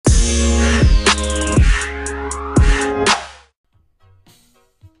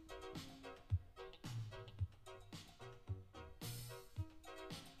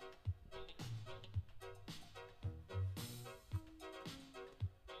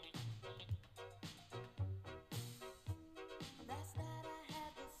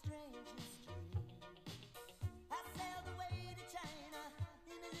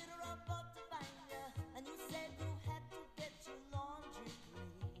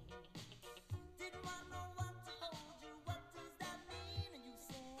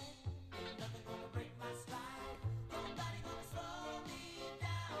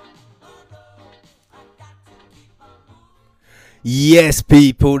Yes,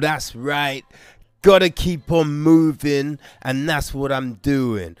 people, that's right. Gotta keep on moving, and that's what I'm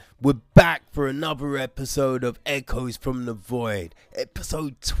doing. We're back for another episode of Echoes from the Void.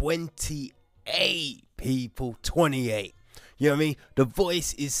 Episode 28, people. 28. You know what I mean? The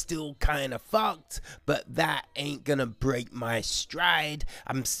voice is still kind of fucked, but that ain't gonna break my stride.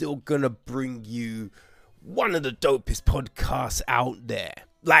 I'm still gonna bring you one of the dopest podcasts out there.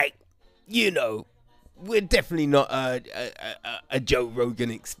 Like, you know, we're definitely not a Joe Rogan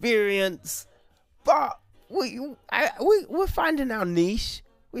experience, but we're finding our niche.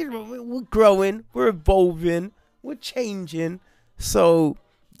 We're growing, we're evolving, we're changing. So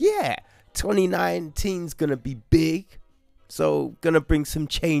yeah, 2019's gonna be big. So gonna bring some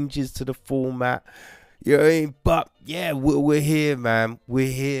changes to the format. You know what I mean? But yeah, we're here, man.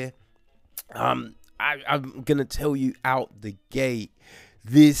 We're here. I'm gonna tell you out the gate.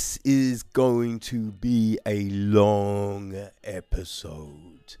 This is going to be a long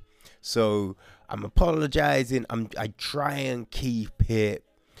episode. So I'm apologizing. I try and keep it,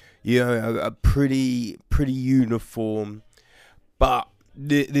 a pretty uniform. But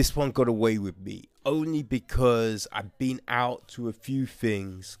this one got away with me. Only because I've been out to a few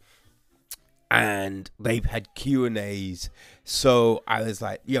things and they've had Q&As. So I was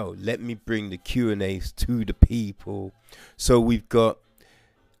like, let me bring the Q&As to the people. So we've got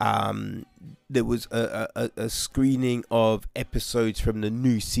there was a screening of episodes from the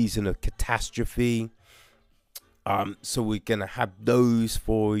new season of Catastrophe. So we're gonna have those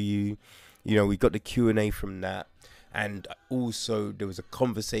for you. We got the Q&A from that, and also there was a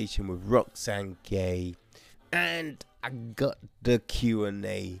conversation with Roxane Gay, and I got the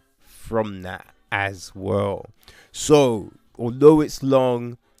Q&A from that as well. So although it's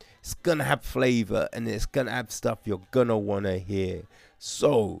long, it's gonna have flavor and it's gonna have stuff you're gonna wanna hear.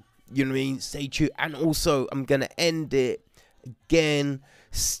 So, you know what I mean? Stay tuned. And also, I'm going to end it again,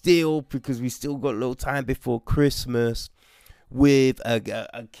 still, because we still got a little time before Christmas, with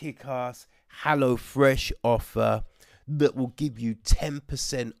a kick-ass HelloFresh offer that will give you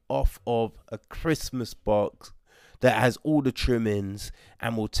 10% off of a Christmas box that has all the trimmings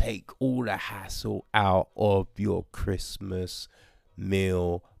and will take all the hassle out of your Christmas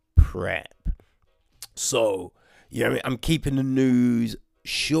meal prep. So, I'm keeping the news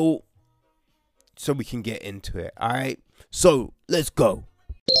short so we can get into it. All right. So let's go.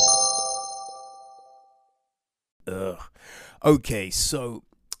 Okay. So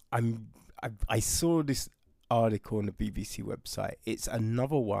I saw this article on the BBC website. It's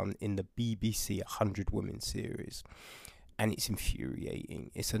another one in the BBC 100 Women series, and it's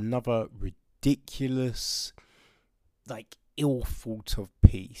infuriating. It's another ridiculous, ill thought of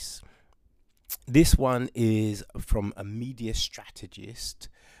piece. This one is from a media strategist,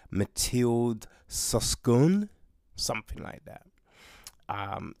 Mathilde Soscon, something like that.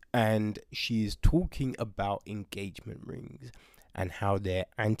 And she is talking about engagement rings and how they're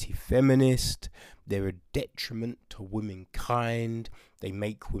anti-feminist, they're a detriment to womankind, they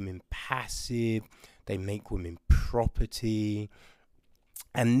make women passive, they make women property.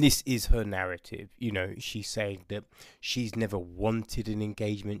 And this is her narrative. She's saying that she's never wanted an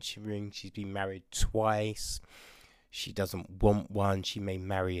engagement ring. She's been married twice. She doesn't want one. She may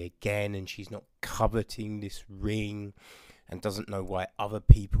marry again, and she's not coveting this ring and doesn't know why other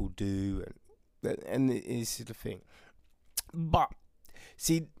people do. And this is the thing. But,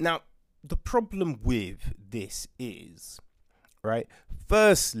 see, now, the problem with this is, right,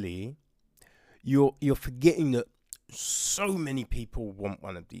 firstly, you're forgetting that so many people want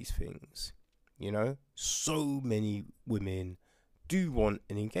one of these things. So many women do want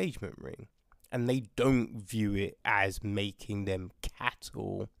an engagement ring, and they don't view it as making them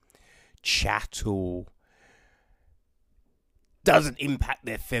chattel, doesn't impact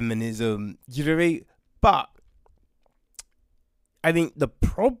their feminism. You know what I mean? But I think the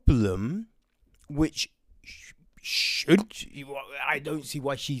problem, which I don't see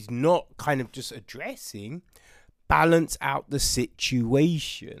why she's not kind of just addressing, balance out the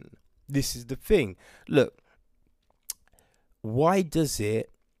situation. This is the thing. Look, why does it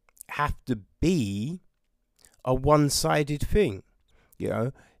have to be a one-sided thing?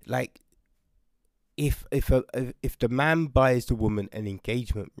 If the man buys the woman an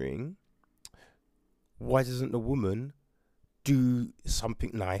engagement ring, why doesn't the woman do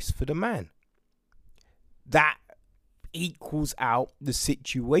something nice for the man? That equals out the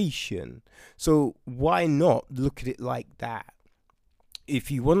situation. So why not look at it like that? If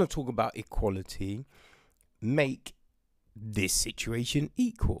you want to talk about equality, make this situation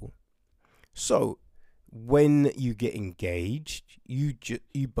equal. So when you get engaged, you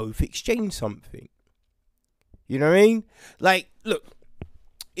both exchange something. You know what I mean? Like, look,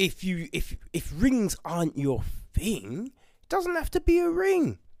 if rings aren't your thing, it doesn't have to be a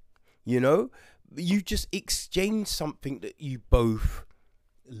ring. You know, you just exchange something that you both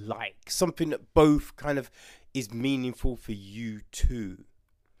like, something that both kind of is meaningful for you too.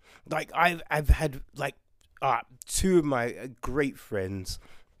 Like I've had like two of my great friends.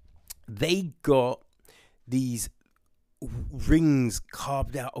 They got these rings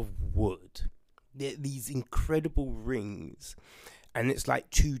carved out of wood. They're these incredible rings, and it's like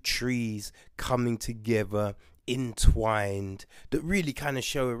two trees coming together, entwined, that really kind of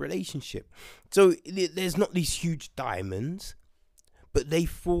show a relationship. So there's not these huge diamonds, but they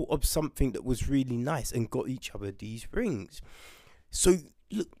thought of something that was really nice and got each other these rings. So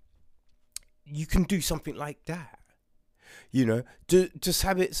look, you can do something like that, you know, just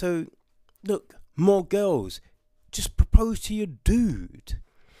have it. So look, more girls, just propose to your dude.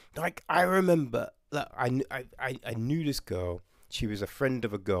 Like, I remember that I knew this girl. She was a friend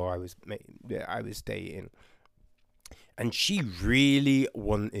of a girl I was dating, and she really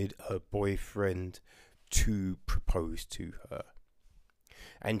wanted her boyfriend to propose to her,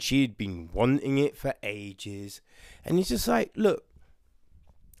 and she had been wanting it for ages. And he's just like, look,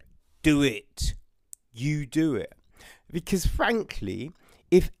 do it. You do it. Because frankly,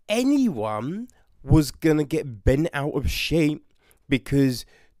 if anyone was gonna get bent out of shape because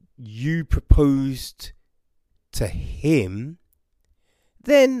you proposed to him,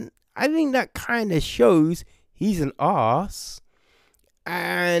 then I think that kind of shows he's an arse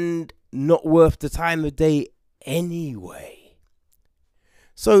and not worth the time of day anyway.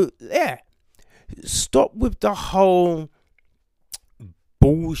 So yeah, stop with the whole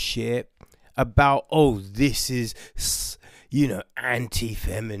bullshit about, oh, this is, you know,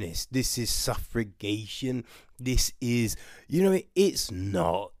 anti-feminist, this is suffragation, this is, you know, it's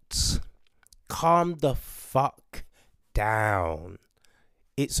not. Calm the fuck down.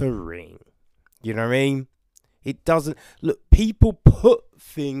 It's a ring. You know what I mean? It doesn't, look, people put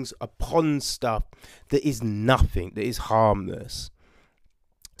things upon stuff that is nothing, that is harmless.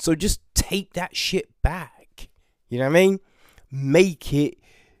 So just take that shit back. You know what I mean? Make it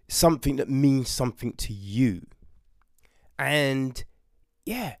something that means something to you. And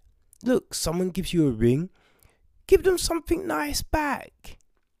yeah, look, someone gives you a ring, give them something nice back.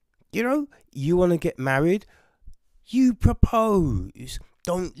 You know, you want to get married, you propose.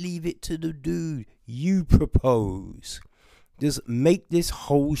 Don't leave it to the dude. You propose. Just make this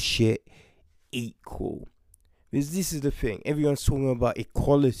whole shit equal. Because this is the thing. Everyone's talking about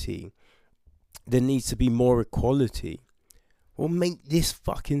equality. There needs to be more equality. Well, make this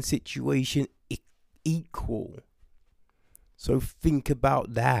fucking situation equal. So think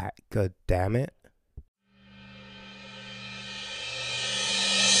about that. God damn it.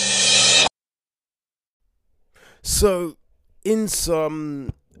 So, in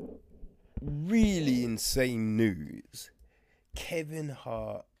some really insane news, Kevin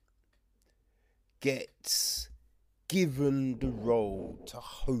Hart gets given the role to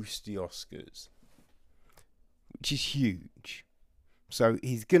host the Oscars, which is huge. So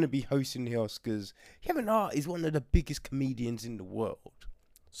he's going to be hosting the Oscars. Kevin Hart is one of the biggest comedians in the world.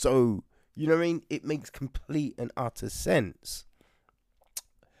 So, you know what I mean? It makes complete and utter sense.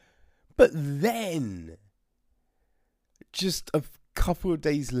 But then, just a couple of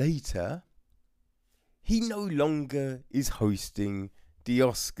days later, he no longer is hosting the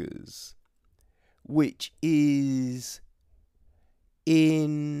Oscars, which is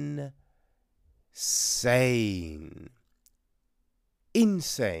insane.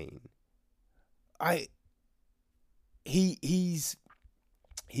 Insane. He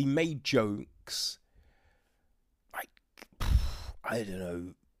made jokes like, I don't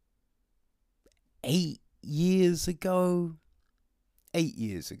know, 8 years ago.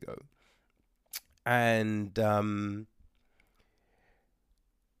 And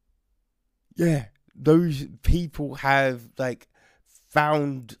yeah, those people have like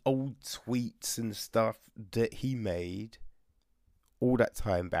found old tweets and stuff that he made all that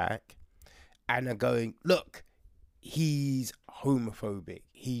time back and are going, look, he's homophobic.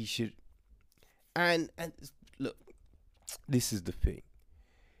 He should, and look, this is the thing.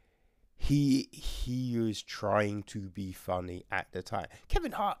 He was trying to be funny at the time.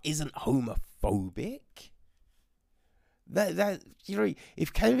 Kevin Hart isn't homophobic. That you know,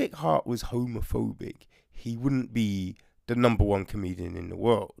 if Kevin Hart was homophobic, he wouldn't be the number one comedian in the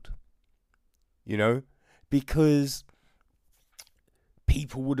world. You know, because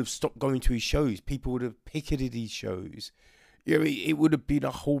people would have stopped going to his shows. People would have picketed his shows. You know, it would have been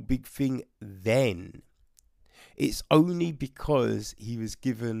a whole big thing then. It's only because he was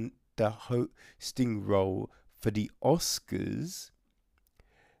given the hosting role for the Oscars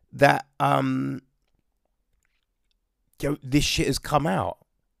that this shit has come out,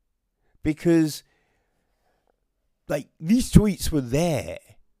 because like these tweets were there,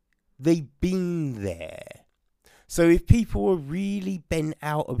 they've been there. So if people were really bent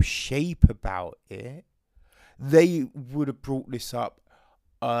out of shape about it, they would have brought this up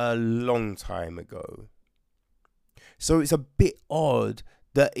a long time ago. So it's a bit odd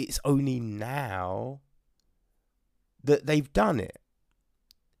that it's only now that they've done it.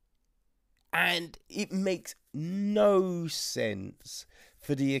 And it makes no sense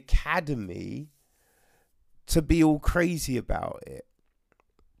for the Academy to be all crazy about it.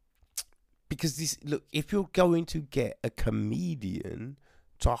 Because this, look, if you're going to get a comedian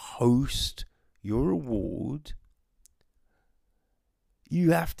to host your award,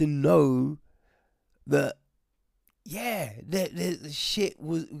 you have to know that, yeah, the shit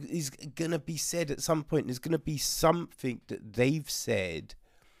is gonna be said at some point. There's gonna be something that they've said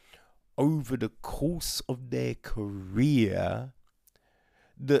over the course of their career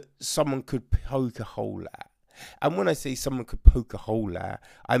that someone could poke a hole at. And when I say someone could poke a hole at,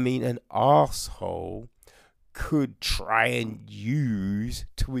 I mean an arsehole could try and use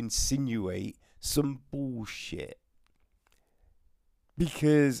to insinuate some bullshit.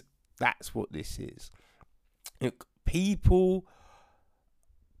 Because that's what this is. Look, people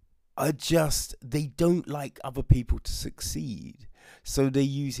are just, they don't like other people to succeed. So they're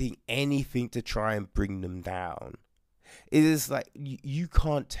using anything to try and bring them down. It is like, you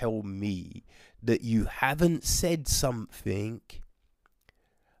can't tell me that you haven't said something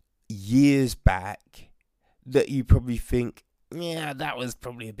years back that you probably think, yeah, that was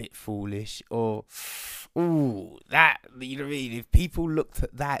probably a bit foolish, or, ooh, that, you know what I mean? If people looked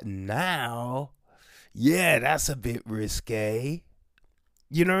at that now, yeah, that's a bit risque.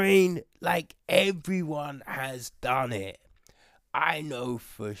 You know what I mean? Like, everyone has done it. I know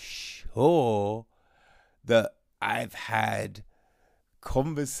for sure that I've had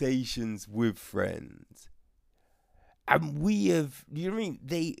conversations with friends, and we have, you know what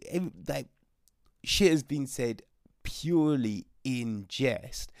I mean? Like, shit has been said purely in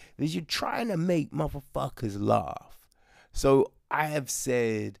jest. That you're trying to make motherfuckers laugh. So I have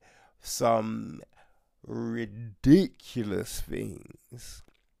said some ridiculous things.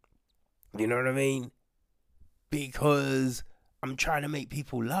 You know what I mean? Because I'm trying to make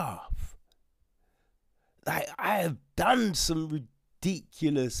people laugh. Like, I have done some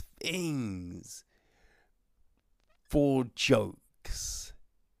ridiculous things for jokes.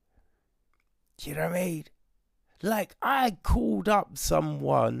 You know what I mean? Like, I called up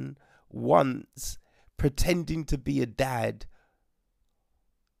someone once pretending to be a dad,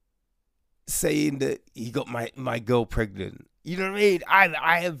 saying that he got my girl pregnant. You know what I mean?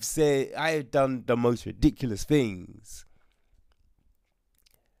 I have done the most ridiculous things.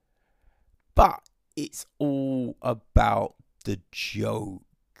 But it's all about the joke.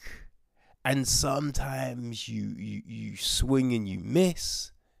 And sometimes you swing and you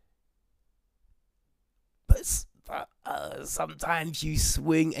miss. But sometimes you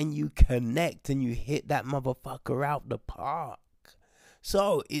swing and you connect and you hit that motherfucker out the park.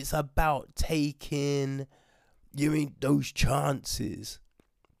 So it's about taking, those chances.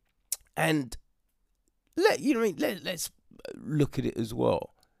 And let's look at it as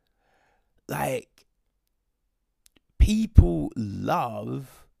well. Like, people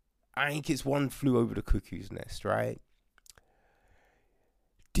love, I think it's One Flew Over the Cuckoo's Nest, right?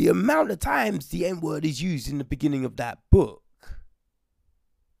 The amount of times the N-word is used in the beginning of that book.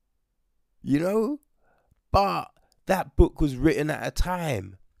 But that book was written at a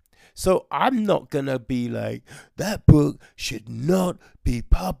time. So I'm not going to be like, that book should not be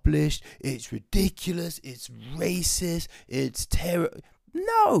published. It's ridiculous. It's racist. It's terrible.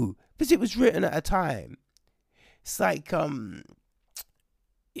 No, because it was written at a time. It's like,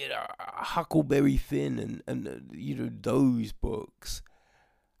 Huckleberry Finn and those books.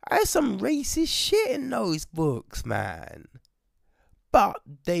 There's some racist shit in those books, man. But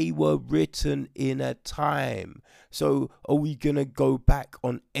they were written in a time. So are we going to go back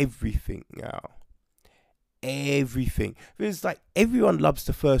on everything now? Everything. It's like, everyone loves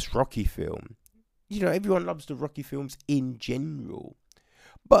the first Rocky film. Everyone loves the Rocky films in general.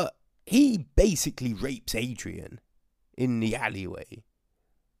 But he basically rapes Adrian in the alleyway.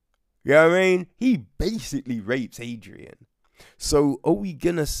 You know what I mean? He basically rapes Adrian. So are we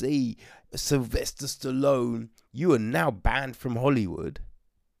going to say, Sylvester Stallone, you are now banned from Hollywood?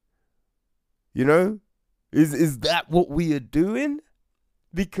 Is that what we are doing?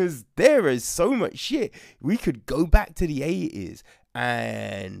 Because there is so much shit. We could go back to the 80s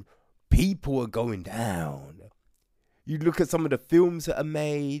and people are going down. You look at some of the films that are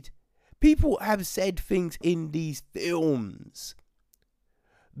made. People have said things in these films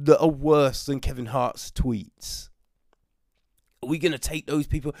that are worse than Kevin Hart's tweets. Are we going to take those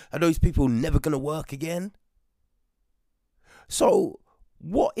people? Are those people never going to work again? So,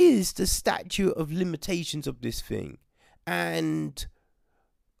 what is the statute of limitations of this thing? And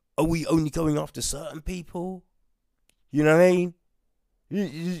are we only going after certain people? You know what I mean?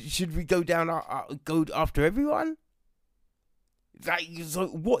 Should we go after everyone? Like, so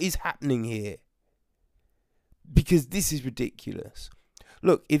what is happening here? Because this is ridiculous.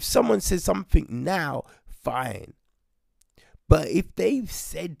 Look, if someone says something now, fine. But if they've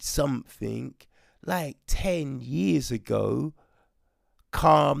said something like 10 years ago,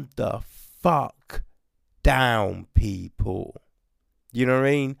 calm the fuck down, people. You know what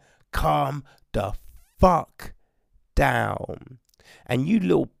I mean? Calm the fuck down. And you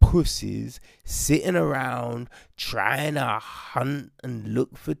little pussies sitting around trying to hunt and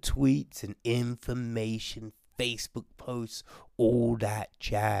look for tweets and information, Facebook posts, all that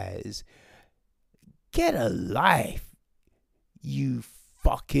jazz. Get a life, you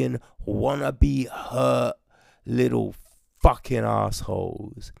fucking wanna be hurt little fucking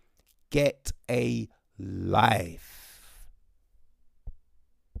assholes. Get a life.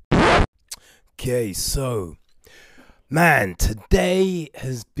 Okay, so man, today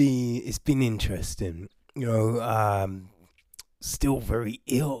it's been interesting. You know, still very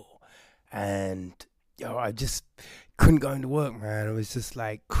ill, and I just couldn't go into work, man. I was just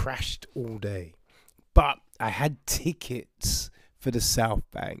like crashed all day. But I had tickets for the South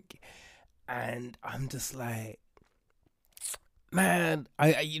Bank, and I'm just like, man,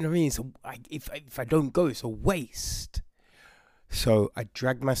 I you know what I mean? So if I don't go, it's a waste. So I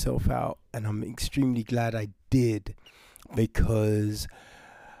dragged myself out, and I'm extremely glad I did, because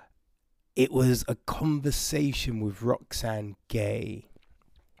it was a conversation with Roxane Gay.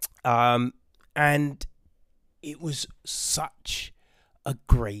 And it was such a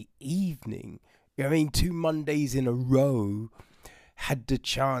great evening. I mean, 2 Mondays in a row, had the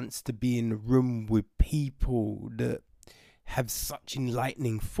chance to be in the room with people that have such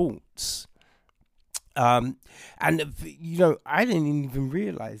enlightening thoughts. And you know, I didn't even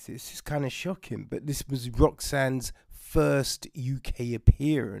realize this. It's kind of shocking, but this was Roxane's first UK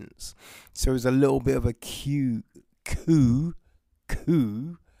appearance, so it was a little bit of a coup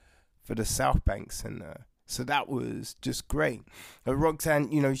for the South Bank Centre. So that was just great.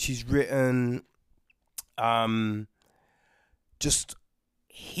 Roxane, you know, she's written just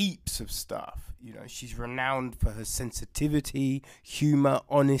heaps of stuff. You know, she's renowned for her sensitivity, humour,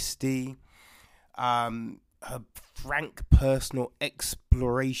 honesty, her frank personal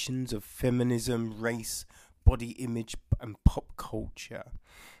explorations of feminism, race, body image, and pop culture.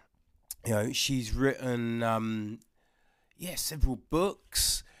 You know, she's written several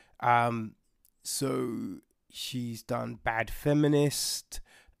books. So she's done Bad Feminist,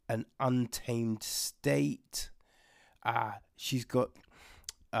 An Untamed State. She's got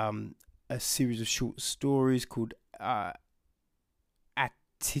a series of short stories called Atiti.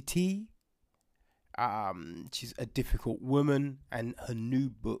 She's a difficult woman, and her new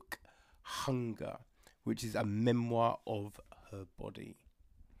book, Hunger, which is a memoir of her body.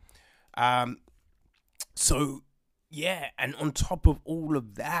 So yeah, and on top of all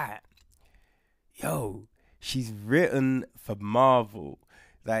of that, she's written for Marvel.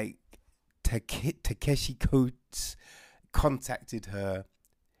 Like, Takeshi Coates contacted her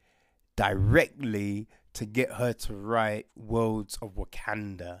directly to get her to write Worlds of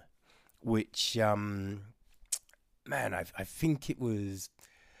Wakanda, which man, I think it was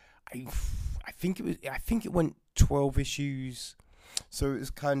I think it went 12 issues, so it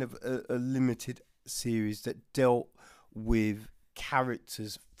was kind of a limited series that dealt with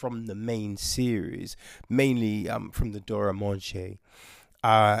characters from the main series, mainly from the Dora Milaje,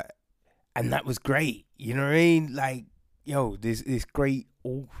 and that was great. You know what I mean? Like, this great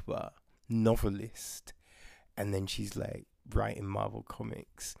author, novelist, and then she's like writing Marvel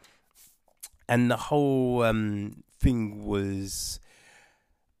comics, and the whole thing was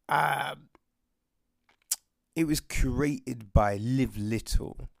it was curated by Liv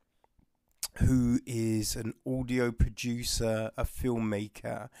Little, who is an audio producer, a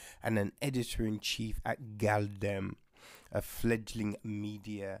filmmaker, and an editor-in-chief at Galdem, a fledgling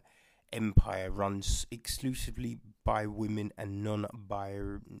media empire run exclusively by women and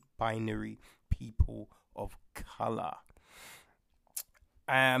non-binary people of colour.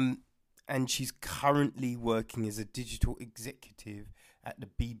 And she's currently working as a digital executive at the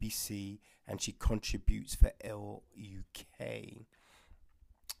BBC, and she contributes for Elle UK.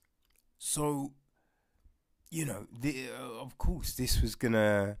 So, of course, this was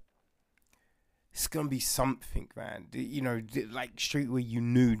gonna. It's gonna be something, man. Like straight away, you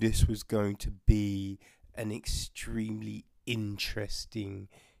knew this was going to be an extremely interesting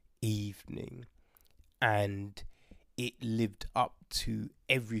evening, and it lived up to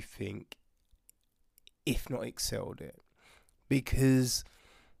everything, if not excelled it, because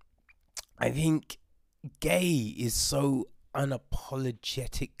I think Gay is so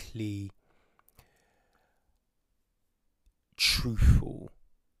unapologetically truthful.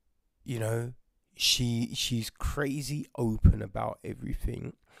 She's crazy open about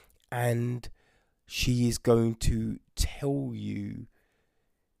everything, and she is going to tell you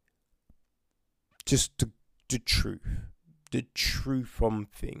just the truth on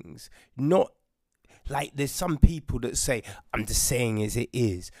things. Not like there's some people that say, I'm just saying as it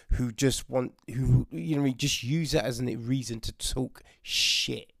is, who just just use it as a reason to talk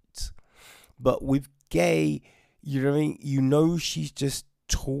shit. But with Gay, she's just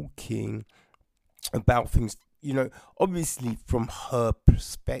talking about things, obviously from her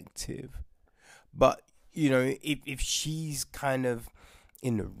perspective. But, if she's kind of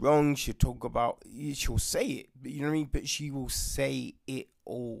in the wrong, she'll say it, but but she will say it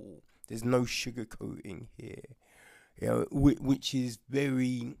all. There's no sugarcoating here, which is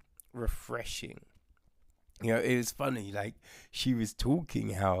very refreshing. It was funny, like, she was talking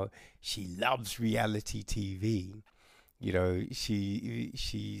how she loves reality TV.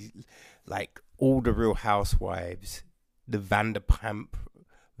 She like all the Real Housewives, the Vanderpump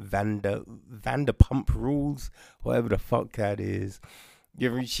Rules, whatever the fuck that is.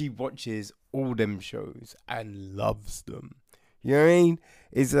 She watches all them shows and loves them. You know what I mean?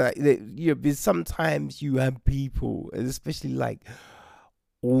 It's like, because sometimes you have people, especially like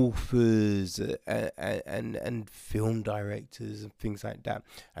authors and film directors and things like that,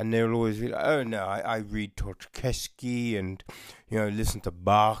 and they'll always be like, oh no, I read Tchaikovsky and listen to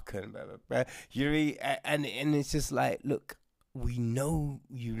Bach and blah, blah, blah. And it's just like, look, we know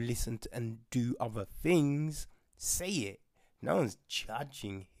you listen to and do other things, say it. No one's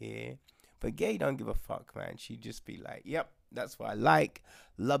judging here. But Gay don't give a fuck, man. She just be like, yep, that's what I like,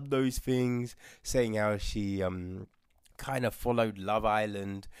 love those things, saying how she kind of followed Love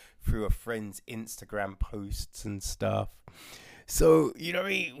Island through a friend's Instagram posts and stuff. So,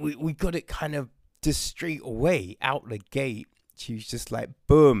 we got it kind of just straight away out the gate. She was just like,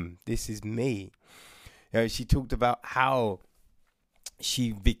 boom, this is me. She talked about how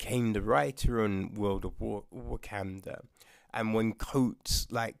she became the writer on World of Wakanda. And when Coates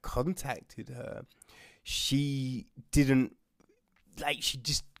contacted her, she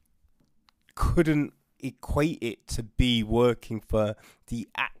just couldn't equate it to be working for the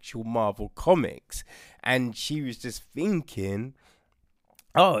actual Marvel Comics. And she was just thinking,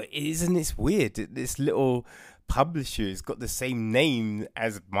 oh, isn't this weird that this little publisher's got the same name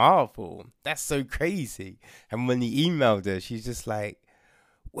as Marvel? That's so crazy. And when he emailed her, she's just like,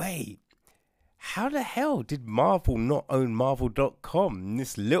 wait, how the hell did Marvel not own Marvel.com? And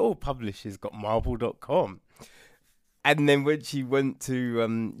this little publisher's got Marvel.com. And then when she went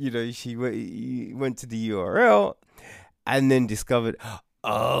to, she went to the URL and then discovered,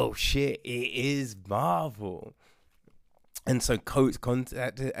 oh shit, it is Marvel. And so Coates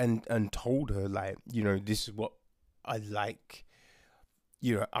contacted and told her, like, this is what I like,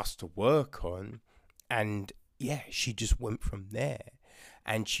 us to work on. And yeah, she just went from there.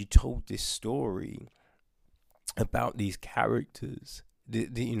 And she told this story about these characters,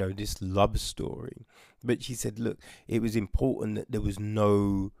 this love story. But she said, look, it was important that there was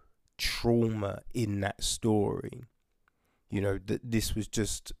no trauma in that story. That this was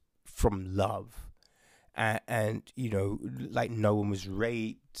just from love. And no one was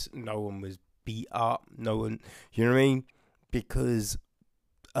raped, no one was beat up, no one, you know what I mean? Because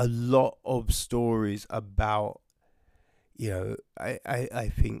a lot of stories about,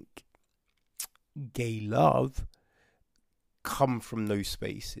 I think gay love come from those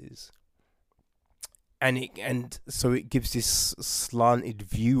spaces. And so it gives this slanted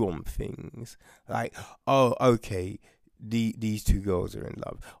view on things, like, oh, okay, these two girls are in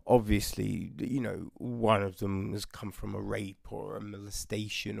love. Obviously, one of them has come from a rape or a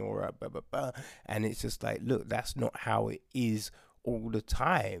molestation or a blah, blah, blah. And it's just like, look, that's not how it is all the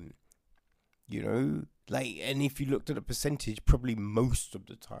time. And if you looked at the percentage, probably most of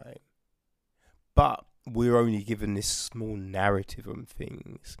the time. But we're only given this small narrative on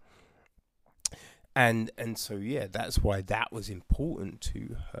things. And so, yeah, that's why that was important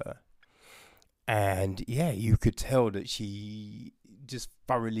to her. And yeah, you could tell that she just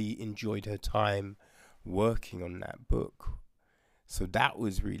thoroughly enjoyed her time working on that book. So that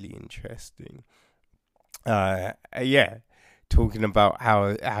was really interesting. Yeah, talking about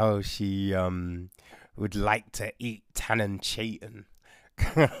how she would like to eat Tannen Chayton.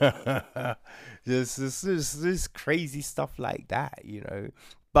 This crazy stuff like that,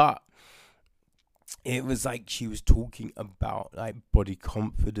 But it was like she was talking about like body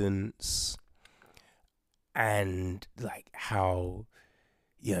confidence and like how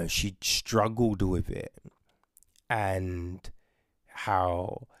she struggled with it, and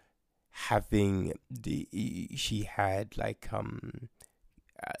how she had like a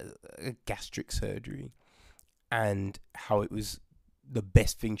gastric surgery, and how it was the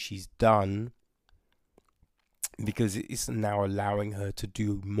best thing she's done because it's now allowing her to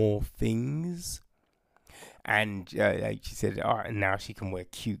do more things. And like she said, all right, and now she can wear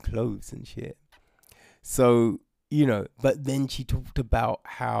cute clothes and shit. So, but then she talked about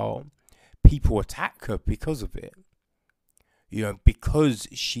how people attack her because of it. Because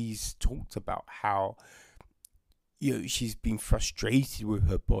she's talked about how, she's been frustrated with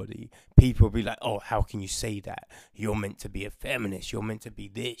her body. People will be like, oh, how can you say that? You're meant to be a feminist. You're meant to be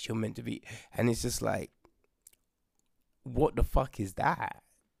this. You're meant to be. And it's just like, what the fuck is that?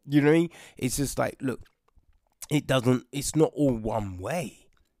 You know what I mean? It's just like, look, it's not all one way.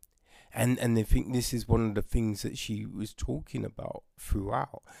 And I think this is one of the things that she was talking about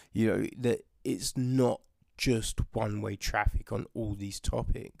throughout, that it's not just one-way traffic on all these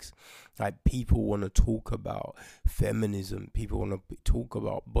topics. Like, people want to talk about feminism, people want to talk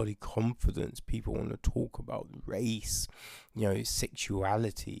about body confidence, people want to talk about race,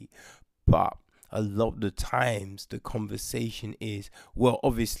 sexuality, but a lot of the times the conversation is, well,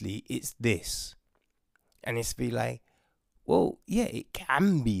 obviously it's this, and it's be like, well, yeah, it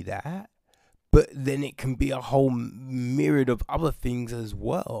can be that, but then it can be a whole myriad of other things as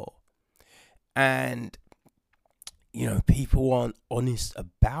well. And people aren't honest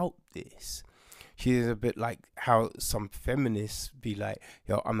about this. She's a bit like how some feminists be like,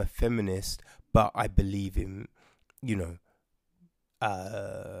 I'm a feminist, but I believe in,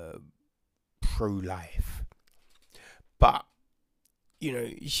 pro-life. But,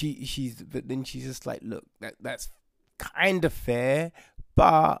 but then she's just like, look, that's kind of fair,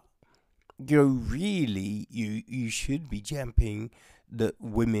 but, really, you should be championing that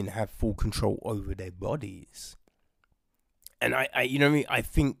women have full control over their bodies. And I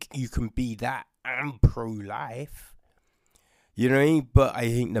think you can be that and pro-life. But I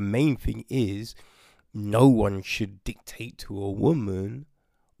think the main thing is no one should dictate to a woman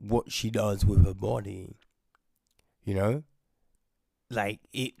what she does with her body. Like,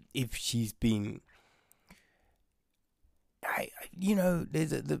 if she's been,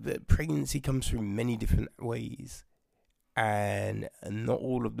 the pregnancy comes through many different ways, and not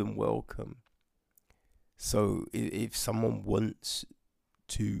all of them welcome. So if someone wants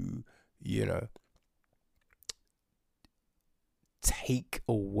to, take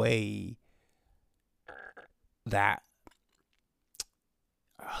away that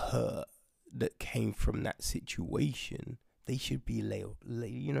hurt that came from that situation, they should be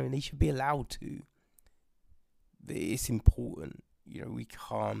they should be allowed to. It's important. We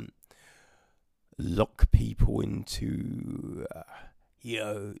can't lock people into,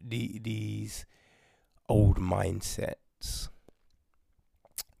 these old mindsets.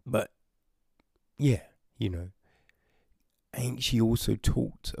 But yeah, I think she also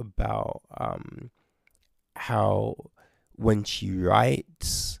talked about how when she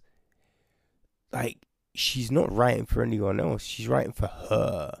writes, like, she's not writing for anyone else, she's writing for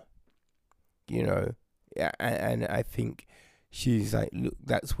her. Yeah, and I think she's like, look,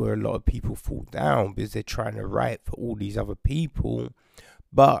 that's where a lot of people fall down, because they're trying to write for all these other people,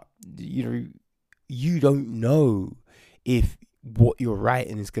 but you don't know if what you're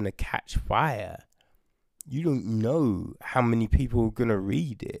writing is going to catch fire. You don't know how many people are going to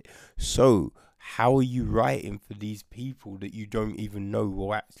read it. So how are you writing for these people that you don't even know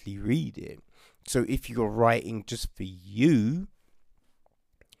will actually read it? So if you're writing just for you,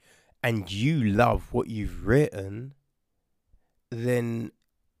 and you love what you've written, then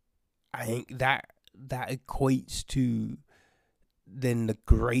I think that equates to, then the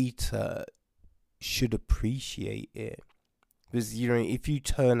greater should appreciate it. Because, if you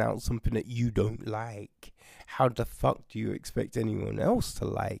turn out something that you don't like, how the fuck do you expect anyone else to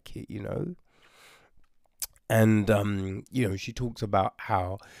like it, And, she talks about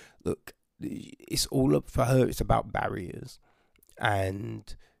how, look, it's all up for her, it's about barriers.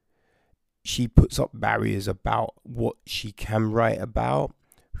 And she puts up barriers about what she can write about,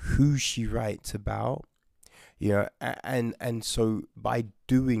 who she writes about, and so by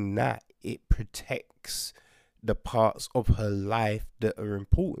doing that, it protects the parts of her life that are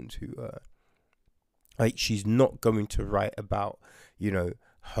important to her. Like, she's not going to write about,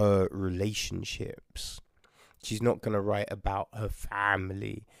 her relationships. She's not going to write about her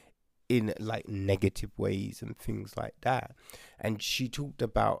family in like negative ways and things like that. And she talked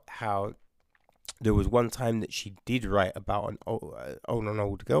about how there was one time that she did write about an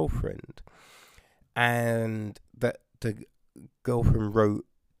old girlfriend, and that the girlfriend wrote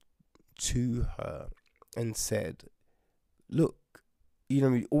to her and said, look,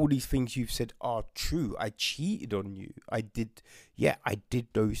 all these things you've said are true. I cheated on you. I did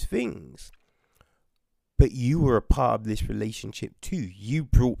those things. But you were a part of this relationship too. You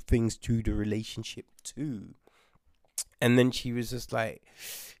brought things to the relationship too. And then she was just like,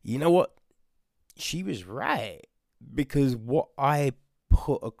 you know what? She was right. Because what I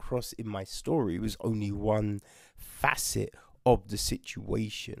put across in my story was only one facet of the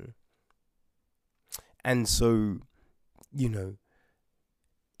situation. And so,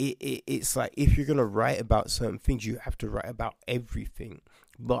 it's like, if you're going to write about certain things, you have to write about everything.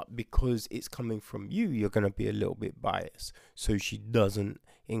 But because it's coming from you, you're going to be a little bit biased. So she doesn't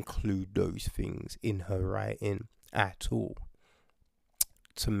include those things in her writing at all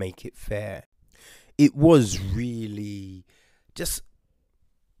to make it fair. It was really just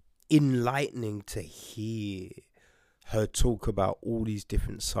enlightening to hear her talk about all these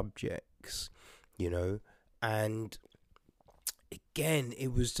different subjects, and again,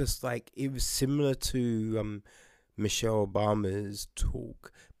 it was just like, it was similar to Michelle Obama's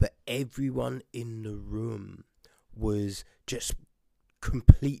talk, but everyone in the room was just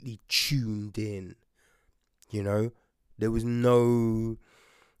completely tuned in. There was no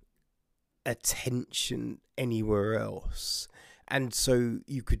attention anywhere else, and so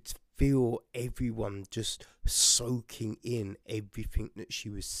you could feel everyone just soaking in everything that she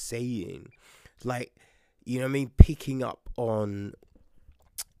was saying, like, picking up on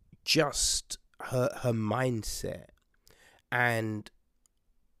just her mindset and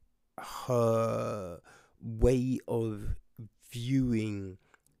her way of viewing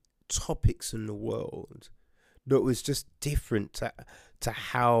topics in the world that was just different to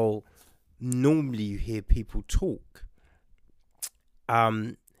how normally you hear people talk.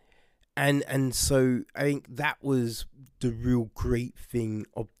 And so I think that was the real great thing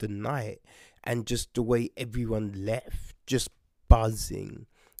of the night, and just the way everyone left, just buzzing.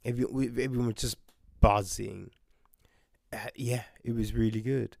 Everyone was just buzzing. Yeah, it was really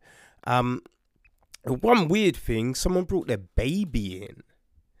good. One weird thing, someone brought their baby in.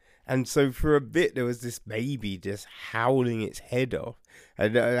 And so for a bit, there was this baby just howling its head off.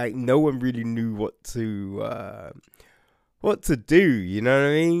 And like, no one really knew what to do, you know what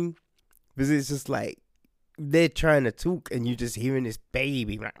I mean? Because it's just like, they're trying to talk and you're just hearing this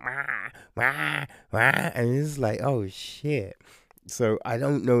baby like, wah, wah, wah, and it's like, oh shit. So I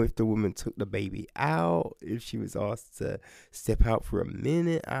don't know if the woman took the baby out, if she was asked to step out for a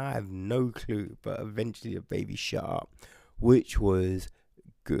minute. I have no clue. But eventually the baby shut up, which was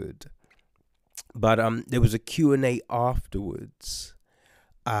good. But there was a Q&A afterwards,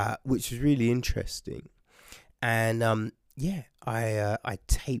 which was really interesting. And I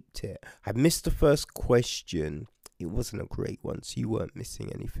taped it. I missed the first question. It wasn't a great one, so you weren't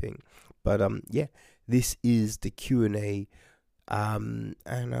missing anything. But this is the Q&A. And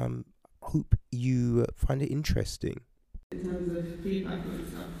hope you find it interesting. In terms of feedback and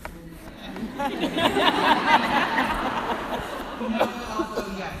stuff.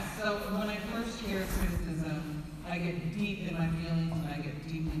 Also, yes. So when I first hear criticism, I get deep in my feelings and I get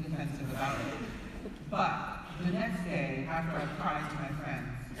deeply defensive about it. But the next day, after I've cried to my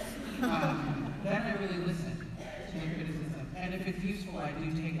friends, then I really listen to the criticism. And if it's useful, I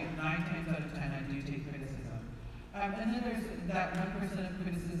do take it. 9 times out of 10, I do take criticism. And then there's that 1% of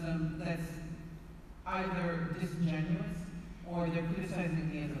criticism that's either disingenuous, or they're criticizing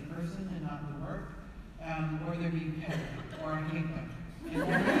me as a person and not the work, or they're being petty, or I hate them.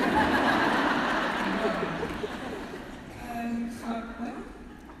 Hi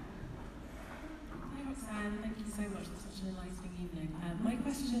Roxanne, thank you so much for such an enlightening evening. My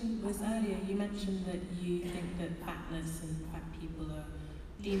question was earlier, you mentioned that you think that fatness and fat people are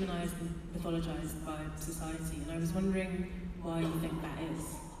demonised and mythologized by society, and I was wondering why you think that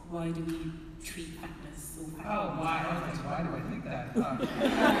is. Why do we treat fatness or fat people? Why do I think that?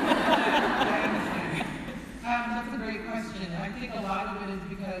 That's a great question. I think a lot of it is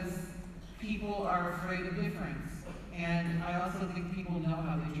because people are afraid of difference. And I also think people know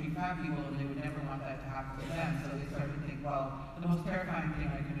how they treat fat people and they would never want that to happen to them. So they start to think, well, the most terrifying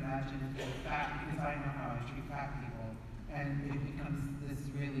thing I can imagine is being fat because I know how I treat fat people. And it becomes this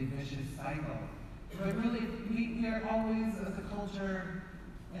really vicious cycle. But really, we are always, as a culture,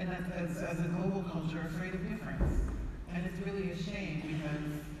 and as a global culture, afraid of difference. And it's really a shame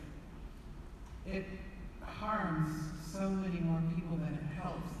because it harms so many more people than it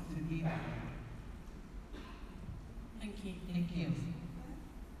helps to be that way. Thank you. Thank you.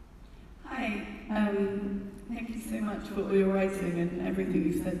 Hi, thank you so much for all your writing and everything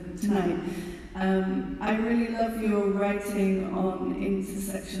you've said tonight. I really love your writing on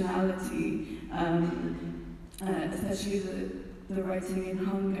intersectionality, especially the writing in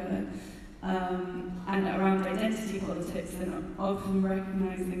Hunger, and around identity politics, and often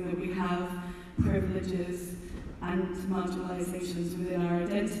recognizing that we have privileges and marginalizations within our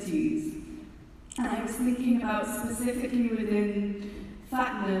identities. And I was thinking about specifically within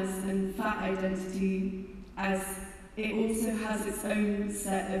fatness and fat identity, as it also has its own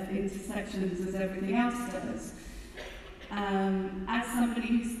set of intersections as everything else does. As somebody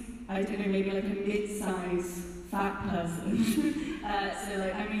who's, I don't know, maybe like a mid-size fat person, so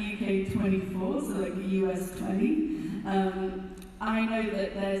like I'm a UK 24, so like a US 20, I know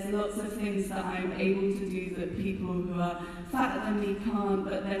that there's lots of things that I'm able to do that people who are fatter than me can't,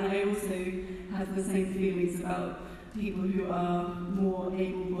 but then I also have the same feelings about people who are more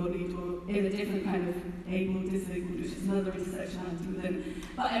able-bodied or in a different kind of able-disabled, which is another intersectionality within.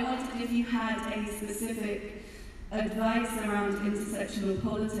 But I wondered if you had any specific advice around intersectional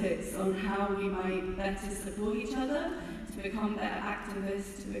politics on how we might better support each other, to become better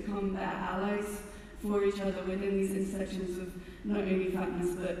activists, to become better allies for each other within these intersections of not only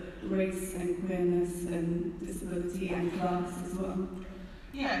fatness, but race and queerness and disability and class as well.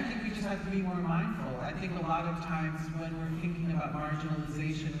 Yeah, I think we just have to be more mindful. I think a lot of times when we're thinking about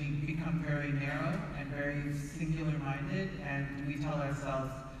marginalization, we become very narrow and very singular-minded, and we tell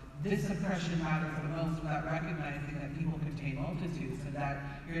ourselves, this oppression matters the most, without recognizing that people contain multitudes, and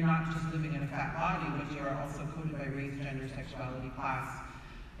that you're not just living in a fat body, but you are also coded by race, gender, sexuality, class,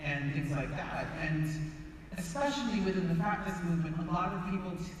 and things like that. And especially within the fatness movement, a lot of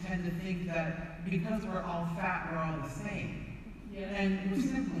people tend to think that because we're all fat, we're all the same. Yeah. And we're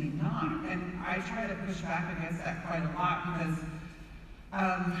simply not. And I try to push back against that quite a lot because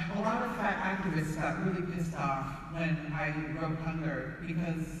a lot of fat activists got really pissed off when I wrote Hunger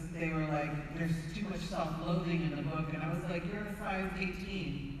because they were like, there's too much self-loathing in the book. And I was like, you're a size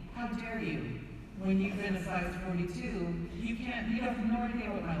 18. How dare you? When you've been a size 42, you have no idea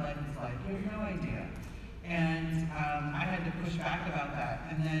what my life is like. You have no idea. And I had to push back about that.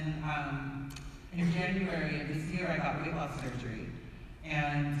 And then in January of this year, I got weight loss surgery,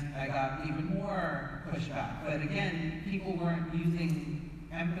 and I got even more pushback. But again, people weren't using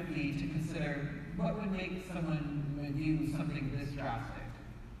empathy to consider what would make someone do something this drastic.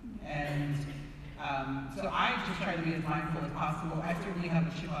 And so I just try to be as mindful as possible. I certainly have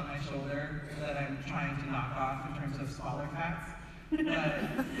a chip on my shoulder that I'm trying to knock off in terms of smaller fats. But,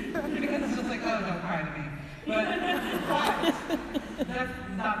 because it's just like, oh, don't cry to me. But that's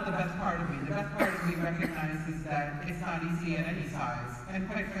not the best part of me. The best part of me recognizes that it's not easy at any size. And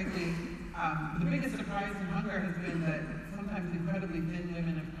quite frankly, the biggest surprise in Hunger has been that sometimes incredibly thin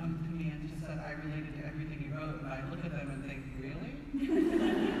women have come to me and just said, I related to everything you wrote, and I look at them and think, really?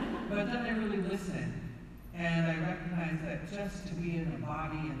 But then I really listen. And I recognize that just to be in a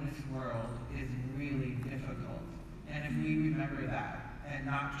body in this world is really difficult. And if we remember that and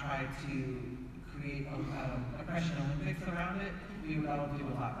not try to create oppression Olympics around it, we would all do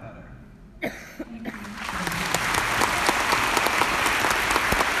a lot better. Thank you.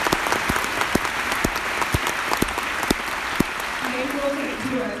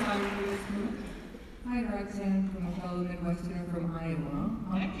 Hi, Roxanne from a fellow Midwesterner from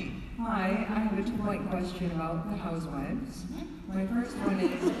Iowa. Hey. Hi, I have a two-point question about the housewives. My first one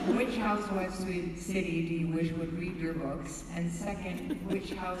is, which housewives city do you wish would read your books? And second,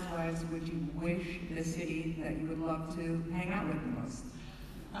 which housewives would you wish the city that you would love to hang out with the most?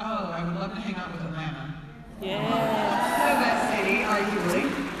 Oh, I would love to hang out with Atlanta. Yeah. The best city, arguably.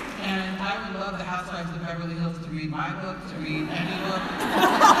 And I would love the Housewives of Beverly Hills to read my book, to read any book.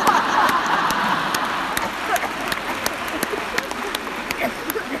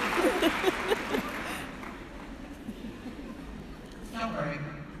 Don't worry,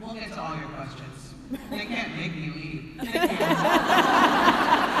 we'll get to all your questions. They can't make me leave.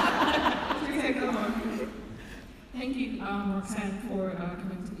 Thank you, Roxanne, for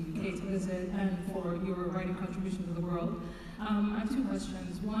coming to the UK to visit and for your writing contribution to the world. I have two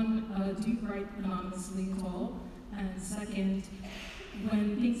questions. One, do you write anonymously at all? And second,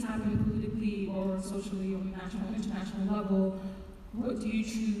 when things happen politically or socially on a national or international level, what do you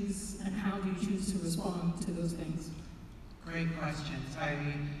choose and how do you choose to respond to those things? Great questions.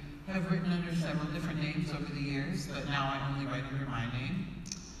 have written under several different names over the years, but now I only write under my name.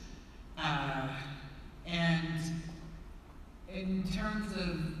 And in terms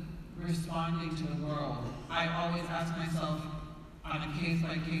of responding to the world, I always ask myself on a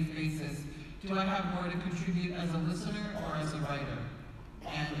case-by-case basis, do I have more to contribute as a listener or as a writer?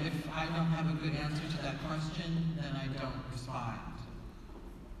 And if I don't have a good answer to that question, then I don't respond.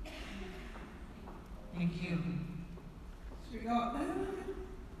 Thank you. Should we go up there?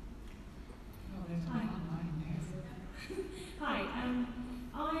 Oh, there's one online there. Hi,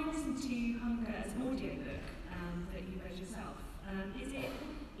 I listened to Hunger as an audiobook that you wrote yourself. Is it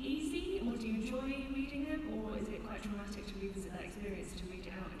easy, or do you enjoy reading them, or is it quite traumatic to revisit that experience to read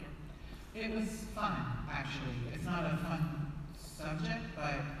it out again? It was fun, actually. It's not a fun subject,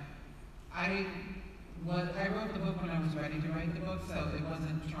 but I wrote the book when I was ready to write the book, so it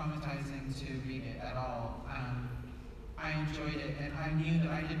wasn't traumatizing to read it at all. I enjoyed it, and I knew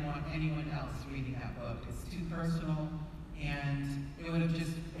that I didn't want anyone else reading that book. It's too personal, and it would have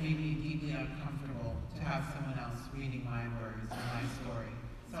just made me deeply uncomfortable to have someone else reading my words and my story.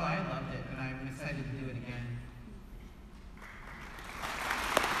 So I loved it, and I'm excited to do it again.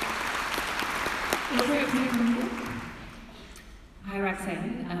 Hi,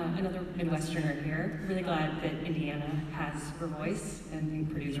 Roxanne, another Midwesterner here. Really glad that Indiana has her voice, and I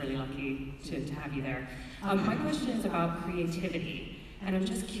think Purdue's really lucky to have you there. My question is about creativity, and I'm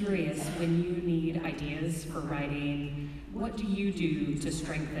just curious, when you need ideas for writing, what do you do to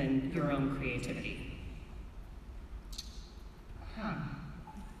strengthen your own creativity?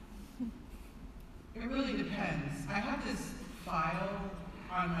 It really depends. I have this file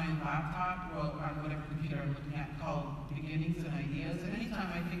on my laptop, well, on whatever computer I'm looking at, called Beginnings and Ideas. And anytime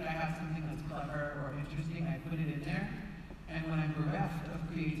I think I have something that's clever or interesting, I put it in there. And when I'm bereft of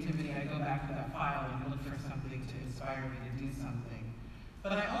creativity, I go back to that file and look for something to inspire me to do something.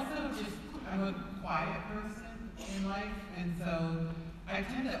 But I also I'm a quiet person in life, and so I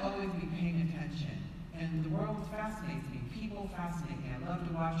tend to always be paying attention. And the world fascinates me. People fascinate me. I love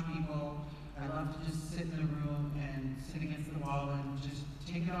to watch people. I love to just sit in a room and sit against the wall and just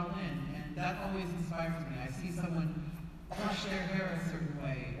take it all in. And that always inspires me. I see someone brush their hair a certain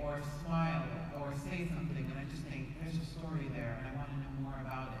way, or smile, or say something, and I just think, there's a story there, and I want to know more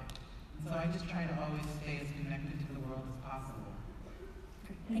about it. And so I just try to always stay as connected to the world as possible.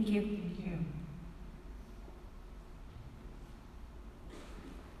 Thank you. Thank you.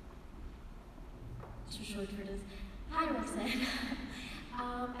 Too short for this. Hi, Roxanne.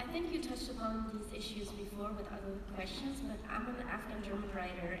 I think you touched upon these issues before with other questions, but I'm an Afghan-German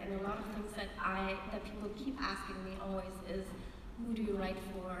writer, and a lot of things that people keep asking me always is, who do you write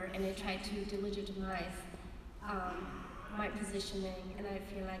for? And they try to delegitimize my positioning, and I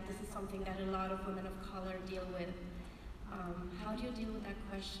feel like this is something that a lot of women of color deal with. How do you deal with that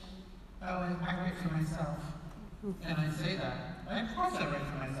question? Oh, I write for myself, and I say that. And of course I write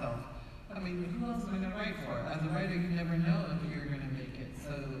for myself. I mean, who else am I going to write for? As a writer, you never know if you're going to make it.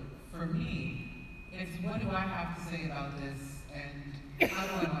 So for me, it's what do I have to say about this, and how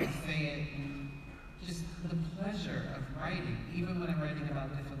do I want to say it, and just the pleasure of writing. Even when I'm writing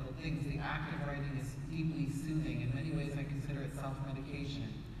about difficult things, the act of writing is deeply soothing. In many ways, I consider it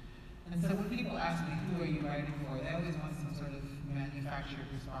self-medication. And so when people ask me, who are you writing for, they always want some sort of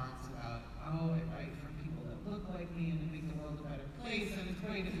manufactured response about, oh, I write for people that look like me and to make the world a better place, and it's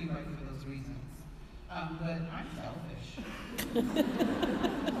great if you write for those reasons. But I'm selfish.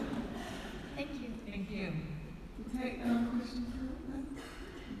 Thank you. Thank you. Take another question.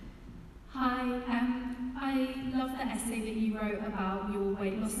 Hi, I love the essay that you wrote about your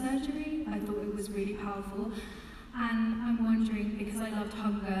weight loss surgery. I thought it was really powerful. And I'm wondering, because I loved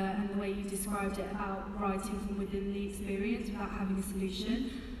Hunger and the way you described it about writing from within the experience without having a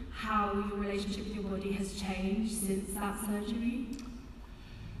solution, how your relationship with your body has changed since that surgery?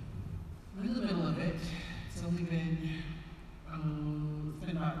 I'm in the middle of it. It's only been, it's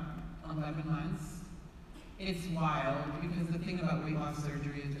been about 11 months. It's wild, because the thing about weight loss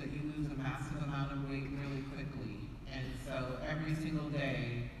surgery is that you lose a massive amount of weight really quickly. And so every single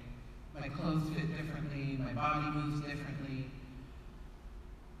day, my clothes fit differently, my body moves differently,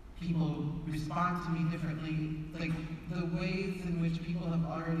 people respond to me differently. Like, the ways in which people have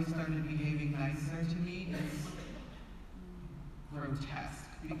already started behaving nicer to me is grotesque,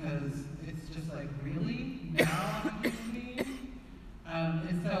 because it's just like, really? Now I'm a human being?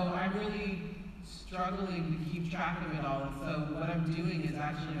 And so I'm really struggling to keep track of it all. And so what I'm doing is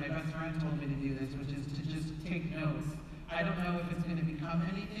actually, my best friend told me to do this, which is to just take notes. I don't know if it's going to become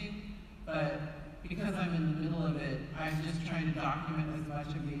anything, but because I'm in the middle of it, I'm just trying to document as much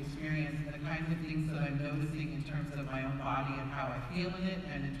of the experience and the kinds of things that I'm noticing in terms of my own body and how I feel in it,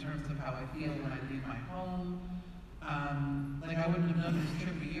 and in terms of how I feel when I leave my home. Like I wouldn't have done this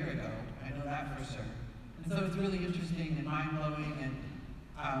trip a year ago, I know that for sure. And so it's really interesting and mind-blowing, and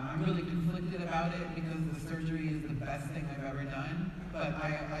I'm really conflicted about it because the surgery is the best thing I've ever done, but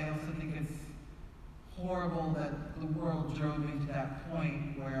I also think it's horrible that the world drove me to that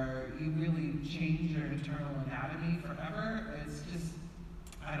point where you really change your internal anatomy forever. It's just,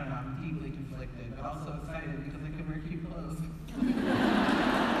 I don't know, I'm deeply conflicted, but also excited because I can wear cute clothes.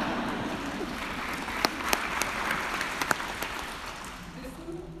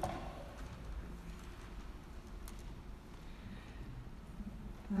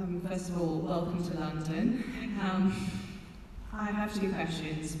 First of all, welcome to London. I have two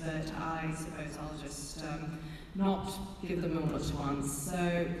questions, but I suppose I'll just not give them all at once.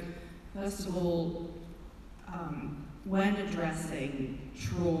 So, first of all, when addressing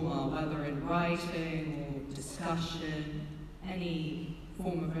trauma, whether in writing or discussion, any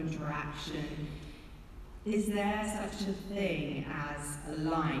form of interaction, is there such a thing as a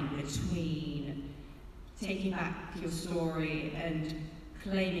line between taking back your story and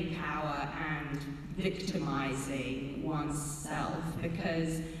claiming power and victimizing oneself?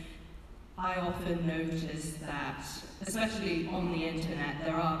 Because I often notice that, especially on the internet,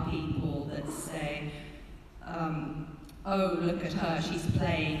 there are people that say, oh, look at her, she's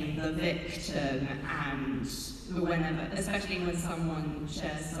playing the victim, and whenever, especially when someone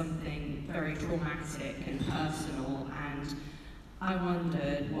shares something very traumatic and personal, and I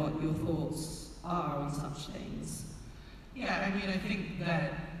wondered what your thoughts are on such things. Yeah, I mean, I think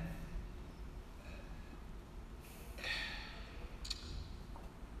that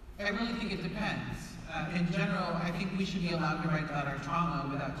I really think it depends. In general, I think we should be allowed to write about our trauma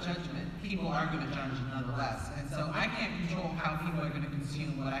without judgment. People are going to judge nonetheless, and so I can't control how people are going to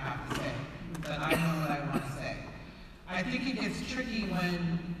consume what I have to say, but I know what I want to say. I think it gets tricky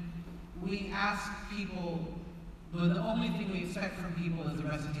when we ask people, the only thing we expect from people is a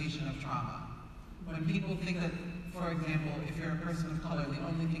recitation of trauma. When people think that, for example, if you're a person of color, the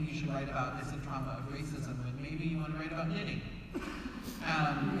only thing you should write about is the trauma of racism, and maybe you want to write about knitting.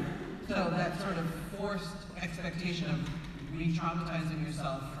 So that sort of forced expectation of re-traumatizing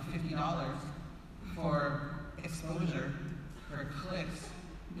yourself for $50 for exposure, for clicks,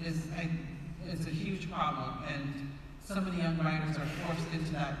 is a huge problem, and so many young writers are forced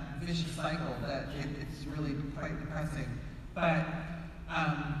into that vicious cycle that it's really quite depressing. But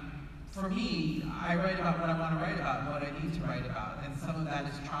for me, I write about what I want to write about, what I need to write about, and some of that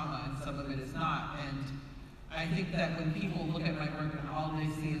is trauma and some of it is not. And I think that when people look at my work and all they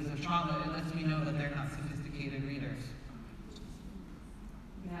see is the trauma, it lets me know that they're not sophisticated readers.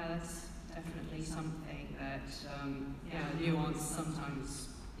 Yeah, that's definitely something that, nuance sometimes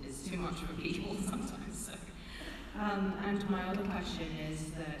is too much for people sometimes. So. And my other question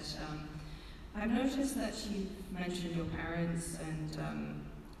is that I've noticed that you've mentioned your parents and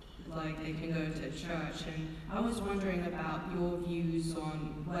like they can go to church, and I was wondering about your views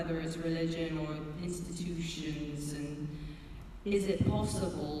on whether it's religion or institutions, and is it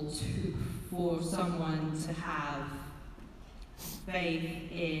possible for someone to have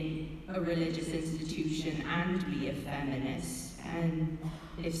faith in a religious institution and be a feminist? And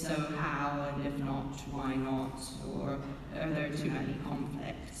if so, how? And if not, why not? Or are there too many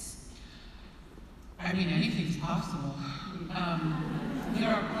conflicts? I mean, anything's possible. There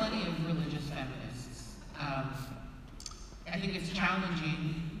are plenty of religious feminists. I think it's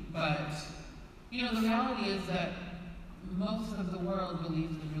challenging, but the reality is that most of the world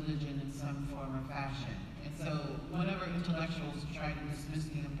believes in religion in some form or fashion. And so whenever intellectuals try to dismiss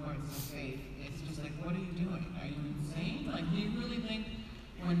the importance of faith, it's just like, what are you doing? Are you insane? Like, do you really think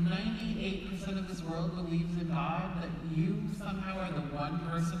when 98% of this world believes in God that you somehow are the one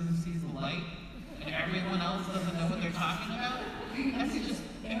person who sees the light and everyone else doesn't know what they're talking about? That's just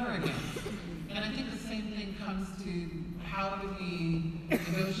arrogance. And I think the same thing comes to how do we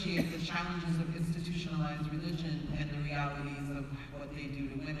negotiate the challenges of institutionalized religion and the realities of what they do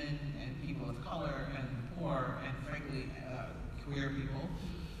to women and people of color and poor and frankly queer people.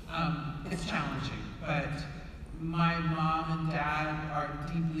 It's challenging, but my mom and dad are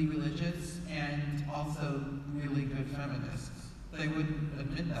deeply religious and also really good feminists. They wouldn't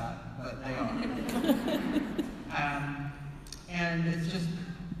admit that, but they are. And it's just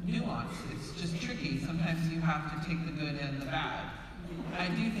nuance. It's just tricky. Sometimes you have to take the good and the bad. I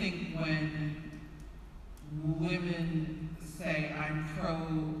do think when women say, I'm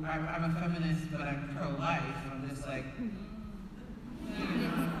a feminist, but I'm pro-life, I'm just like,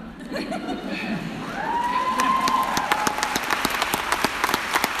 I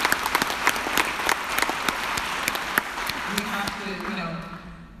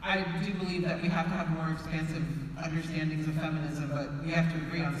do believe that we have to have more expansive understandings of feminism, but we have to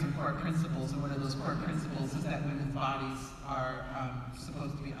agree on some core principles, and one of those core principles is that women's bodies are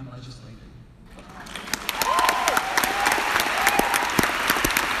supposed to be unlegislated.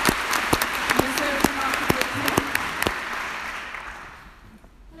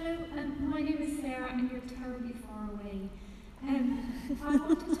 Hello, my name is Sarah, and you're terribly far away. I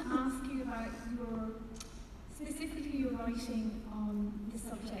wanted to ask you about specifically your writing on the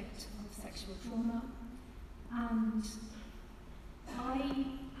subject of sexual trauma. And I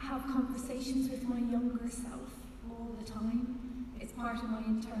have conversations with my younger self all the time. It's part of my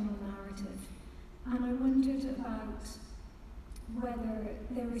internal narrative. And I wondered about whether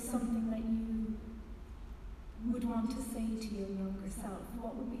there is something that you would want to say to your younger self.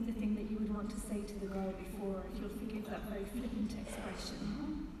 What would be the thing that you would want to say to the girl before, if you'll forgive that very flippant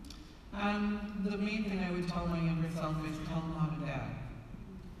expression? The main thing I would tell my younger self is tell mom and dad.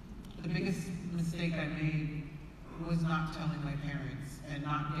 The biggest mistake I made was not telling my parents and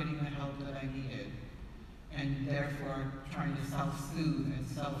not getting the help that I needed, and therefore trying to self-soothe and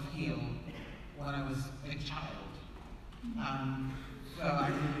self-heal when I was a child. So I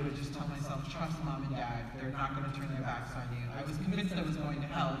really would just tell myself, trust mom and dad. They're not going to turn their backs on you. I was convinced I was going to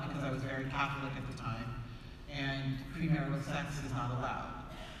hell because I was very Catholic at the time, and premarital sex is not allowed.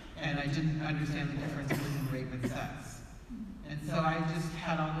 And I didn't understand the difference between rape and sex. And so I just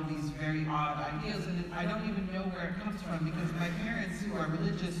had all of these very odd ideas, and I don't even know where it comes from because my parents, who are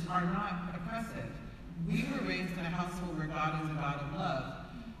religious, are not oppressive. We were raised in a household where God is a God of love.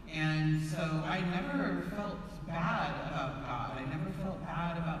 And so I never felt bad about God. I never felt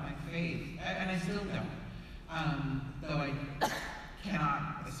bad about my faith, and I still don't. Though I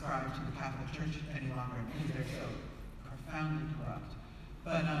cannot ascribe to the Catholic Church any longer because they're so profoundly corrupt.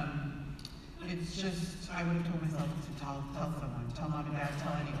 But it's just, I would have told myself to tell someone, tell mom and dad,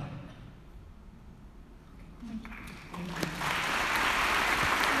 tell anyone. Thank you.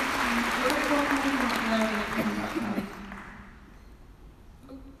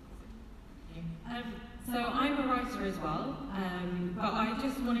 So I'm a writer as well, but I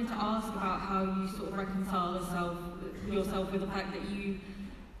just wanted to ask about how you sort of reconcile yourself with the fact that you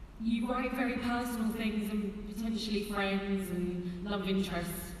write very personal things and potentially friends and love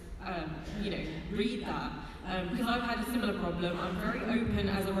interests, read that. Because I've had a similar problem. I'm very open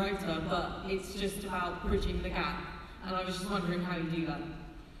as a writer, but it's just about bridging the gap. And I was just wondering how you do that.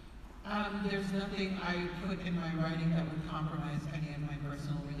 There's nothing I put in my writing that would compromise any of my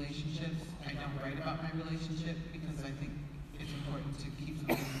personal relationships. I don't write about my relationship because I think it's important to keep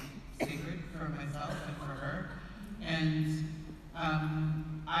something sacred for myself and for her. And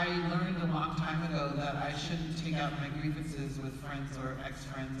I learned a long time ago that I shouldn't take out my grievances with friends or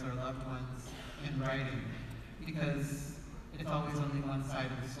ex-friends or loved ones in writing because it's always only one side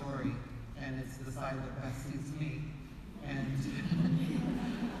of the story, and it's the side that best suits me. And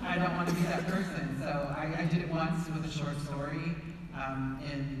I don't want to be that person, so I did it once with a short story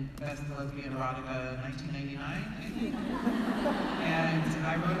in Best Lesbian Erotica 1999, I think. And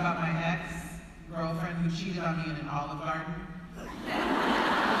I wrote about my ex-girlfriend who cheated on me in an Olive Garden.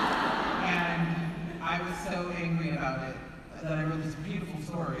 And I was so angry about it that I wrote this beautiful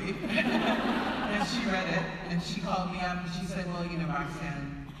story. And she read it, and she called me up, and she said, well,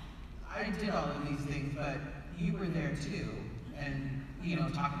 Roxanne, I did all of these things, but you were there too. And,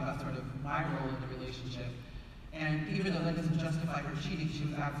 talking about sort of my role in the relationship. And even though that doesn't justify her cheating, she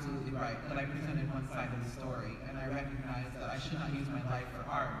was absolutely right, that I presented one side of the story, and I recognized that I should not use my life for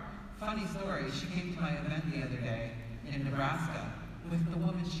art. Funny story, she came to my event the other day in Nebraska with the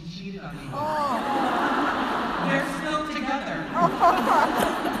woman she cheated on me with. They're still together.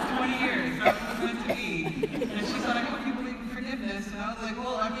 20 years, that was meant to be. And she said, I hope you believe in forgiveness. And I was like,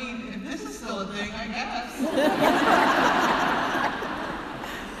 well, I mean, if this is still a thing, I guess.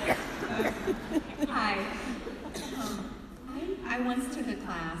 Hi. I once took a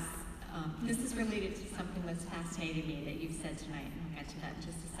class. This is related to something that's fascinated me that you've said tonight, and I'll get to that in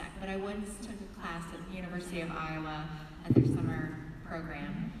just a sec. But I once took a class at the University of Iowa at their summer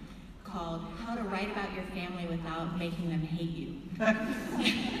program called How to Write About Your Family Without Making Them Hate You. I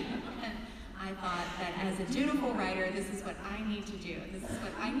thought that as a dutiful writer, this is what I need to do. This is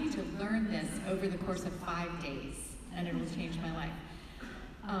what I need to learn this over the course of 5 days, and it will change my life.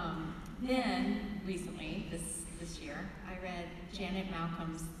 Then, recently, this year, I read Janet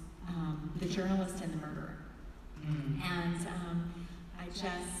Malcolm's The Journalist and the Murderer. And I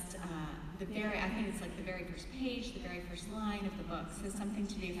just I think it's like the very first page, the very first line of the book says something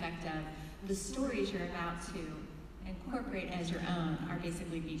to the effect of, the stories you're about to incorporate as your own are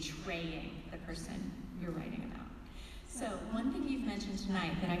basically betraying the person you're writing about. So one thing you've mentioned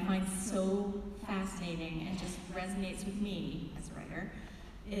tonight that I find so fascinating and just resonates with me as a writer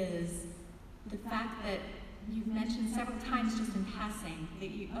is the fact that you've mentioned several times just in passing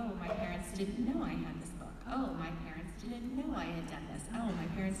that my parents didn't know I had this book. Oh, my parents didn't know I had done this. Oh, my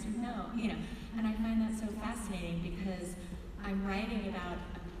parents didn't know, And I find that so fascinating because I'm writing about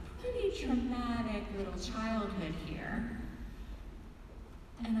a pretty traumatic little childhood here.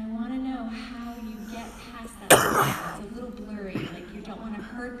 And I want to know how you get past that line. It's a little blurry, like you don't want to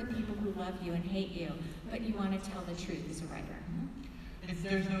hurt the people who love you and hate you, but you want to tell the truth as a writer.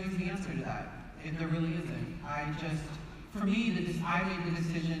 There's no easy answer to that. There really isn't. For me, I made the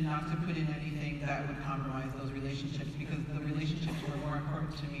decision not to put in anything that would compromise those relationships because the relationships were more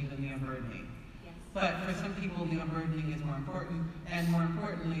important to me than the unburdening. Yes. But for some people, the unburdening is more important, and more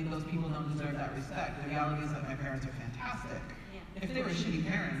importantly, those people don't deserve that respect. The reality is that my parents are fantastic. If they were shitty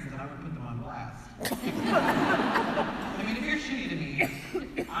parents, then I would put them on blast. I mean, if you're shitty to me,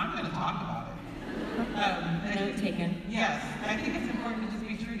 I'm going to talk about it. Note taken. Yes, I think it's important to just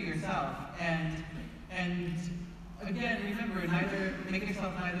be true to yourself. And again, remember, make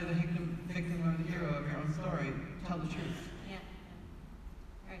yourself neither the victim or the hero of your own story. Tell the truth. Yeah.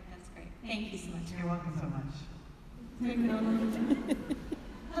 All right, that's great. Thank you so much. You're welcome so much. Thank you.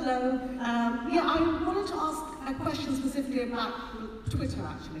 Hello. I wanted to ask a question specifically about Twitter,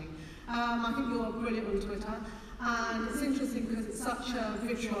 actually. I think you're brilliant on Twitter, and it's interesting because it's such a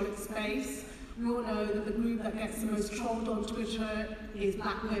vitriolic space. We all know that the group that gets the most trolled on Twitter is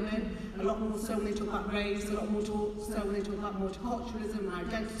black women, a lot more so when they talk about race, a lot more so when they talk about multiculturalism and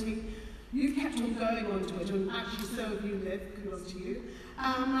identity. You've kept on going on Twitter, and actually so have you, Liv, kudos to you.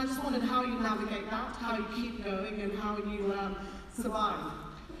 I just wondered how you navigate that, how you keep going, and how you survive.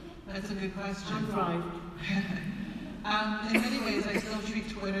 That's a good question. And thrive. In many ways, I still treat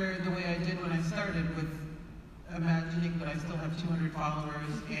Twitter the way I did when I started, with imagining that I still have 200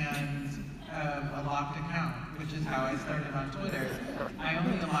 followers and a locked account, which is how I started on Twitter. I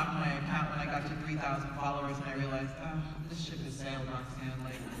only unlocked my account when I got to 3,000 followers, and I realized, this ship has sailed, Roxanne.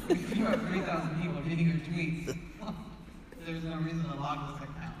 Like, if you have 3,000 people reading your tweets, there's no reason to lock this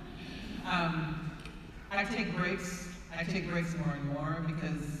account. I take breaks. I take breaks more and more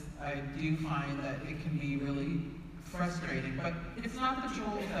because I do find that it can be really frustrating. But it's not the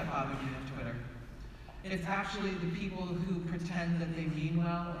trolls that bother me on Twitter. It's actually the people who pretend that they mean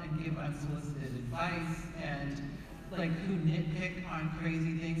well and give unsolicited advice and who nitpick on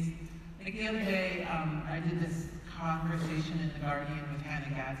crazy things. Like the other day, I did this conversation in The Guardian with Hannah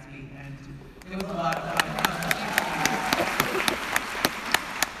Gadsby, and it was a lot of fun.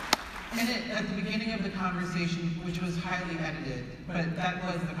 And at the beginning of the conversation, which was highly edited, but that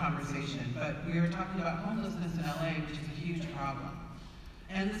was the conversation, but we were talking about homelessness in LA, which is a huge problem.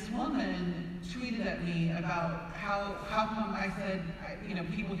 And this woman tweeted at me about how come I said,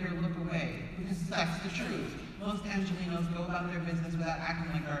 people here look away, because that's the truth. Most Angelinos go about their business without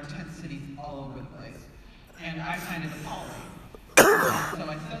acting like our tent cities all over the place. And I find it appalling. So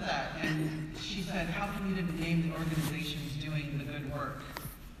I said that, and she said, how come you didn't name the organizations doing the good work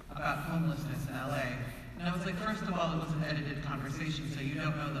about homelessness in LA? And I was like, first of all, it was an edited conversation, so you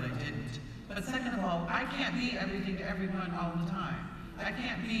don't know that I didn't. But second of all, I can't be everything to everyone all the time. I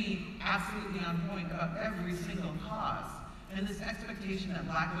can't be absolutely on point about every single cause. And this expectation that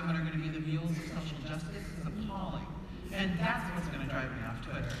black women are going to be the mules of social justice is appalling. And that's what's going to drive me off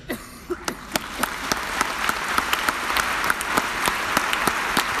Twitter.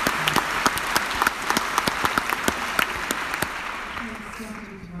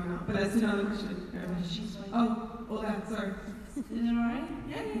 But that's another question. Oh, that, sorry. Is it all right?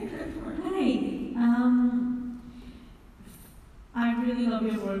 Yeah, go for it. Hi. I really love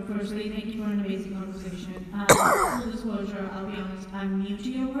your work. Firstly, thank you for an amazing conversation. Full disclosure, I'll be honest, I'm new to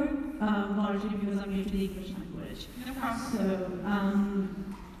your work, largely because I'm new to the English language. No problem. So,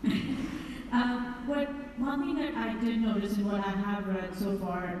 one thing that I did notice in what I have read so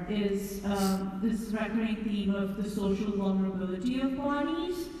far is this recurring theme of the social vulnerability of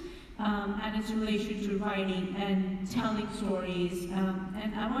bodies. And its relation to writing and telling stories.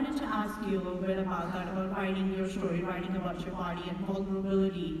 And I wanted to ask you a little bit about that, about writing your story, writing about your body and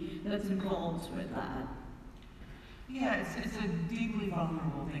vulnerability that's involved with that. Yeah, it's a deeply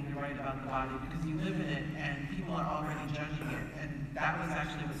vulnerable thing to write about the body because you live in it and people are already judging it. And that was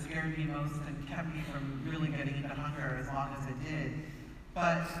actually what scared me most and kept me from really getting into hunger as long as it did.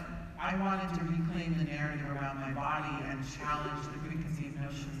 But I wanted to reclaim the narrative around my body and challenge the preconceived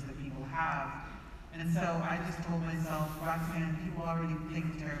notions that people have. And so I just told myself, Roxanne, people already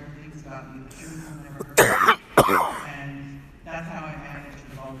think terrible things about you. The truth will never hurt you. And that's how I manage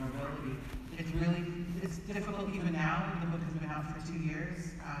the vulnerability. It's difficult even now. The book has been out for 2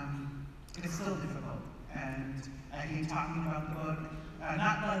 years. It's still difficult. And I hate talking about the book.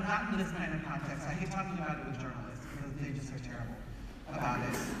 Not in this kind of context. I hate talking about it with journalists because they just are terrible about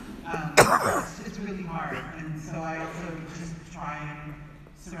it. It's really hard. And so I also just try and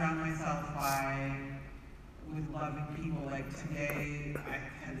surround myself with loving people. Like today, I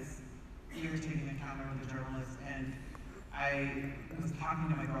had this irritating encounter with a journalist, and I was talking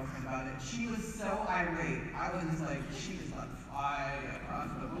to my girlfriend about it. She was so irate. I was like, she is on fire across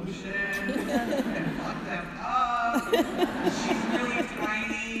the ocean, and fucked them up. She's really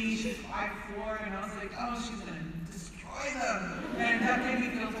tiny, she's 5'4", and I was like, oh, she's gonna destroy them. And that made me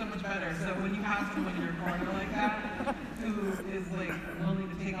feel so much better. So when you have someone in your corner like that, who is like willing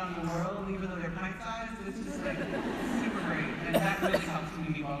to take on the world, even though they're pint-sized, it's just like super great. And that really helps me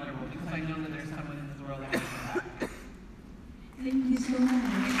be vulnerable because I know that there's someone in this world that has my back. Thank you so much.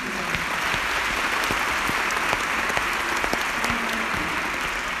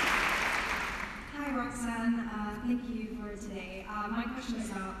 Hi, Roxanne. Thank you for today. My question is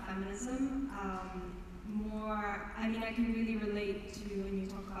about feminism. I can really relate to when you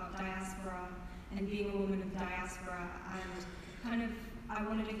talk about diaspora and being a woman of diaspora, and I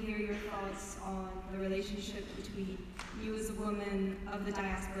wanted to hear your thoughts on the relationship between you as a woman of the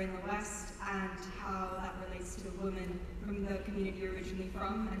diaspora in the West and how that relates to a woman from the community you're originally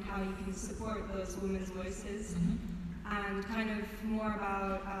from, and how you can support those women's voices, and kind of more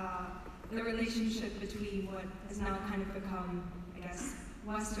about the relationship between what has now kind of become, I guess,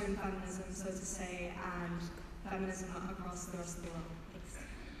 Western feminism, so to say, and feminism across the rest of the world.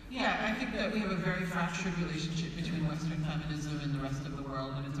 Yeah, I think that we have a very fractured relationship between Western feminism and the rest of the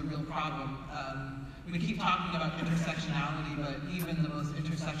world, and it's a real problem. We keep talking about intersectionality, but even the most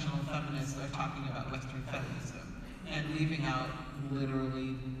intersectional feminists are talking about Western feminism and leaving out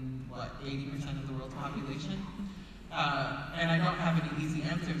literally, 80% of the world's population? And I don't have any easy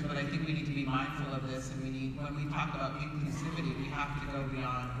answers, but I think we need to be mindful of this, and when we talk about inclusivity, we have to go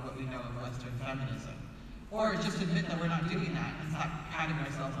beyond what we know of Western feminism. Or just admit that we're not doing that and stop patting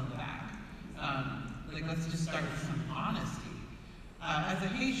ourselves on the back. Let's just start with some honesty. As a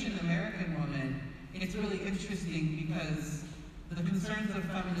Haitian American woman, it's really interesting because the concerns of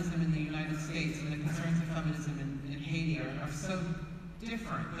feminism in the United States and the concerns of feminism in Haiti are so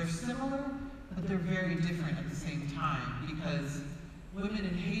different. They're similar, but they're very different at the same time, because women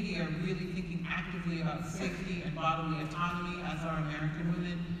in Haiti are really thinking actively about safety and bodily autonomy, as are American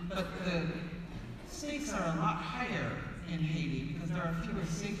women, but the stakes are a lot higher in Haiti because there are fewer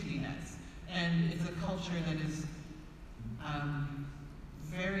safety nets, and it's a culture that is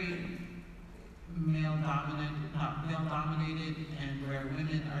very male-dominated, and where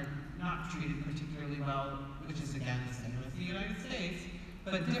women are not treated particularly well, which is again the same as the United States,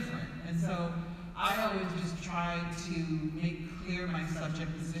 but different. And so I always just try to make clear my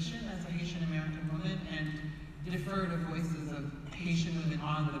subject position as a Haitian American woman and defer to voices of Haitian women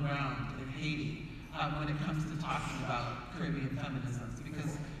on the ground in Haiti when it comes to talking about Caribbean feminisms,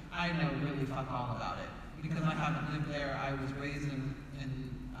 because I know really fuck all about it. Because I haven't lived there, I was raised in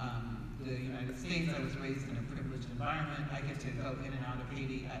the United States, I was raised in a privileged environment, I get to go in and out of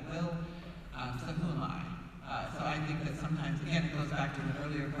Haiti at will, so who am I? So I think that sometimes, again, it goes back to an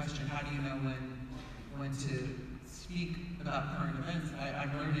earlier question, how do you know when to speak about current events?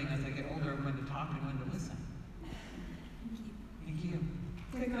 I'm learning as I get older when to talk and when to listen. Thank you.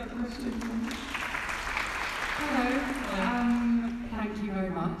 Take that question. Hello. Thank you very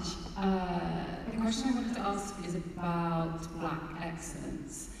much. The question I wanted to ask is about Black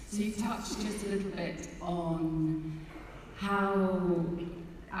excellence. So you touched just a little bit on how,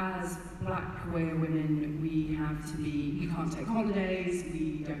 as Black queer women, we can't take holidays,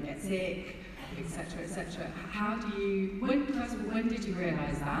 we don't get sick, etc., etc. When did you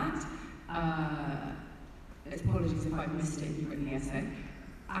realise that? Apologies if I missed it, you've written the essay.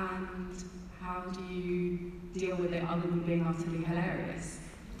 And how do you deal with it other than being utterly hilarious?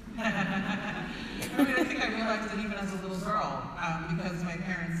 I think I realized it even as a little girl, because my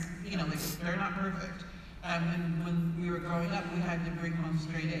parents, they're not perfect. And when we were growing up, we had to bring home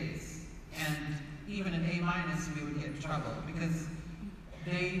straight A's. And even an A- we would get in trouble, because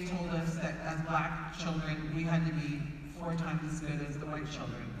they told us that as Black children, we had to be 4 times as good as the white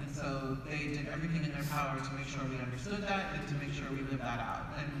children. And so they did everything in their power to make sure we understood that and to make sure we lived that out.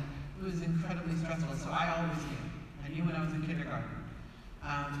 And it was incredibly stressful, so I always knew. I knew when I was in kindergarten.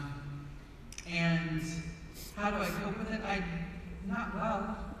 And how do I cope with it? Not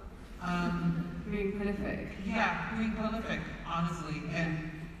well. Being prolific. Yeah, being prolific, honestly.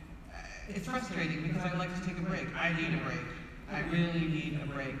 And it's frustrating because I like to take a break. I need a break. I really need a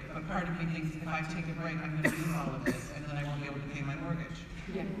break. But part of me thinks if I take a break, I'm going to lose all of this, and then I won't be able to pay my mortgage.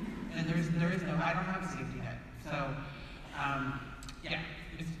 Yeah. And there is no, I don't have a safety net. So, yeah,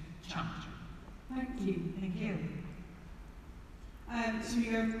 it's challenging. Thank you. Thank you. Should we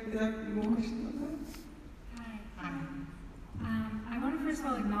go with more questions? Hi. I want to first of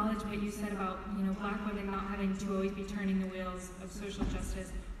all acknowledge what you said about Black women not having to always be turning the wheels of social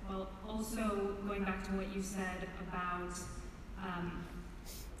justice, while also going back to what you said about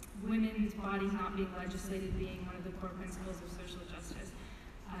women's bodies not being legislated being one of the core principles of social justice.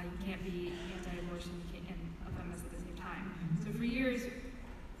 You can't be anti-abortion and a feminist at the same time. So for years,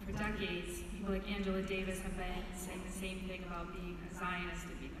 for decades, people like Angela Davis have been saying the same thing about being a Zionist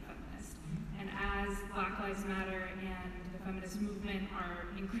and being a feminist. And as Black Lives Matter and the feminist movement are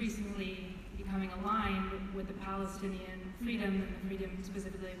increasingly becoming aligned with the Palestinian freedom and the freedom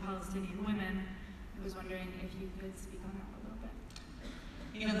specifically of Palestinian women, I was wondering if you could speak on that a little bit.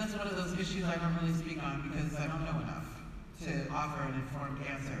 That's one of those issues I don't really speak on because I don't know enough to offer an informed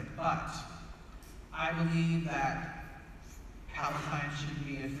answer. But I believe that Palestine should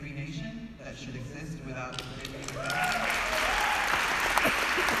be a free nation that should exist without the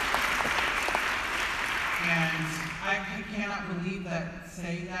And I cannot believe that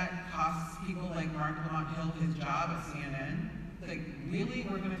saying that costs people like Mark Lamont Hill his job at CNN. Like, really,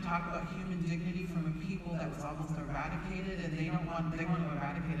 we're going to talk about human dignity from a people that was almost eradicated, and they want to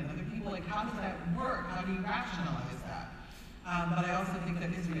eradicate another people? Like, how does that work? How do you rationalize that? But I also think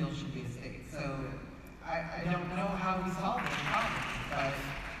that Israel should be a state. So I don't know how we solve those problems, but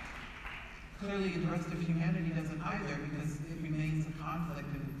clearly the rest of humanity doesn't either because it remains a conflict,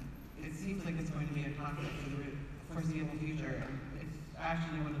 and it seems like it's going to be a conflict for the foreseeable future. It's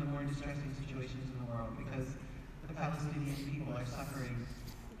actually one of the more distressing situations in the world because the Palestinian people are suffering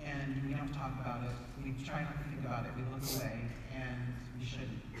and we don't talk about it. We try not to think about it. We look away, and we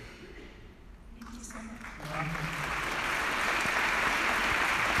shouldn't. Thank you so much.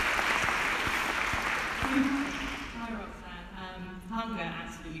 Hi Roxanne. Hunger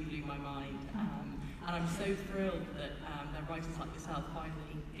absolutely blew my mind, and I'm so thrilled that writers like yourself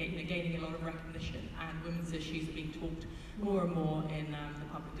finally gaining a lot of recognition, and women's issues are being talked more and more in the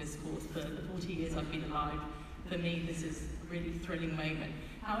public discourse. For the 40 years I've been alive, for me this is a really thrilling moment.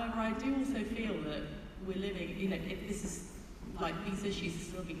 However, I do also feel that we're living, this is like these issues are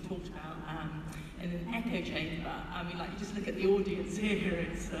still being talked about in an echo chamber. I mean, like, you just look at the audience here,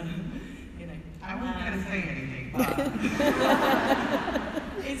 it's, I wasn't going to say anything, but...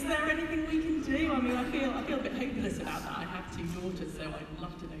 Is there anything we can do? I mean, I feel a bit hopeless about that. I have 2 daughters, so I'd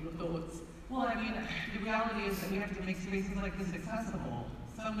love to know your thoughts. Well, I mean, the reality is that we have to make spaces like this accessible.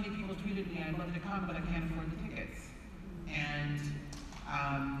 So many people tweeted me, I'd love to come, but I can't afford the tickets. And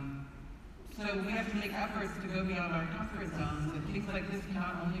so we have to make efforts to go beyond our comfort zones, and things like this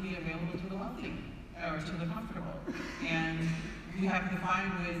cannot only be available to the wealthy or to the comfortable. And we have to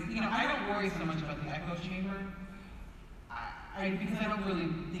find ways, I don't worry so much about the echo chamber, because I don't really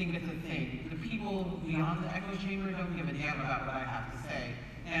think it's a thing. The people beyond the echo chamber don't give a damn about what I have to say,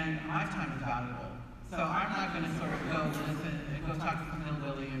 and my time is valuable. So I'm not going to sort of go listen and go talk to some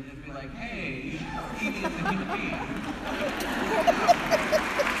hillbilly and just be like, hey, you should see me as a human being.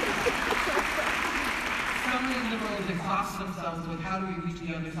 So many liberals exhaust themselves with how do we reach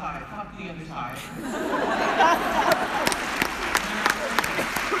the other side? Fuck the other side.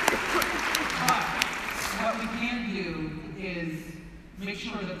 But what we can do is make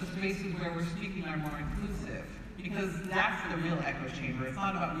sure that the spaces where we're speaking are more inclusive. Because that's the real echo chamber. It's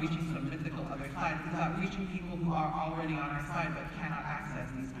not about reaching some mythical other side. It's about reaching people who are already on our side but cannot access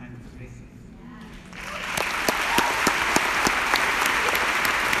these kinds of spaces.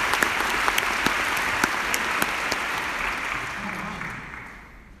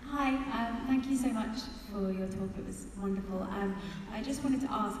 Hi, thank you so much for your talk. It was wonderful. I just wanted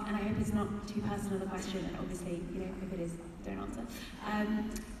to ask, and I hope it's not too personal a question, and obviously, if it is, don't answer.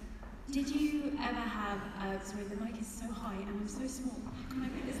 Did you ever have, sorry, the mic is so high and I'm so small. How can I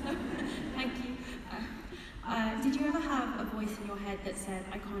make this up? Thank you. Did you ever have a voice in your head that said,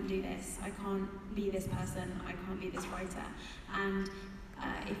 I can't do this, I can't be this person, I can't be this writer? And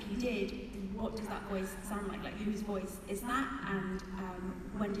if you did, what does that voice sound like? Like, whose voice is that? And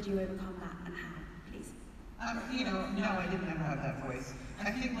when did you overcome that and how, please? No, I didn't ever have that voice.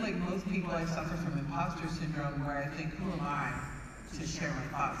 I think, like most people, I suffer from imposter syndrome where I think, who am I to share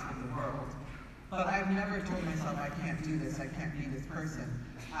my thoughts with the world? But I've never told myself I can't do this, I can't be this person.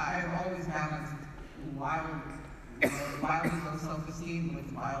 I've always balanced wild wildly low self-esteem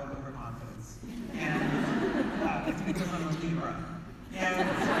with wild overconfidence. And it's because I'm a Libra. And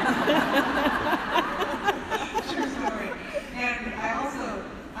true story. And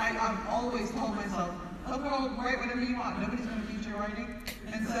I've always told myself, oh girl, write whatever you want. Nobody's going to read your writing.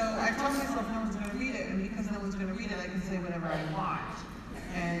 And so I told myself no one's going to read it, and because no one's going to read it, I can say whatever I want.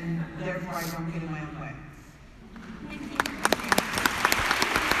 And therefore I don't get in my own way.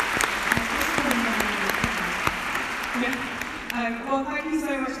 Well, thank you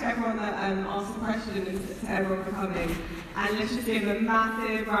so much to everyone that asked the question and to everyone for coming. And let's just give a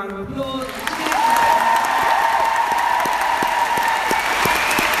massive round of applause.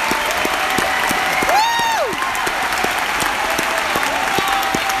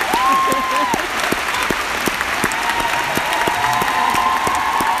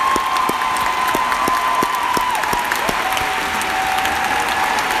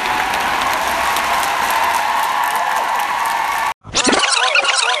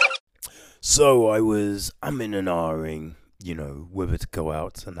 So I'm in an R-ing, whether to go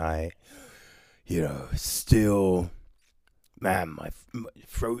out tonight, still, man, my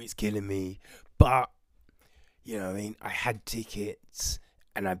throat is killing me, but, I had tickets,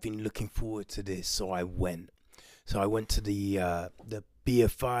 and I've been looking forward to this, so I went. So I went to the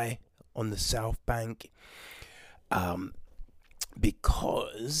BFI on the South Bank,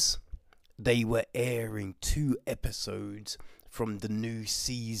 because they were airing 2 episodes from the new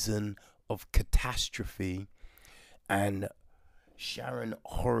season of Catastrophe, and Sharon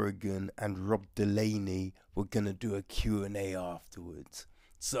Horrigan and Rob Delaney were gonna do a Q&A afterwards.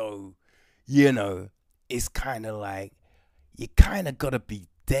 So, it's kind of like you kind of gotta be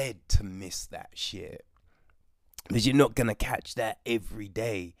dead to miss that shit, because you're not gonna catch that every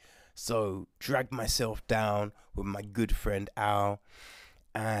day. So, dragged myself down with my good friend Al,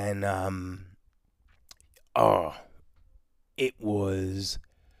 and it was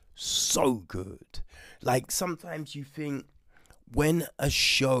so good. Like, sometimes you think when a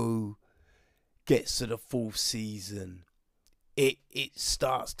show gets to the 4th season, it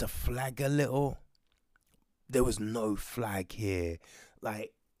starts to flag a little. There was no flag here.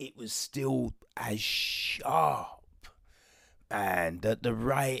 Like, it was still as sharp, and the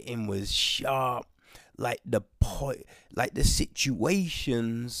writing was sharp. Like the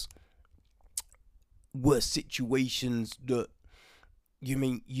situations were situations that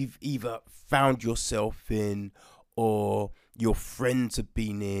you've either found yourself in, or your friends have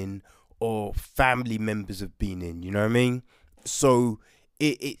been in, or family members have been in, you know what I mean? So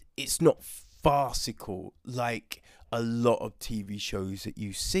it's not farcical like a lot of TV shows that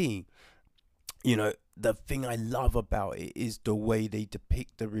you see. The thing I love about it is the way they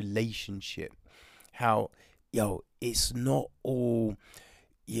depict the relationship. How, it's not all,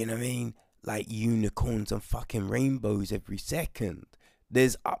 you know what I mean, like unicorns and fucking rainbows every second.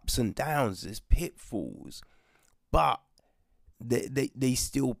 There's ups and downs, there's pitfalls, but they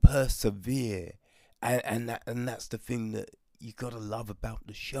still persevere, and that's the thing that you gotta love about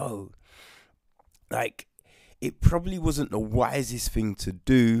the show. Like, it probably wasn't the wisest thing to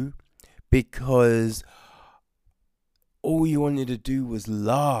do, because all you wanted to do was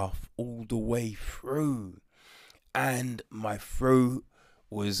laugh all the way through, and my throat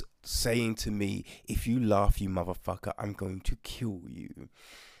was saying to me, if you laugh, you motherfucker, I'm going to kill you.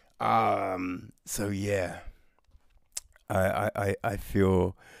 So yeah, I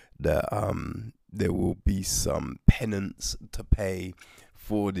feel that there will be some penance to pay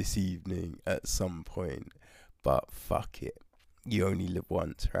for this evening at some point, but fuck it, you only live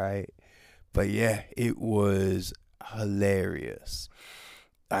once, right? But yeah, it was hilarious.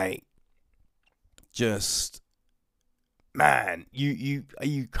 Like, just, man, you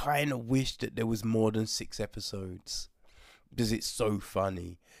kind of wish that there was more than 6 episodes, because it's so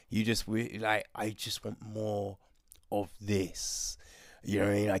funny. You just I just want more of this. You know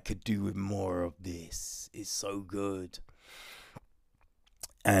what I mean? I could do with more of this. It's so good.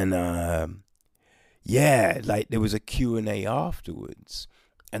 And yeah, like, there was a Q&A afterwards,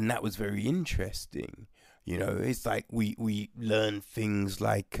 and that was very interesting. It's like we learned things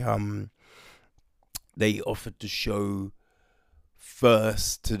like they offered to show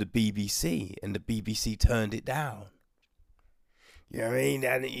first to the BBC, and the BBC turned it down. You know what I mean?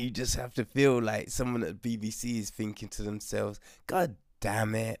 And you just have to feel like someone at the BBC is thinking to themselves, God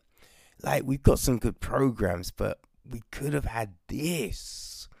damn it, like, we've got some good programs, but we could have had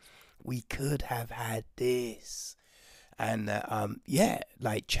this. We could have had this. And yeah,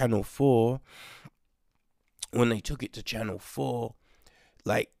 like Channel 4, when they took it to Channel 4,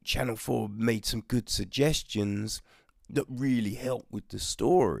 like, Channel 4 made some good suggestions that really helped with the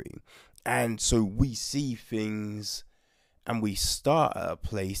story. And so we see things and we start at a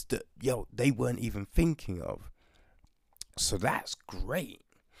place that, they weren't even thinking of. So that's great,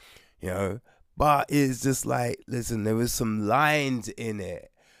 But it's just like, listen, there was some lines in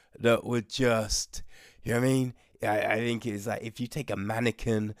it that were just, you know what I mean? I think it's like if you take a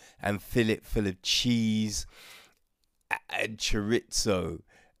mannequin and fill it full of cheese and chorizo,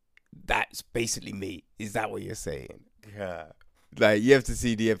 that's basically me. Is that what you're saying? Yeah. Like, you have to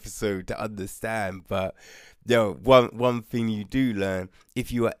see the episode to understand. But, one thing you do learn,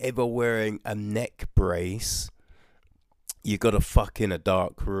 if you are ever wearing a neck brace, you got to fuck in a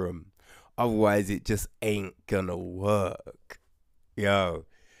dark room. Otherwise, it just ain't gonna work.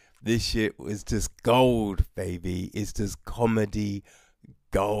 This shit was just gold, baby. It's just comedy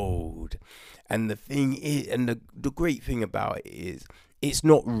gold. And the thing is, and the great thing about it is, it's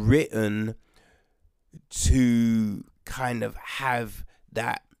not written to kind of have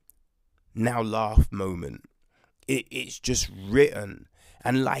that now laugh moment. It's just written.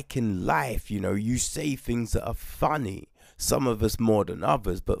 And like in life, you say things that are funny. Some of us more than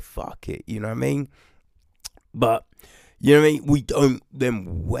others, but fuck it, you know what I mean? But, you know what I mean? We don't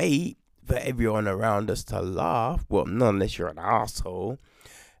then wait for everyone around us to laugh. Well, not unless you're an asshole.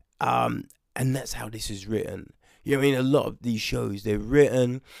 And that's how this is written. You know what I mean? A lot of these shows, they're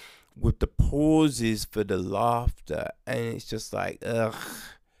written with the pauses for the laughter. And it's just like, ugh,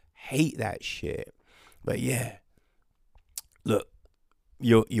 hate that shit. But yeah, look,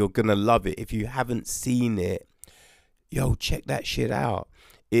 you're going to love it. If you haven't seen it, check that shit out.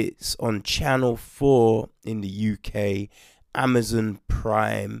 It's on Channel 4 in the UK, Amazon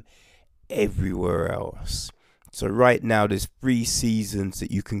Prime, everywhere else. So right now there's 3 seasons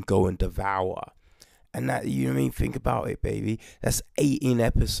that you can go and devour. And that, you know what I mean? Think about it, baby. That's 18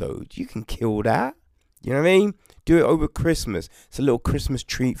 episodes. You can kill that. You know what I mean? Do it over Christmas. It's a little Christmas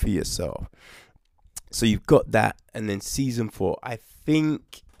treat for yourself. So you've got that. And then season 4, I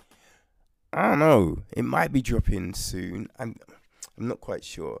think, I don't know, it might be dropping soon. I'm not quite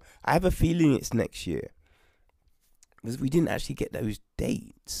sure. I have a feeling it's next year, because we didn't actually get those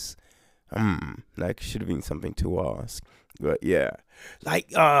dates. Like, should have been something to ask. But yeah, like,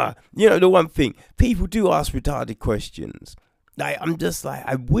 the one thing, people do ask retarded questions. Like, I'm just like,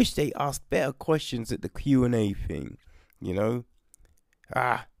 I wish they asked better questions at the Q&A thing,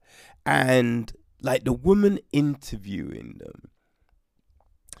 and like the woman interviewing them,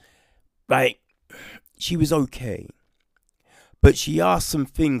 like, she was okay, but she asked some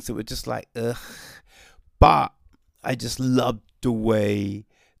things that were just like, ugh. But I just loved the way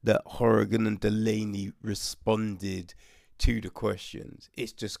that Horrigan and Delaney responded to the questions.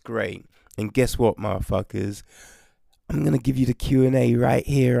 It's just great. And guess what, motherfuckers? I'm going to give you the Q&A right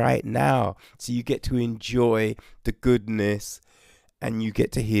here, right now. So you get to enjoy the goodness and you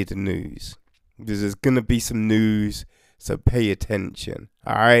get to hear the news. Because there's going to be some news, so pay attention.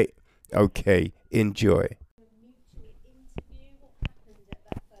 All right? Okay, enjoy.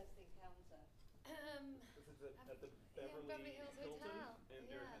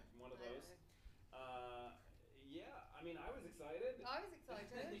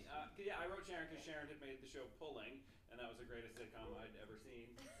 I wrote Sharon because Sharon had made the show Pulling, and that was the greatest sitcom I'd ever seen.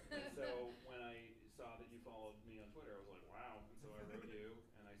 And so when I saw that you followed me on Twitter, I was like, wow. And so I wrote you,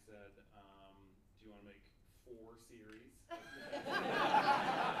 and I said, do you want to make 4 series?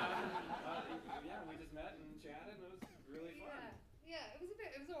 Yeah, we just met and chatted, and it was really fun. Yeah, it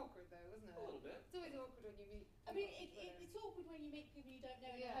was awkward though, wasn't it? A little bit. It's always awkward when you meet. I mean, it's awkward when you meet people you don't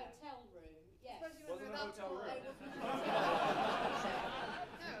know in a hotel room. Yes. Especially when Wasn't a hotel room.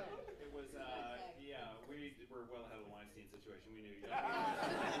 No. It was, we were well ahead of the Weinstein situation. We knew.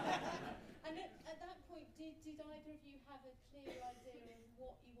 And at that point, did either of you have a clear idea of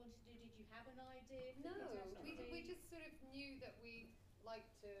what you wanted to do? Did you have an idea? No, we just sort of knew that we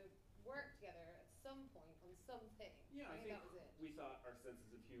liked to work together at some point on something. Yeah, I think that was it. we thought our senses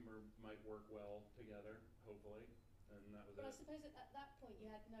of humor might work well together, hopefully, and that was But I it. suppose at that point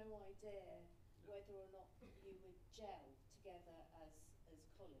you had no idea whether or not you would gel together as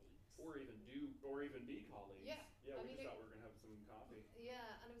colleagues. Or even be colleagues. Yeah. Yeah, I we mean, just thought we were gonna have some coffee.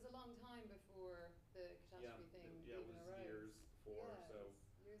 Yeah, and it was a long time before the catastrophe thing Yeah, it even was arose. years before. Yeah, So it was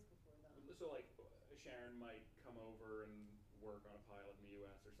years before that. So like Sharon might come over and work on a pilot in the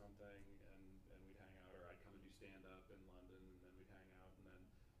U.S. or something, and we'd hang out, or I'd come and do stand up in London, and then we'd hang out, and then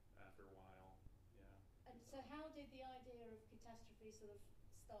after a while, yeah. And so how did the idea of catastrophe sort of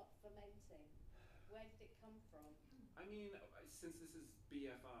start fermenting? Where did it come from? I mean, since this is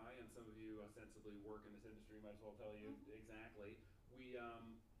BFI, and some of you ostensibly work in this industry, might as well tell you exactly.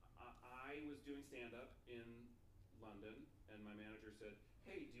 I was doing stand up in London, and my manager said,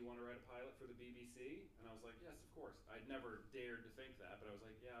 hey, do you want to write a pilot for the BBC? And I was like, yes, of course. I'd never dared to think that, but I was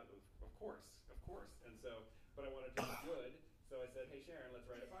like, yeah, of course. And so, but I wanted to be good, so I said, hey, Sharon, let's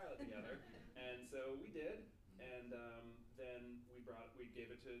write a pilot together. And so we did, and then we gave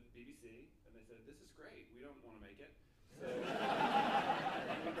it to BBC, and they said, this is great, we don't want to make it. So then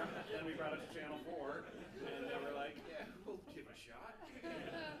we brought it to Channel 4, and they were like, yeah, we'll give it a shot.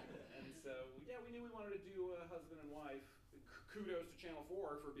 And so, yeah, we knew we wanted to do a husband and wife. Kudos to Channel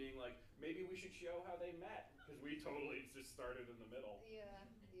 4 for being like, maybe we should show how they met, because we totally just started in the middle. Yeah.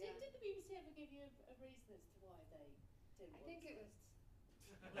 Did the BBC ever give you a reason as to why they didn't want I think to? it was...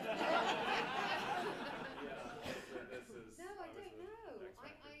 Yeah, so this is No, I don't know. X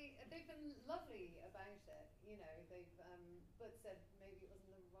Factor. They've been lovely about it, you know. They've but said maybe it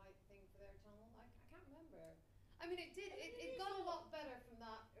wasn't the right thing for their channel. I can't remember. I mean, it got a lot better from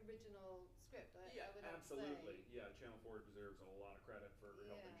that original script. I would have to Absolutely. say. Yeah, Channel 4 deserves a lot of credit for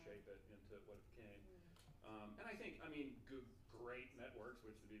helping shape it into what it became. And I think, I mean, great networks,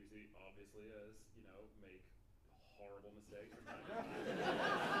 which the BBC obviously is, you know, make horrible mistakes. It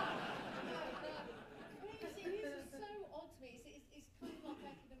is so odd to me. It's kind of like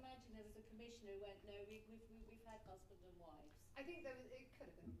I can imagine there was a commissioner who went, no, we've had husband and wives. I think it could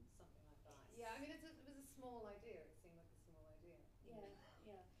have been something like that. Yeah, I mean, it was a small idea. It seemed like a small idea. Yeah.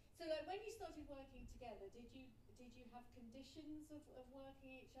 So like, when you started working together, did you have conditions of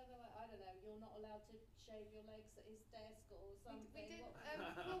working each other? Like, I don't know, you're not allowed to shave your legs at his desk or something. We did.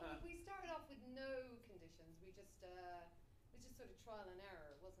 Well, we started off with no conditions. We just sort of trial and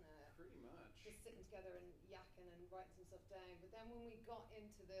error, wasn't it? Pretty much. Just sitting together and yakking and writing some stuff down. But then when we got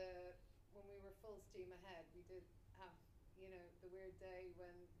into when we were full steam ahead, we did have, you know, the weird day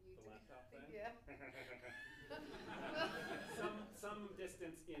when you The laptop thing? Yeah. some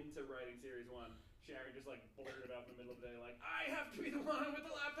distance into writing series 1, Sharon just like blurted out in the middle of the day like, I have to be the one with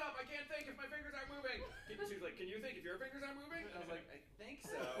the laptop, I can't think if my fingers aren't moving. She was like, can you think if your fingers aren't moving? And I was like, I think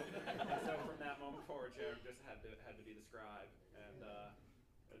so. And so from that moment forward, Sharon just had to be the scribe, and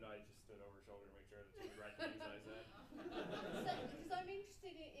I just stood over her shoulder to make sure that she would write the things I said. Because I'm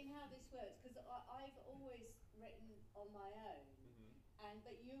interested in how this works, because I've always written on my own.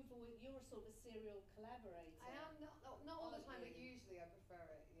 But you're sort of a serial collaborator. I am not all the time, but usually I prefer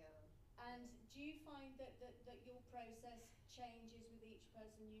it. Yeah. And do you find that your process changes with each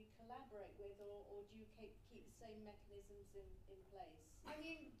person you collaborate with, or do you keep the same mechanisms in place? I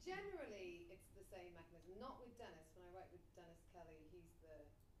mean, generally it's the same mechanism. Not with Dennis. When I write with Dennis Kelly, he's the...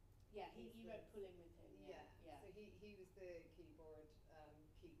 Yeah, you wrote Pulling with him. Yeah. So he was the keyboard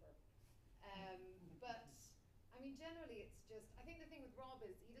keeper. But, I mean, generally it's just... I think the thing with Rob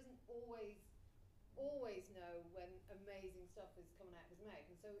is he doesn't always know when amazing stuff is coming out of his mouth.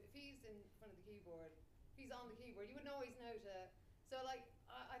 And so if he's in front of the keyboard, if he's on the keyboard, you wouldn't always know to... So, like,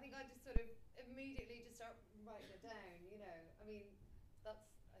 I think I just sort of immediately just start writing it down, you know. I mean, that's,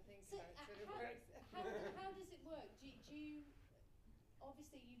 I think, So how it sort of works. how does it work? Do you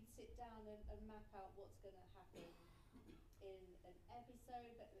obviously you sit down and map out what's going to happen in an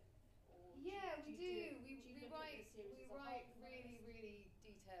episode, or We write really, first? really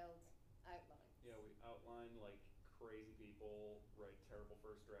detailed outline. Yeah, we outline like crazy people, write terrible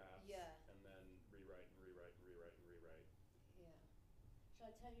first drafts, and then rewrite and rewrite and rewrite and rewrite. Yeah. Shall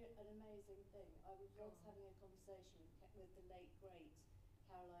I tell you an amazing thing? I was once having a conversation with the late great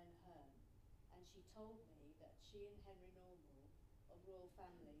Caroline Aherne, and she told me that she and Henry Normal of Royal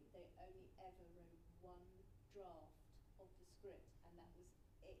Family, they only ever wrote one draft of the script, and that was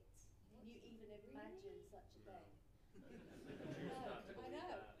it. Can you even imagine such a thing? I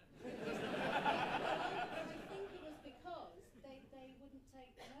know. I think it was because they wouldn't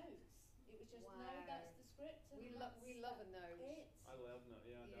take notes. It was just, no, that's the script. And We love a note. I love notes.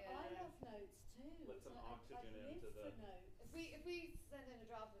 Yeah. I love notes too. Let some oxygen I into live the. for notes. If we send in a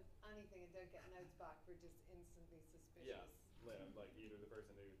draft of anything and don't get notes back, we're just instantly suspicious. Yeah, like either the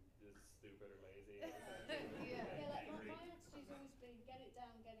person who is stupid or lazy. Like my attitude's always been get it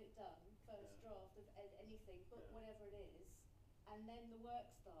down, get it done. First draft of anything, but whatever it is, and then the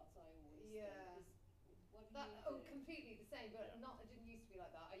work starts. I always think. What do you do? Completely the same, but it didn't used to be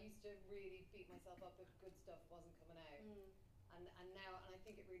like that. I used to really beat myself up if good stuff wasn't coming out, and now I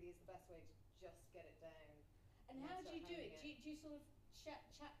think it really is the best way to just get it down. And how do you do it? Do you sort of chat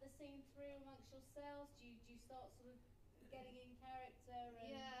the scene through amongst yourselves? Do you start sort of getting in character? And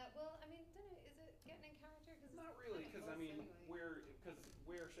Yeah, well, I mean, don't know, is it getting in character? Cause Not really, because I mean, anyway. we're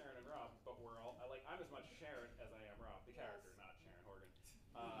Sharon and Rob, but we're all I'm as much Sharon as I am Rob, the character, not Sharon Horgan.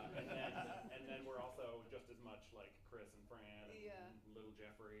 And then we're also just as much like Chris and Fran and little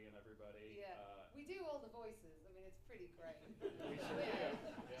Jeffrey and everybody. Yeah, we do all the voices. I mean, it's pretty great. We should Yeah. hear.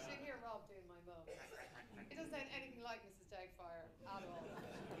 You should hear Rob doing my mum. It doesn't sound anything like Mrs. Doubtfire at all.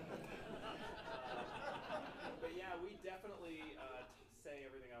 But yeah, we definitely say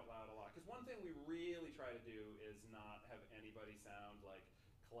everything out loud a lot. Because one thing we really try to do is not have anybody sound like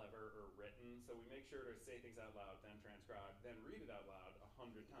clever or written. So we make sure to say things out loud, then transcribe, then read it out loud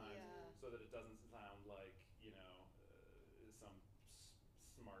 100 times, so that it doesn't sound like, you know, some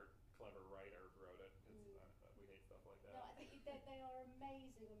smart, clever writer wrote it. Because we hate stuff like that. No, I think they are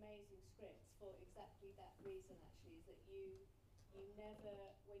amazing, amazing scripts for exactly that reason. Actually, is that you never,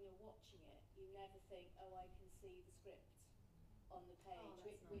 when you're watching it, you never think, oh, I can see the script on the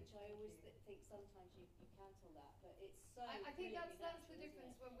page, which I always think sometimes you cancel that, but it's so. I think that's the natural,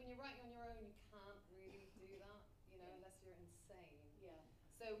 difference. isn't it? When you're writing on your own, you can't really do that, you know, unless you're insane. Yeah.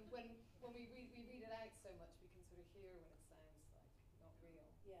 So when we read it out so much, we can sort of hear when it sounds like not real.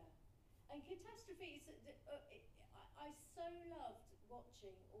 Yeah. And Catastrophe, I so loved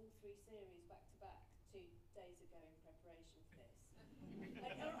watching all 3 series back to back 2 days ago in preparation for this.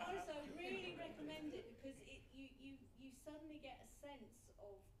 And also, I really recommend it because you suddenly get a sense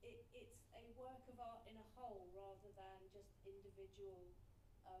of it's a work of art in a whole rather than just individual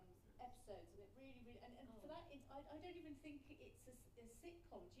episodes, and it really and for that I don't even think it's a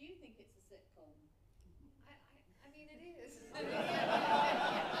sitcom. Do you think it's a sitcom? I mean, it is.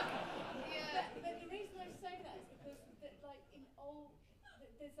 Yeah. But the reason I say that is because like in old,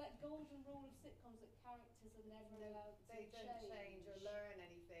 there's that golden rule of sitcoms that characters are never allowed to change. They don't change or learn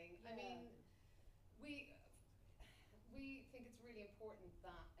anything. Yeah. I mean, we think it's really important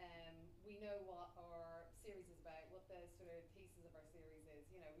that we know what our series is about, what the sort of pieces of our series is.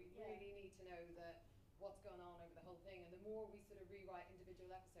 You know, we really need to know that what's going on over the whole thing, and the more we sort of rewrite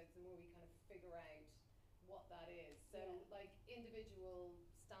individual episodes, the more we kind of figure out what that is. So like individual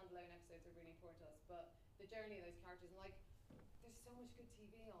standalone episodes are really important to us, but the journey of those characters, and like there's so much good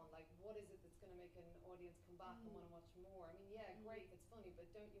TV on, like what is it that's going to make an audience come back and want to watch more? I mean, yeah, great if it's funny, but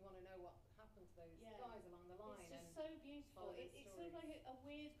don't you want to know what happened to those guys along the line? It's just so beautiful. It's sort of like a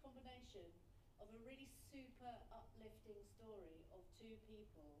weird combination of a really super uplifting story of 2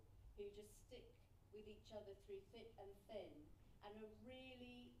 people who just stick with each other through thick and thin, and a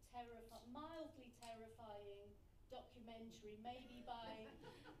really mildly terrifying documentary, maybe by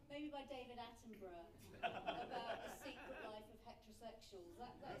David Attenborough, about the secret life of heterosexuals.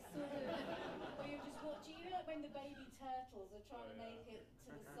 That's sort of where you're just watching. You know, like when the baby turtles are trying to make it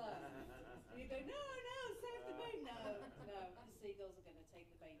to the sun, and you go, no, save the baby. No, the seagulls are going to take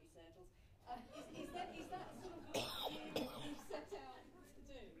the baby turtles. Is that sort of what you set out to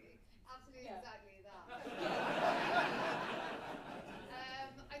do? Absolutely, exactly that.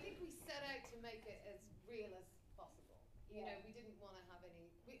 I think we set out to make it as real as possible. You know, we didn't want to have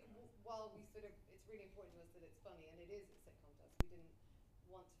any. While we sort of, it's really important to us that it's funny, and it is a sitcom to us. We didn't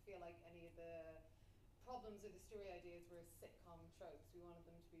want to feel like any of the problems or the story ideas were sitcom tropes. We wanted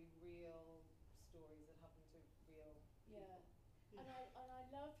them to be real stories that happen to real people. And I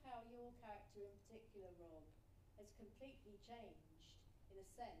loved how your character in particular, Rob, has completely changed in a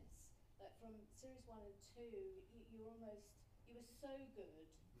sense. Like from series 1 and 2, you were so good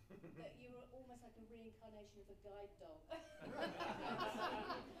that you were almost like a reincarnation of a guide dog.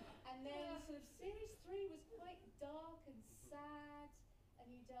 And then sort of series 3 was quite dark and sad,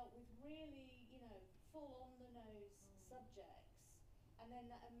 and you dealt with really, you know, full on the nose subjects. And then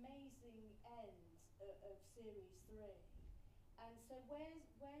that amazing end of series 3. And so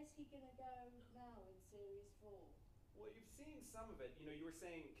where's he gonna go now in series 4? Well, you've seen some of it. You know, you were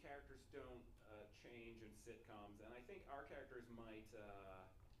saying characters don't change in sitcoms, and I think our characters might,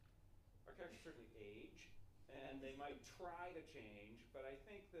 our characters certainly age, and they might try to change, but I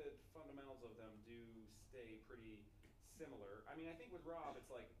think the fundamentals of them do stay pretty similar. I mean, I think with Rob, it's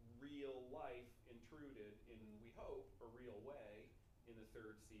like real life intruded in, we hope, a real way in the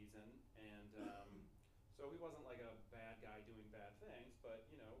 3rd season, and so he wasn't like a bad guy doing bad things, but,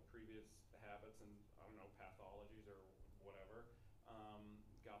 you know, previous habits and, I don't know, pathologies or whatever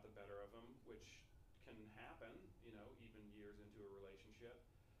got the better of him, which can happen, you know, even years into a relationship.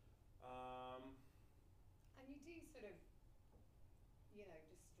 And you do sort of, you know,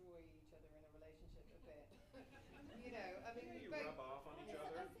 destroy each other in a relationship a bit. You know, I mean, you rub off on each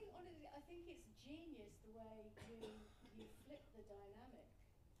other. I think it's genius the way you flip the dynamic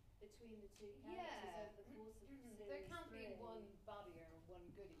between the 2 characters over the course of the series. There can't be one baddie or one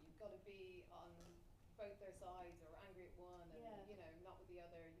goodie. You've got to be on both their sides, or angry at one and you know, not with the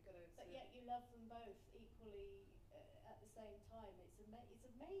other. You've got to. But yet you love them both equally at the same time. It's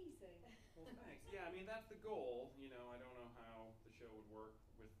amazing. Well, thanks. Yeah, I mean that's the goal. You know, I don't know how the show would work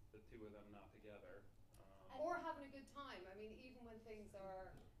with the 2 of them not together. or having a good time. I mean, even when things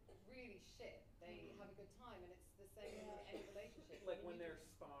are really shit, they have a good time, and it's the same in any relationship. Like when they're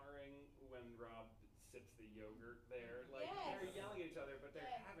sparring, when Rob sips the yogurt there, like Yes. they're yelling at each other, but they're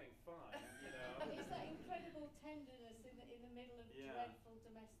Yeah. having fun, you know? It's that incredible tenderness in the middle of Yeah. dreadful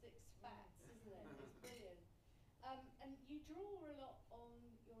domestic spats, isn't it? It's brilliant. And you draw a lot on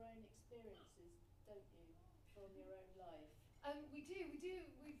your own experiences, don't you, from your own life? We do.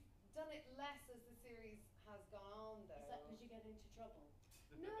 We've done it less as the series has gone on, though. Is that because you get into trouble?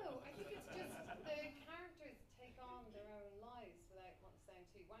 No, I think it's just the characters take on their own lives without wanting to sound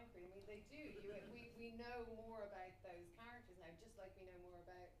too wankery. I mean, they do. We know more about those characters now, just like we know more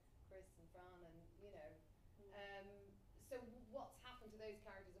about Chris and Fran, and you know. So what's happened to those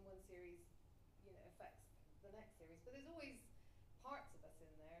characters in one series, you know, affects the next series. But there's always parts of us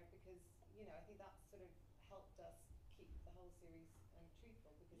in there because you know I think that's sort of helped us keep the whole series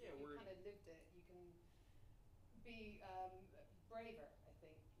truthful, because if you kind of lived it, you can be braver, I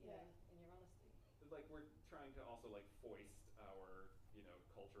think, you know, in your honesty. Like we're trying to also like foist our, you know,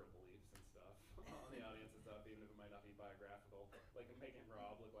 cultural beliefs and stuff on the audience and stuff, even if it might not be biographical. Like making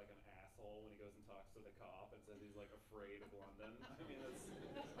Rob look like an asshole when he goes and talks to the cop and says he's like afraid of London. I mean,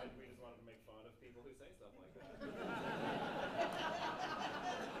 we just wanted to make fun of people who say stuff like that.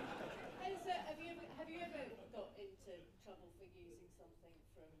 And so, have you ever got into trouble for using something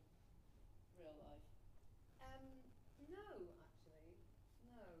from real life? No, actually,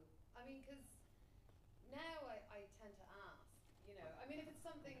 no. I mean, because now I tend to ask, you know. I mean, if it's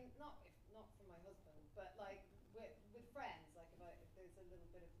something not from my husband, but like with friends, like if there's a little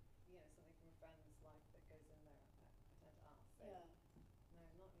bit of, you know, something from a friend's life that goes in there, I tend to ask. So, Yeah. no,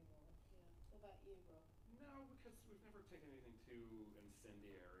 not anymore. Yeah. What about you, Rob? No, because we've never taken anything too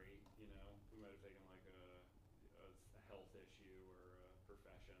incendiary, you know. We might have taken like a health issue or a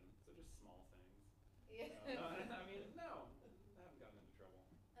profession, so just small things. Yeah. I mean, no, I haven't gotten into trouble.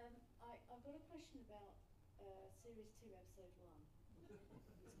 I've got a question about Series 2, Episode 1. It's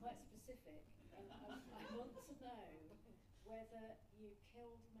quite specific, and I want to know whether you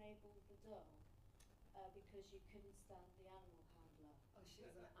killed Mabel the dog because you couldn't stand the animal handler. Oh, she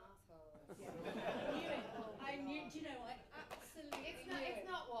was an asshole. Yeah. I knew it. Do you know, I absolutely It's knew it.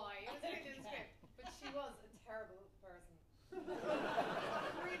 not why. It was written in the script, but she was a terrible person.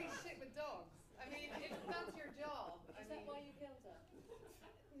 Really shit with dogs. I mean, if that's your job. Is that why you killed her?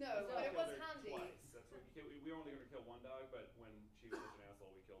 No, but it was handy. Twice. That's what we were only going to kill one dog, but when she was such an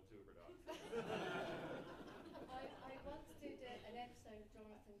asshole, we killed two of her dogs. I once did an episode of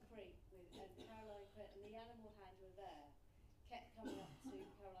Jonathan Creek with Caroline Quentin, and the animal handler there kept coming up to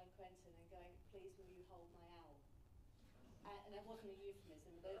Caroline Quentin and going, "Please, will you hold my owl?" And that wasn't a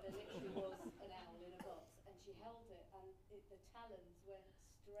euphemism. There literally was an owl in a box, and she held it, and the talons went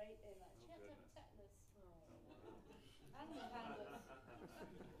straight in. Like she had to have tetanus. Animal handlers.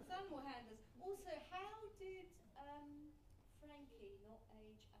 It's animal handlers. Also, how did Frankie not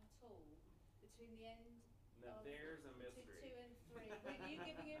age at all between the end Now of there's a mystery. 2 and 3? Were you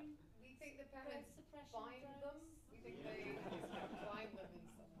giving him? We think the breath parents suppression bind them. drugs? We think they bind them in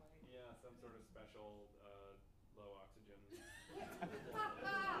some way. Yeah, some sort of special low oxygen.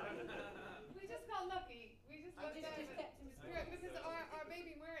 We just got lucky. We just looked at just kept him straight. because our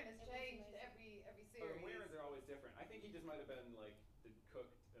baby Muirin has changed every series. Muirins are always different. I think he just might have been like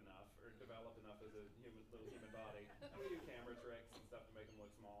cooked enough or developed enough as a little human body. And we do camera tricks and stuff to make him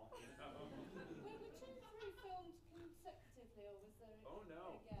look small. You know? Were 2 and 3 filmed consecutively, or was there? Oh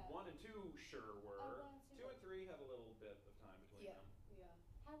no, a gap? 1 and 2 sure were. Oh, 1 and 2 2 and 3 had a little bit of time between them. Yeah.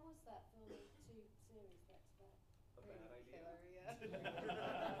 How was that filming 2 series back to back? A bad idea. Killer, yeah. Shouldn't have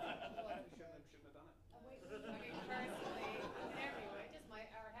done it. And wait, I mean, personally, anyway, just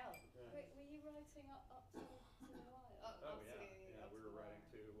our health. wait, were you writing up to the wire? Oh yeah, we were writing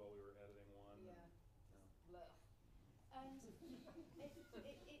 2 while we were editing 1. Yeah. Blah. And is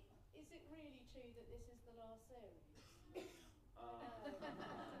it really true that this is the last series?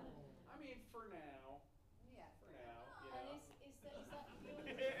 I mean, for now. Yeah. For now, you And know. is that your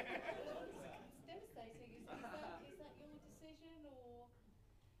it's devastating. Is that your decision, or?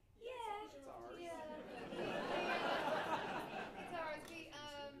 Yeah, It's ours. It's ours. We,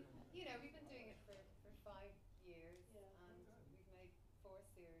 you know, we've been doing it for 5 years, and we've made 4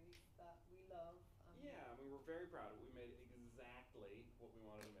 series that we love. Yeah, we were very proud of it. We made exactly what we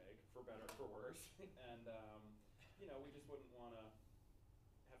wanted to make, for better or for worse. And, you know, we just wouldn't want to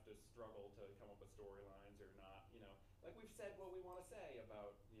have to struggle to come up with storylines or not, you know. Like we've said what we want to say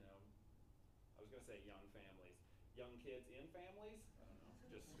about, you know, I was going to say young families. Young kids in families? I don't know,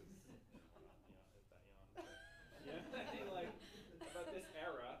 just because I'm not, you know, that young. But, yeah, I mean, like, about this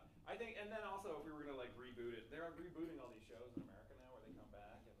era. I think, and then also if we were going to like reboot they're rebooting all these shows in America now where they come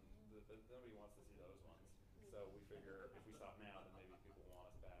back, and nobody wants to see those ones. So we figure if we stop now, then maybe people want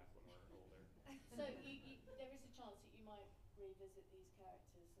us back when we're older. So there is a chance that you might revisit these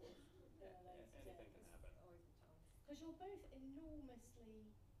characters sort of in a later Anything can happen. Because you're both enormously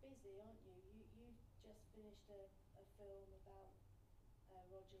busy, aren't you? You've just finished a film about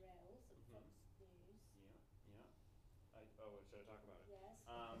Roger Ailes at Fox News. Yeah. Should I talk about it? Yes.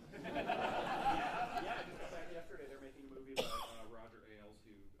 Yeah, I just got back yesterday. They're making a movie about Roger Ailes,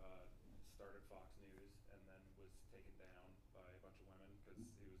 who started Fox News and then was taken down by a bunch of women because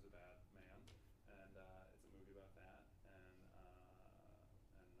he was a bad man. And it's a movie about that. And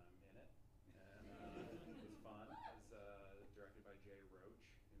I'm in it. And it was fun. It's directed by Jay Roach,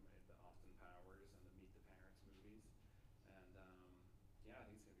 who made the Austin Powers and the Meet the Parents movies. And yeah, I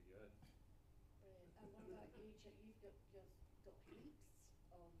think it's going to be good. Brilliant. And what about you, Chuck? You've got heaps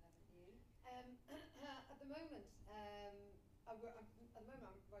on, haven't you? At the moment, I'm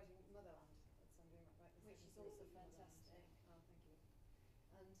writing Motherland. That's I'm doing right. Which is also fantastic. Oh, thank you.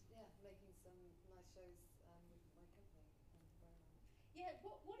 And yeah, making some nice shows with my company. Yeah,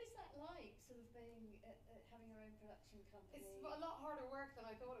 what is that like, sort of being having your own production company? It's a lot harder work than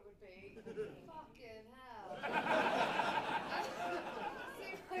I thought it would be. Fucking hell.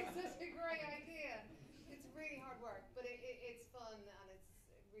 Seems like such a great idea. It's really hard work, but it's fun and it's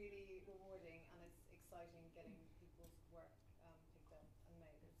really rewarding and it's exciting getting people's work picked up and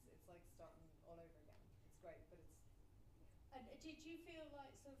made. It's like starting all over again. It's great, but it's... And did you feel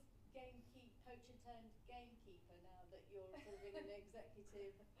like sort of poacher turned gamekeeper now that you're sort of in an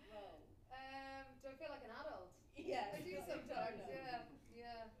executive role? Do I feel like an adult? Yeah, I do sometimes. Yeah.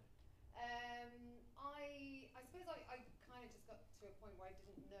 I suppose I kind of just got to a point where I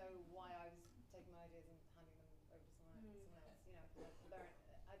didn't know why I was taking my ideas and handing them over to someone else. You know,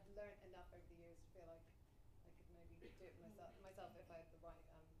 I'd learned enough over the years to feel like I could maybe do it myself if I had the right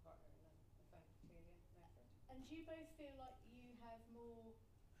partner, and then I found Clelia Medford. And do you both feel like you have more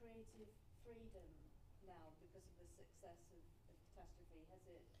creative freedom now because of the success of Catastrophe? Has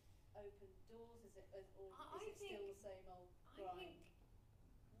it opened doors? Is it still the same old grind? I think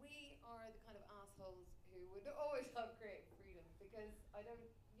we are the kind of assholes who would always have creative freedom because I don't,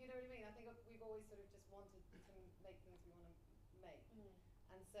 you know what I mean? I think we've always sort of just wanted to make things we want to make.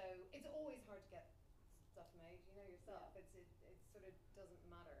 And so it's always hard to get stuff made, you know yourself. It sort of doesn't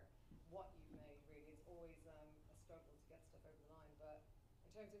matter what you've made, really. It's always a struggle to get stuff over the line. But in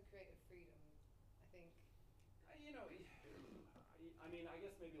terms of creative freedom, I think... You know, I mean, I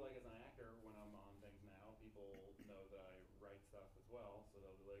guess maybe like as an actor, when I'm on things now, people know that I write stuff as well, so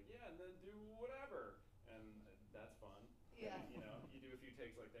they'll be like, yeah, and then do whatever, and that's fun. Yeah. And, you know, you do a few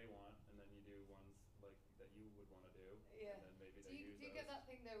takes like they want, and then you do ones like that you would want to do. Yeah. And then maybe Do they you use those. get that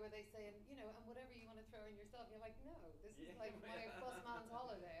thing though where they say, and whatever you want to throw in yourself, you're like, no, this is like my busman's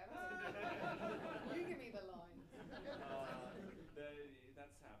holiday. You give me the line.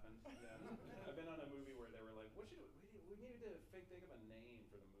 That's happened. Yeah. I've been on a movie where they were like, we needed to think of a name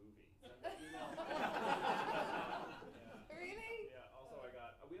for the movie. Send an email. Yeah. Really? Yeah. Also, I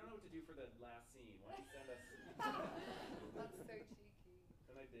got. We don't know what to do for the last scene. Why don't you send us? That's so cheeky.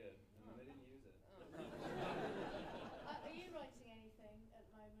 And I did, and then they didn't use it. Are you writing anything at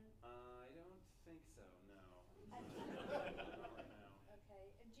the moment? I don't think so. No. And Not right now.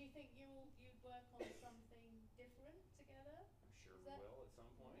 Okay. And do you think you'd work on something different together? I'm sure Is we that- will at some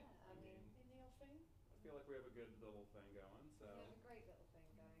point. Yeah, I mean, in the offing. I feel like we have a good little thing going. So. We have a great little thing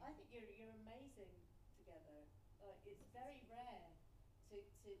going. I think you're amazing together. Like it's very rare to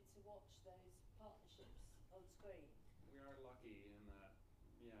watch those partnerships on screen. We are lucky in that.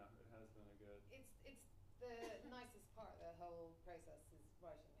 Yeah, it has been a good. It's the nicest part of the whole process is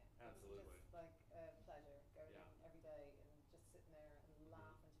writing it. Absolutely. It's just like a pleasure going Yeah. in every day and just sitting there and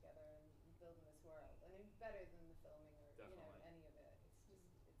laughing together and building this world. I mean, better than the filming or Definitely. any of it.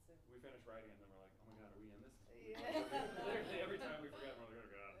 It's just We finished writing it and then we're like, oh my god, are we in this? Yeah. Literally every time we forget, we're like, oh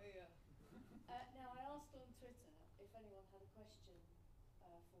god. Yeah. Now I asked on Twitter if anyone had a question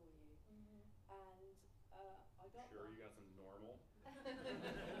for you, and I got Sure, one. you got some normal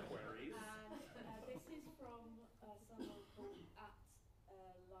queries. And this is from someone called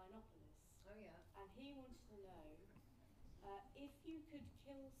 @Linopolis. Oh yeah. And he wanted to know if you could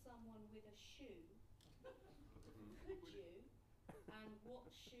kill someone with a shoe, could you? And what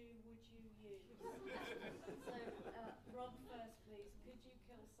shoe would you use? So, Rob first, please. Could you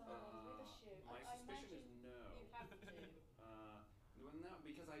kill someone with a shoe? My I suspicion is imagine no. You have to. No,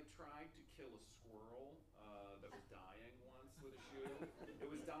 because I tried to kill a squirrel that was dying once with a shoe. It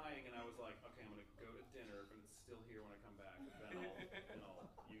was dying, and I was like, okay, I'm gonna go to dinner, and it's still here when I come back. Then I'll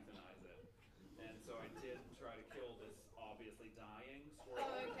euthanize it. And so I did try to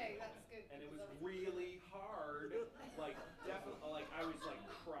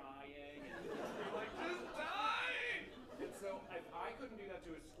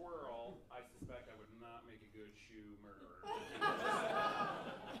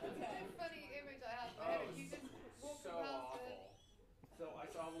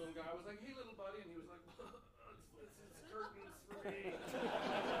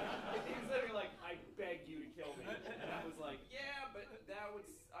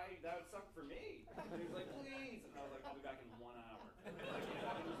that would suck for me. And he was like, please. And I was like, I'll be back in 1 hour. And he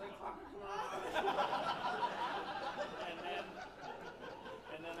was like, come on.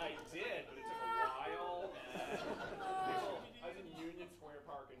 And then I did, but it took a while. And I was in Union Square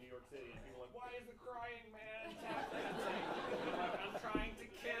Park in New York City, and people were like, why is the crying man tap dancing? And I'm like, I'm trying to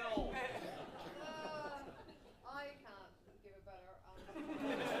kill. I can't give a better answer.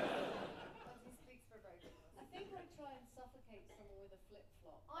 He speaks for both of us. I think I'd try and suffocate someone with a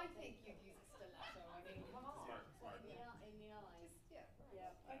flip-flop. I think you'd use a stiletto. I mean, come on. Smart. In the eyes. Just, yeah.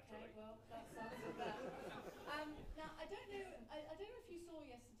 Yeah. Okay. Well, that sounds good. Now, I don't know. I don't know if you saw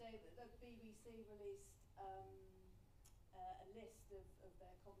yesterday that the BBC released a list of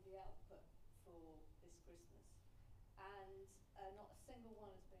their comedy output for this Christmas, and not a single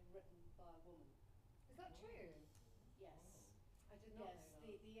one has been written by a woman. Is that true? Yes. I did not know that.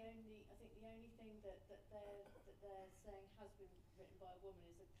 I think the only thing that they're saying has been written by a woman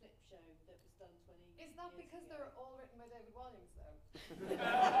is a clip show that was done 20 years ago. Is that because they're all written by David Williams, though? No,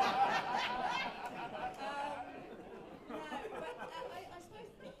 but I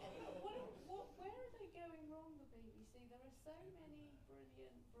suppose, where are they going wrong, the BBC? There are so many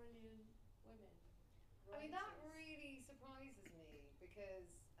brilliant women. I mean, that really surprises me because,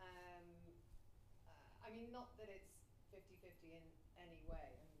 I mean, not that it's 50-50 in any way,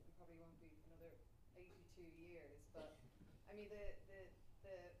 and it probably won't be for another 82 years, but I mean,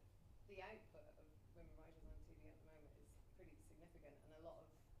 the output of women writers on TV at the moment is pretty significant, and a lot of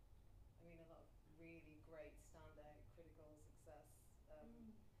really great standout critical success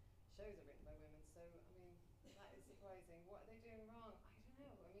shows are written by women. So I mean, that is surprising. What are they doing wrong? I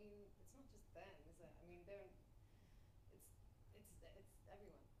don't know. I mean, it's not just them, is it? I mean, it's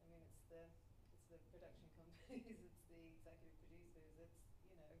everyone. I mean, it's the production companies, it's the executive producers, it's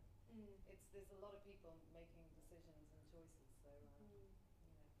there's a lot of people making decisions and choices. So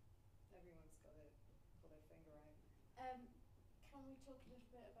everyone's got to pull their finger out. Can we talk a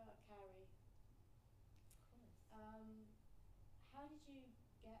little bit about Carrie? Of course. How did you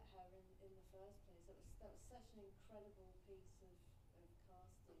get her in the first place? That was such an incredible piece of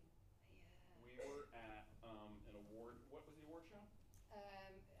casting. Yeah. We were at an award. What was the award show?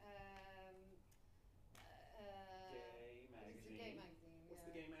 Gay magazine. It's a gay magazine. What's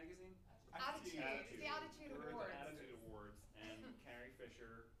the gay magazine? Attitude. The Attitude We were Awards. at the Attitude Awards, and Carrie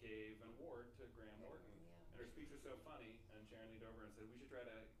Fisher gave an award to Graham Norton. And her speech was so funny, and Sharon leaned over and said, we should try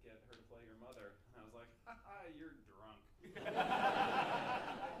to get her to play your mother. And I was like, ha, you're drunk.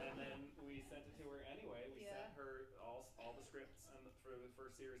 And then we sent it to her anyway. We sent her all the scripts for the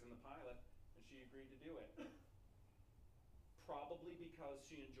first series and the pilot, and she agreed to do it. Probably because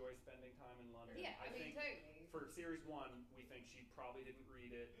she enjoys spending time in London. Yeah, I mean, think totally. For series 1, we think she probably didn't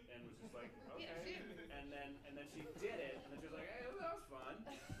read it and was just like, okay. And then she did it, and then she was like, hey, that was fun.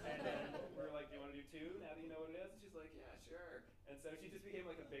 And then we were like, do you want to do 2 now that you know what it is? And she's like, yeah, sure. And so she just became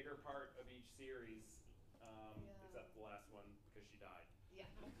like a bigger part of each series, except the last one because she died. Yeah.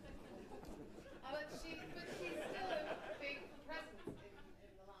 but she's still a big presence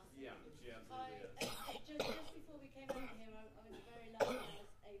in the last Yeah, series. she absolutely is. Just before we came over here, I was very lucky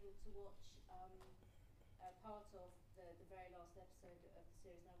I was able to watch part of the very last episode of the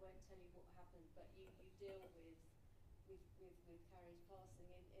series, and I won't tell you what happened, but you deal with Carrie's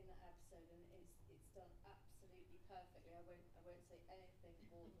passing in that episode, and it's done absolutely perfectly. I won't say anything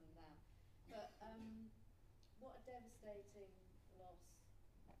more than that. But what a devastating loss.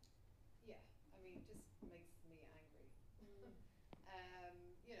 Yeah, I mean, just makes me angry.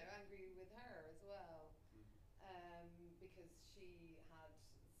 Angry with her as well, because she had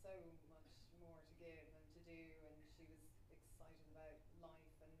so much more to give and to do, and she was excited about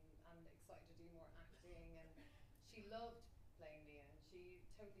life and excited to do more acting, and she loved playing Mia, and she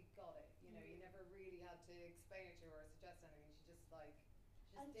totally got it. You never really had to explain it to her or suggest anything. She just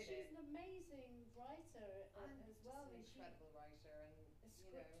did she's it. an amazing writer as well. An incredible writer, and a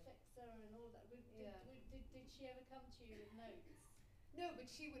script fixer and all that. Did she ever come to you with notes? No, but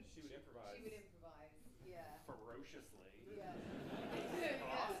she would improvise. She would improvise, yeah. Ferociously. Yeah.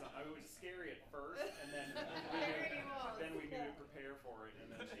 Awesome. I mean, it was scary at first, and then then we knew to prepare for it,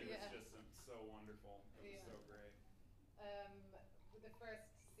 and then she was just so wonderful. It was so great. The first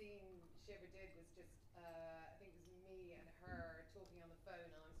scene she ever did was just, I think it was me and her talking on the phone,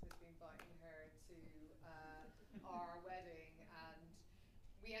 and I'm supposed to be inviting her to our wedding, and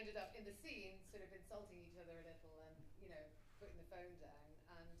we ended up in the scene sort of insulting each other a little, and putting the phone down,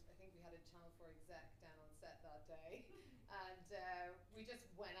 and I think we had a Channel 4 exec down on set that day, and we just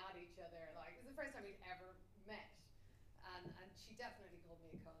went at each other. Like, it was the first time we'd ever met, and she definitely called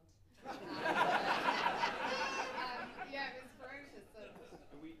me a cunt. It was ferocious.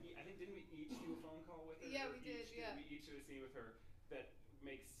 together. we did, We each did a scene with her that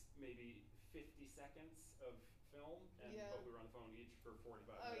makes maybe 50 seconds of film, and but we were on the phone each for 45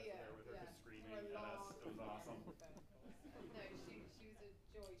 minutes there with her just screaming at us. It was awesome. No, she was a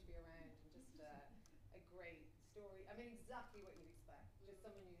joy to be around, and just a great story. I mean, exactly what you'd expect. Just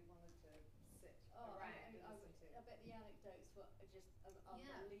someone you wanted to sit around and listen to. I bet the anecdotes were just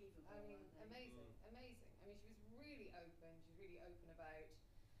unbelievable. I mean, amazing. I mean, she was really open. She was really open about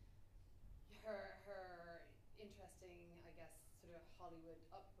her interesting, I guess, sort of Hollywood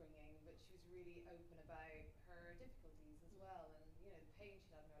upbringing, but she was really open about her difficulties as well, and the pain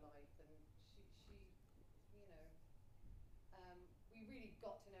she'd had in her life, and she we really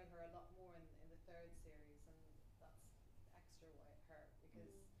got to know her a lot more in the third series, and that's extra why it hurt,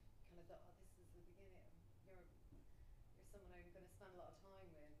 because kind of thought, this is the beginning. You're someone I'm going to spend a lot of time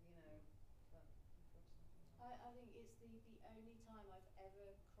with, but unfortunately. I think it's the only time I've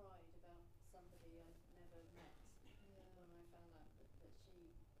ever cried about somebody I've never met. When I found out that she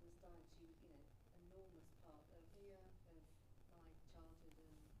was dying, she enormous part of my childhood,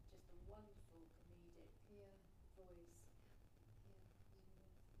 and just a wonderful comedic voice.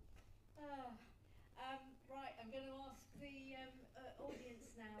 Right, I'm going to ask the audience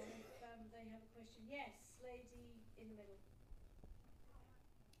now if they have a question. Yes, lady in the middle.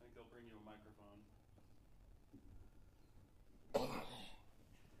 I think they'll bring you a microphone. Hello.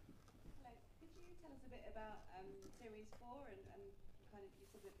 Could you tell us a bit about Series 4 and kind of, you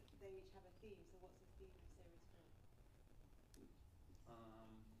said that they each have a theme, so what's the theme of Series 4?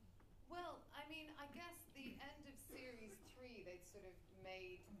 Well, I mean, I guess the end of Series 3, they'd sort of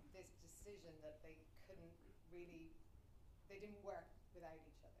made this decision that they didn't work without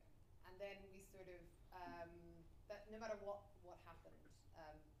each other. And then we sort of, that no matter what happened,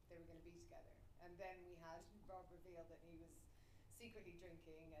 they were going to be together. And then we had Rob reveal that he was secretly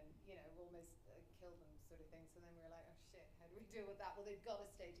drinking and, almost killed them sort of thing. So then we were like, oh shit, how do we deal with that? Well, they've got to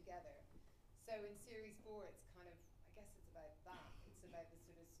stay together. So in Series 4, it's kind of, I guess it's about that. It's about the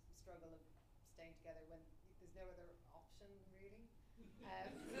sort of struggle of staying together when there's no other option, really.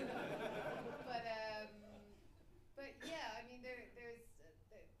 But yeah, I mean, they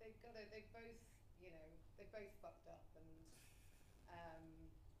both fucked up, and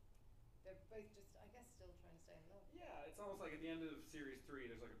they're both just, I guess, still trying to stay in love. Yeah, it's almost like at the end of Series 3,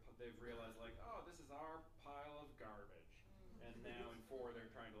 there's like they've realized oh, this is our pile of garbage. And now in 4, they're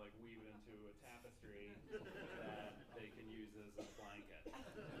trying to weave it into a tapestry that they can use as a blanket. I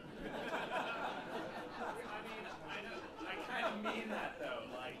mean, I kind of mean that though.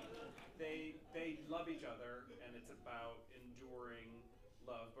 They love each other, and it's about enduring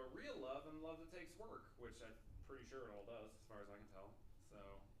love, but real love and love that takes work, which I'm pretty sure it all does, as far as I can tell. So,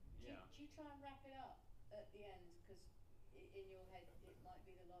 yeah. Do you try and wrap it up at the end? Because in your head, it might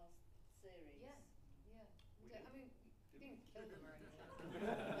be the last series. Yeah. I mean, we didn't kill them or anything.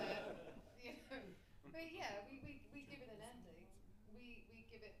 But yeah, we give it an ending. We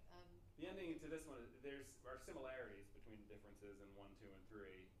give it. The ending to this one, there are similarities between the differences in 1, 2, and 3,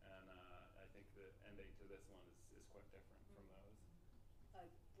 and I think the ending to this one is quite different from those. Oh,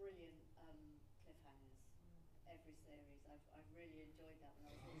 brilliant cliffhangers! Every series, I've really enjoyed that when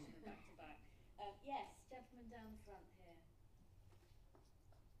I was watching them back to back. Yes, gentleman down the front here.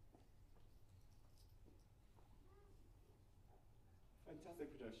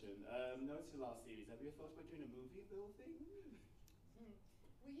 Fantastic production. Notice the last series. Have you ever thought about doing a movie of the whole thing?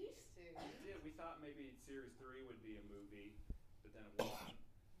 We used to. Yeah, we thought maybe Series 3 would be a movie, but then it wasn't.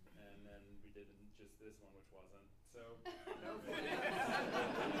 And then we did just this one, which wasn't. So. That's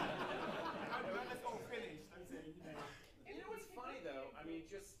all finished. I'm saying, what's funny though? I mean,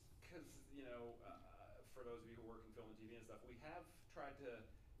 just because for those of you who work in film and TV and stuff, we have tried to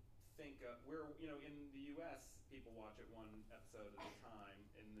think in the US people watch it one episode at a time.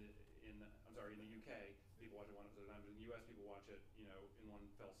 In the UK people watch it one episode at a time, but in the US people watch it in one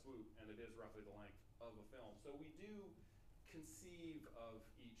fell swoop, and it is roughly the length of a film. So we do conceive of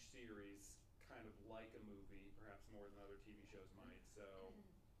each series kind of like a movie, perhaps more than other TV shows might. So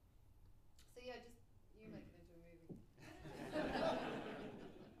yeah, just you make it into a movie.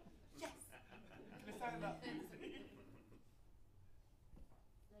 Yes.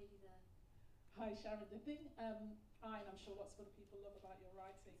 Lady there. Hi, Sharon. The thing and I'm sure lots of other people love about your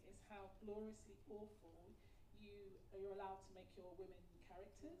writing is how gloriously awful you're allowed to make your women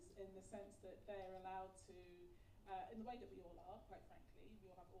characters, in the sense that they're allowed to, in the way that we all are, quite frankly, we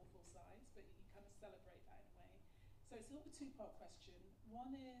all have awful sides, but you kind of celebrate that in a way. So it's a little bit two-part question.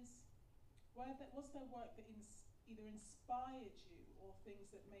 One is, was there work that either inspired you or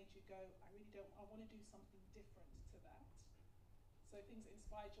things that made you go, I want to do something different to that? So things that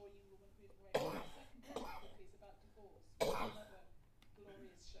inspired you or you were moving away. The second part Force, which is the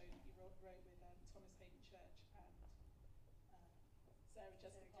glorious show that you wrote with Thomas Hayden Church and Sarah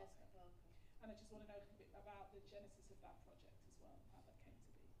Jessica Parker. And I just want to know a little bit about the genesis of that project as well, how that came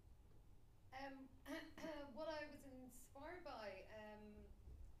to be. What I was inspired by, I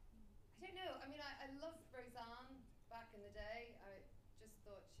don't know. I mean, I loved Roseanne back in the day. I just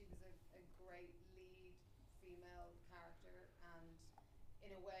thought she was a great lead female character, and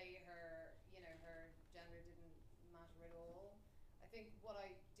in a way, her gender didn't matter at all. I think what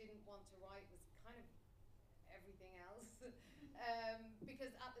I didn't want to write was kind of everything else,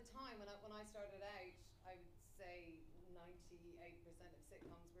 because at the time when I started out, I would say 98% of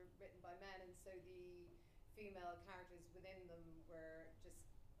sitcoms were written by men, and so the female characters within them were just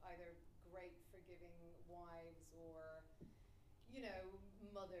either great forgiving wives, or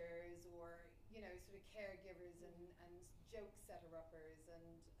mothers, or sort of caregivers and joke setter-uppers, and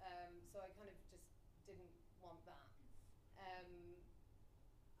so I kind of just didn't want that.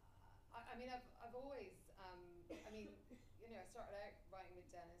 I mean, I've always, I started out writing with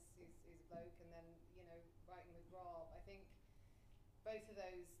Dennis, who's a bloke, and then, writing with Rob. I think both of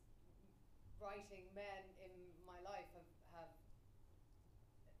those writing men in my life have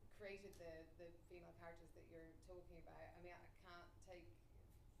created the female characters that you're talking about. I mean, I can't take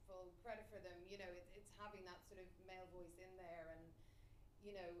full credit for them. It's having that sort of male voice in there, and,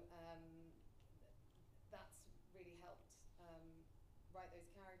 that's really helped write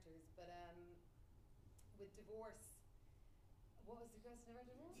those characters. But with Divorce, what was the question about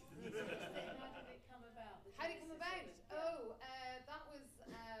Divorce? How did it come about? How did it come about? Oh, that was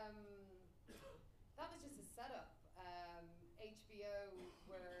just a setup. HBO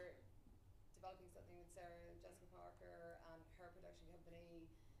were developing something with Sarah Jessica Parker and her production company,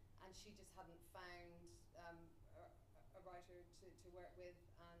 and she just hadn't found a writer to work with,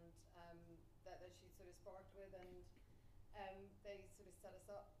 and that she sort of sparked with, and they sort of set us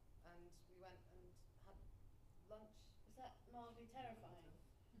up, and we went and had lunch. Was that mildly terrifying?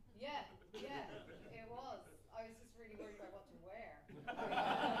 Yeah, it was. I was just really worried about what to wear. That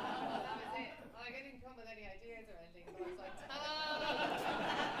was it. Like, I didn't come with any ideas or anything, but I was like,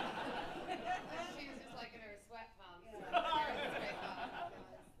 and she was just like in her sweatpants. Yeah.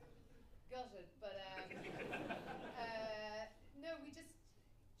 Gutted, but no,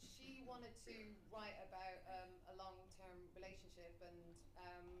 she wanted to write about a long-term relationship, and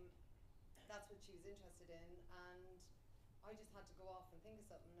that's what she was interested in, and I just had to go off and think of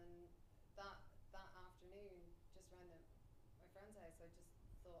something, and that afternoon, just around my friend's house, I just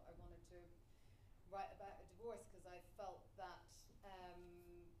thought I wanted to write about a divorce, because I felt that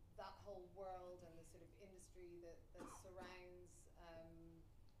that whole world and the sort of industry that surrounds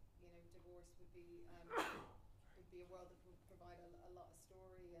divorce would be a world that would provide a lot of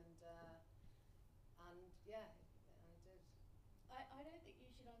story, and yeah, I did. I don't think you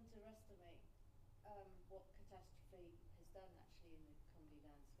should underestimate what Catastrophe has done actually in the comedy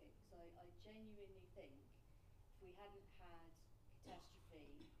landscape, because I genuinely think if we hadn't had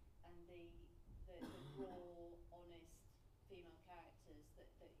Catastrophe and the raw, honest female characters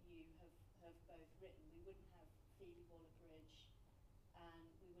that you have both written, we wouldn't have Phoebe Waller-Bridge and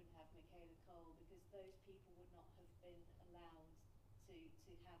we wouldn't have Michaela Cole, because those people would not have been allowed to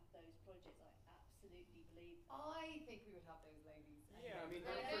have those projects. I absolutely believe that. I think we would have those ladies. Yeah, I mean,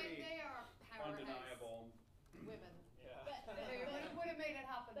 they are powerhouse undeniable women. Yeah. They would have made it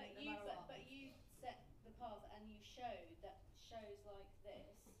happen. But you set the path, and you showed that shows like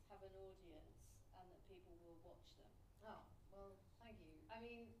this have an audience and that people will watch them. Oh, well, thank you. I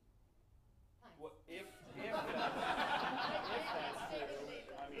mean, thanks. Well, if that's true,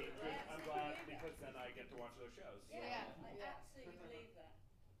 I mean, I'm glad, because then I get to watch those shows. Yeah, I absolutely believe that.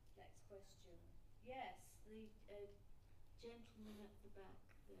 Next question. Yes, the gentleman at the back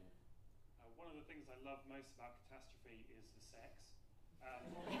there. One of the things I love most about Catastrophe is the sex.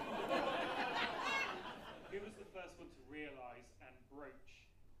 Who was the first one to realise and broach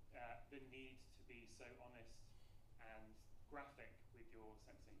the need to be so honest and graphic with your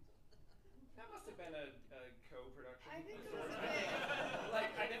sex scenes? That must have been a co-production. I think it was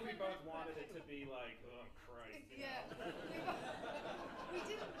like, I think we both wanted it to be like, oh Christ. Yeah. We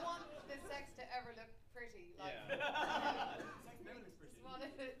didn't want the sex to ever look pretty. Like, Sex never looks pretty. We just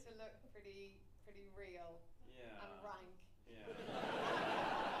wanted it to look pretty real and rank. Yeah.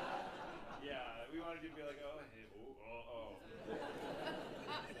 Yeah, we wanted you to be like, oh, hey, oh.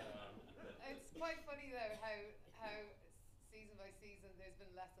 It's quite funny though how season by season there's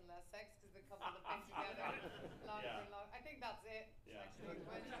been less and less sex, because the couple have been together longer and longer. I think that's it. Yeah. Actually.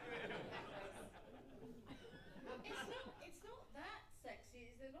 It's not that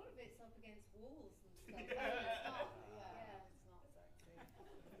sexy. A lot of it's up against walls and stuff.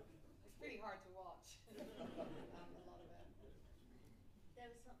 pretty hard to watch. A lot of it. There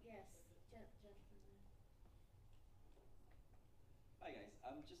was some, yes, gentleman there. Hi guys,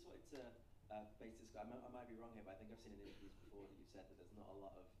 just wanted to base this. I might be wrong here, but I think I've seen in interviews before that you've said that there's not a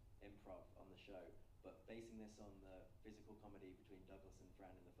lot of improv on the show. But basing this on the physical comedy between Douglas and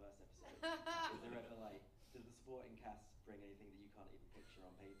Fran in the first episode, is there ever does the supporting cast bring anything that you can't even picture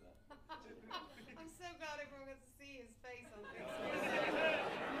on paper? I'm so glad everyone gets to see his face on big Oh. screen.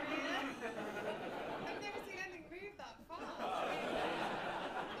 I've never seen anything move that fast.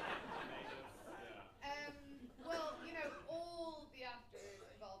 Well, you know, all the actors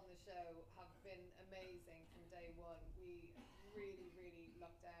involved in the show have been amazing from day one. We really, really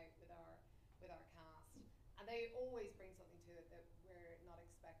lucked out with our cast, and they always bring something to it that we're not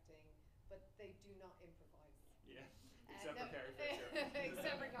expecting, but they do not improvise. Yeah, except for Carrie Fisher.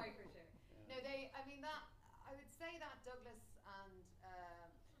 Except for Carrie Fisher. Yeah. No, I would say that Douglas and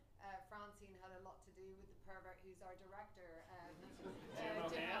Francine had a lot to do with the pervert who's our director, Jim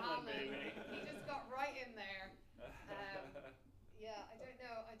O'Hanlon, baby. He just got right in there. Yeah, I don't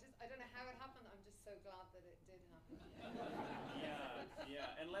know. I don't know how it happened. I'm just so glad that it did happen.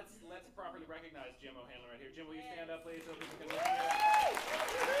 Yeah, and let's properly recognize Jim O'Hanlon right here. Jim, will you stand up, please, so people can look here?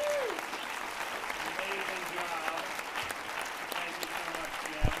 Amazing job. Thank you so much,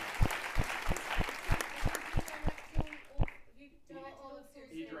 Jim.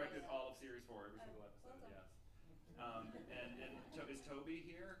 He directed all of Series 4, every single episode, yes. And is Toby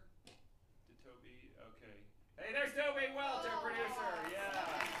here? Did Toby? Okay. Hey, there's Toby Welch, our producer. Yeah.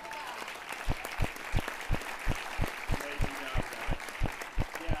 Amazing job, guys.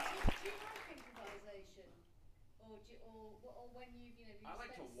 Yeah. Do you like improvisation, or when you've I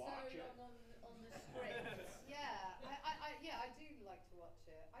like to spent watch so it. long on the script? Yeah, I do like to watch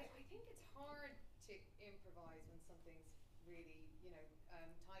it. I think it's hard to improvise when something's really,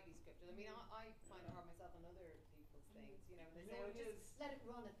 tightly scripted. I mean, I find it hard myself on other people's things, and they say, just let it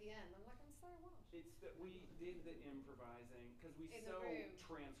run at the end. I'm like, I'm sorry, what? It's that we did the improvising because we In the so room.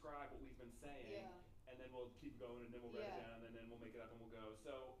 transcribe what we've been saying, and then we'll keep going, and then we'll write it down, and then we'll make it up, and we'll go.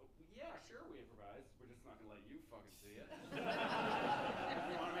 So yeah, sure, we improvise. We're just not gonna let you fucking see it.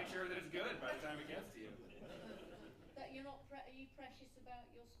 We want to make sure that it's good by the time it gets to you. That you're not are you precious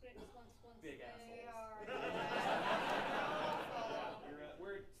about your scripts once Big they assholes. are?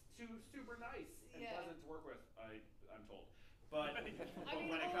 We're super nice and Yeah. pleasant to work with. I'm told, but I mean,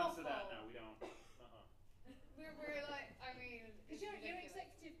 when it comes to that, awful. no, we don't. We're like, I mean, Because you're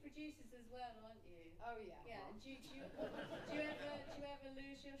executive producers as well, aren't you? Oh yeah. Yeah. Do you ever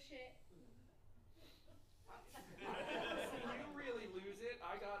lose your shit? You really lose it.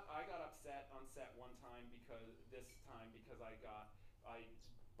 I got upset on set one time because I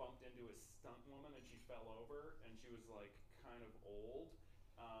bumped into a stunt woman and she fell over and she was like kind of old.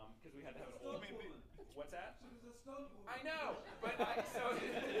 Because we had to have an old. What's that? She was a stunt woman. I know, but so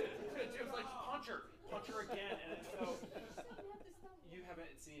it was like punch her again, and so you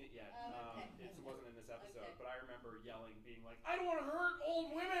haven't seen it yet. It wasn't in this episode, but I remember yelling, being like, "I don't want to hurt old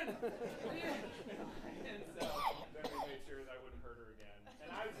women," and so then we made sure that I wouldn't hurt her again.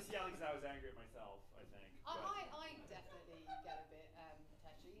 And I was just yelling because I was angry at myself, I think. I definitely get a bit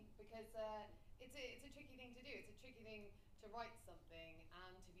touchy because it's a tricky thing to do. It's a tricky thing to write something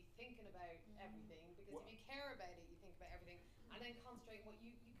and to be thinking about everything, because if you care about it, you think about everything, and then concentrate what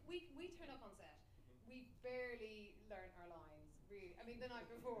we turn up on set. We barely learn our lines, really. I mean, the night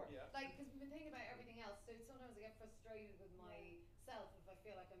before, because we've been thinking about everything else. So sometimes I get frustrated with myself if I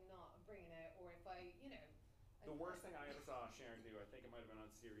feel like I'm not bringing it, or if I, The worst thing I ever saw Sharon do, I think it might have been on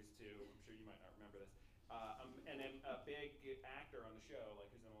Series 2, I'm sure you might not remember this, and then a big actor on the show,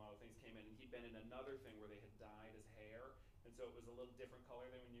 like who's in a lot of things, came in, and he'd been in another thing where they had dyed his hair, and so it was a little different color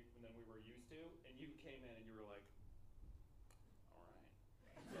than than we were used to, and you came in and you were like, all right.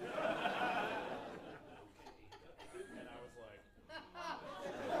 Okay. And I was like,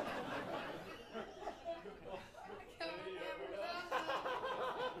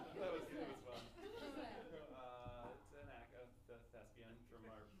 It was fun. It's an thespian from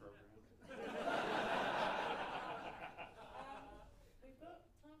our program. We've got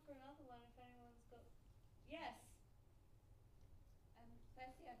time for another one if anyone's got. Yes.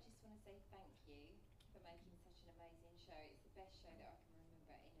 Firstly, I just want to say thank you for making such an amazing show. It's the best show that I can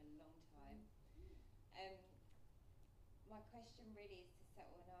remember in a long time. My question really is to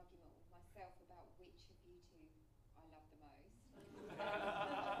settle an argument with myself about which of you two I love the most.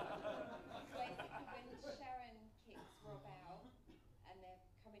 Basically, when Sharon kicks Rob out and they're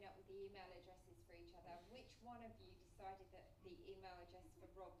coming up with the email addresses for each other, which one of you decided that the email address for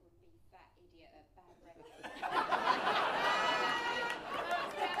Rob would be Fat Idiot at Bad Records?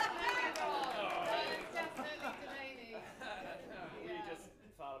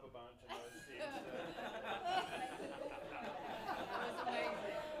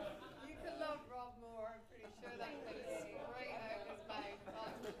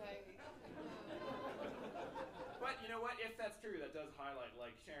 if that's true, that does highlight,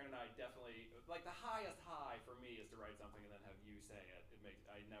 like, Sharon and I definitely, like, the highest high for me is to write something and then have you say it.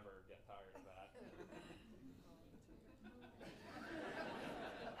 I never get tired of that.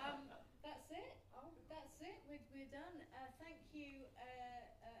 That's it. That's it. We're done. Thank you,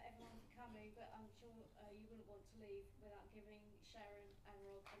 everyone, for coming. But I'm sure you wouldn't want to leave without giving Sharon and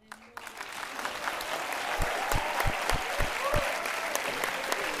Rob an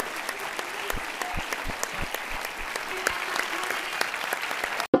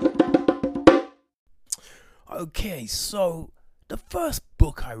Okay, so the first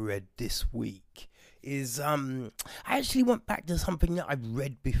book I read this week is I actually went back to something that I've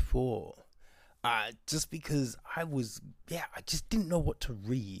read before. Just because I just didn't know what to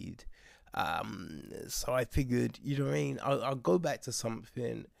read. So I figured, you know what I mean, I'll go back to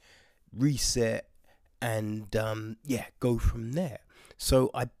something, reset, and go from there.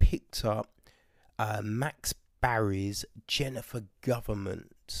 So I picked up Max Barry's Jennifer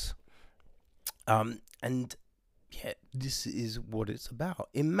Government. And yeah, this is what it's about.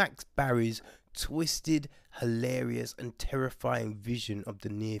 In Max Barry's twisted, hilarious, and terrifying vision of the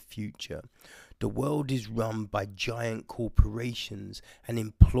near future, the world is run by giant corporations, and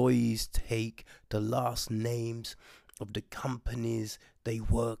employees take the last names of the companies they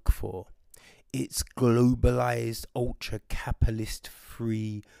work for. It's globalized, ultra-capitalist,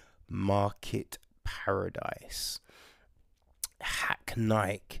 free market paradise. Hack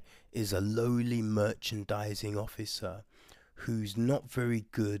Nike is a lowly merchandising officer who's not very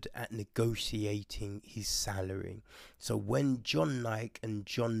good at negotiating his salary. So when John Nike and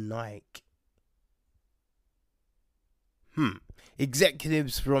John Nike,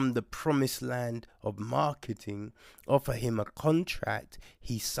 executives from the promised land of marketing, offer him a contract,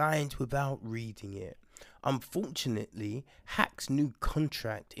 he signs without reading it. Unfortunately, Hack's new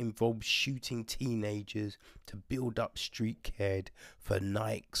contract involves shooting teenagers to build up street cred for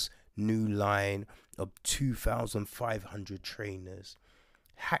Nike's new line of 2,500 trainers.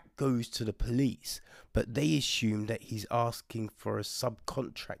 Hack goes to the police, but they assume that he's asking for a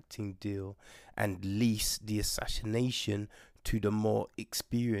subcontracting deal and lease the assassination to the more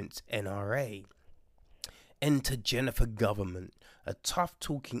experienced NRA. Enter Jennifer Government, a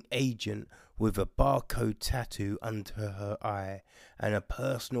tough-talking agent with a barcode tattoo under her eye and a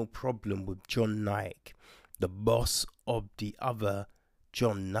personal problem with John Nike, the boss of the other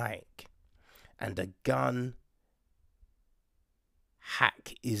John Nike, and a gun.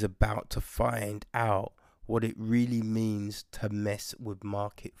 Hack is about to find out what it really means to mess with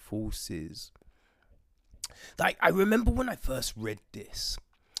market forces. Like, I remember when I first read this,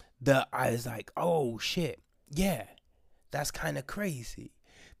 that I was like, oh shit, yeah, that's kind of crazy,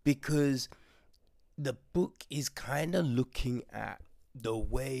 because the book is kind of looking at the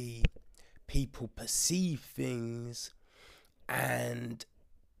way people perceive things, and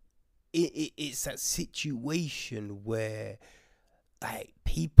it's that situation where, like,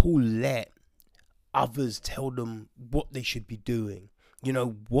 people let others tell them what they should be doing, you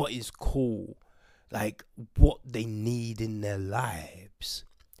know, what is cool, like what they need in their lives.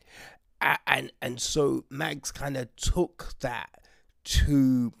 And so Max kind of took that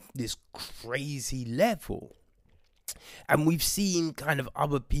to this crazy level. And we've seen kind of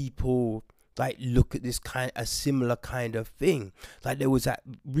other people like look at this a similar kind of thing. Like there was that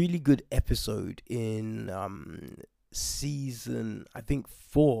really good episode in season, I think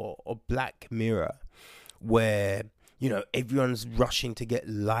 4 of Black Mirror, where, you know, everyone's rushing to get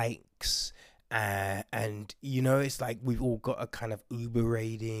likes, and you know, it's like we've all got a kind of Uber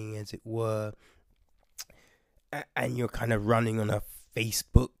rating, as it were, and you're kind of running on a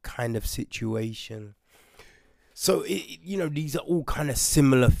Facebook kind of situation. So you know, these are all kind of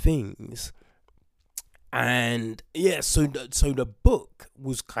similar things. And yeah, so the book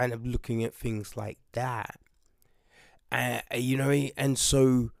was kind of looking at things like that. You know, and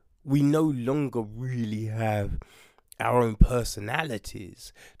so we no longer really have our own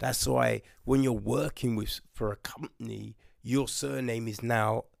personalities. That's why when you're working for a company, your surname is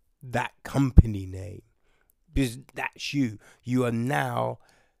now that company name, because that's you. You are now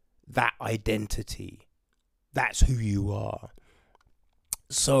that identity. That's who you are.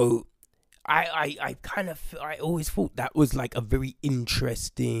 So I always thought that was like a very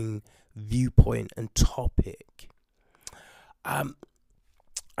interesting viewpoint and topic. I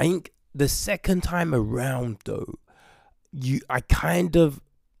think the second time around, though,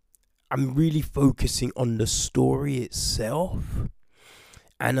 I'm really focusing on the story itself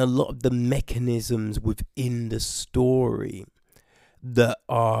and a lot of the mechanisms within the story that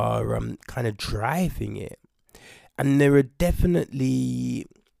are kind of driving it. And there are definitely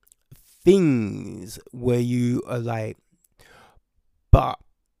things where you are like, but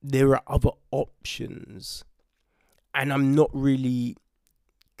there are other options, and I'm not really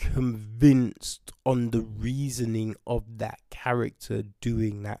convinced on the reasoning of that character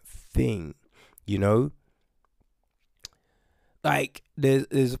doing that thing, you know? Like,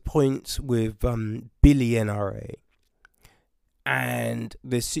 there's points with Billy NRA, and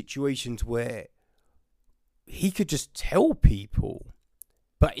there's situations where he could just tell people,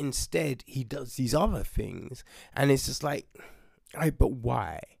 but instead he does these other things, and it's just like, but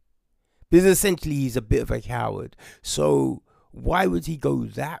why? Because essentially he's a bit of a coward, so why would he go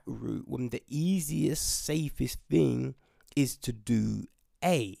that route when the easiest, safest thing is to do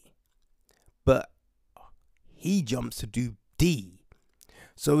A? But he jumps to do D.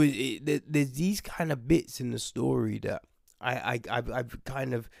 So there's these kind of bits in the story that I've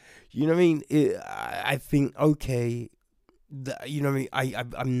kind of, you know what I mean? I think, okay, you know what I mean?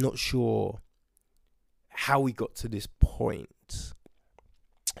 I'm not sure how we got to this point.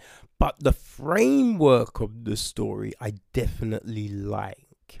 But the framework of the story, I definitely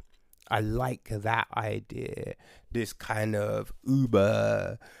like. I like that idea. This kind of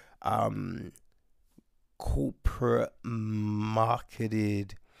uber corporate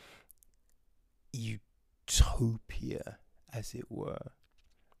marketed utopia, as it were.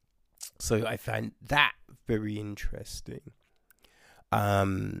 So I find that very interesting.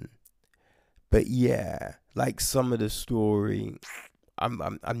 But yeah, like some of the story,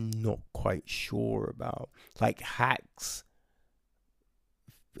 I'm not quite sure about. Like Hack's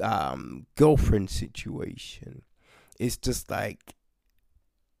girlfriend situation. It's just like,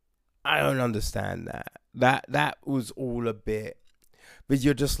 I don't understand that. That was all a bit, but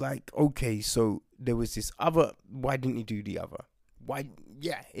you're just like, okay, so there was this other, why didn't you do the other? Why?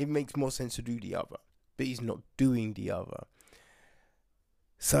 Yeah, it makes more sense to do the other, but he's not doing the other.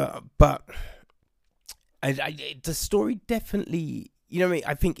 So, but the story definitely, you know what I mean?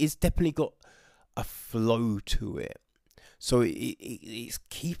 I think it's definitely got a flow to it. So it's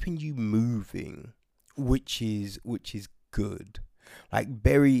keeping you moving, which is good. Like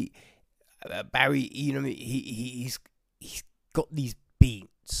Barry, you know, he's got these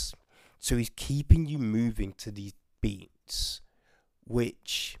beats, so he's keeping you moving to these beats,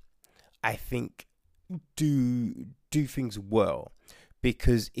 which I think do things well,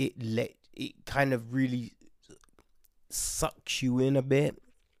 because it kind of really sucks you in a bit.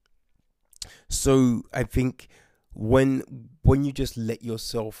 So I think when you just let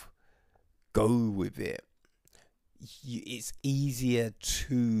yourself go with it, it's easier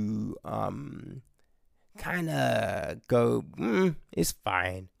to kind of go, it's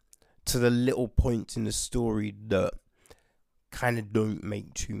fine, to the little points in the story that kind of don't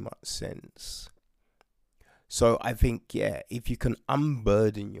make too much sense. So I think, yeah, if you can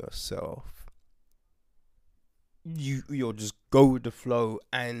unburden yourself, you'll just go with the flow,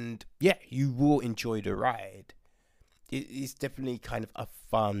 and yeah, you will enjoy the ride. It's definitely kind of a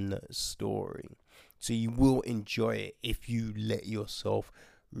fun story. So you will enjoy it if you let yourself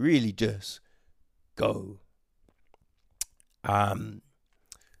really just go. As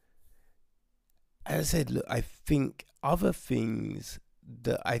I said, look, I think other things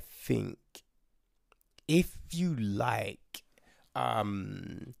that I think, if you like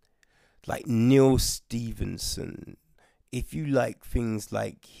Neil Stephenson, if you like things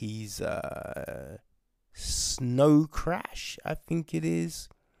like his Snow Crash, I think it is,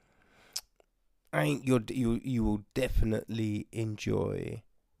 I think you will definitely enjoy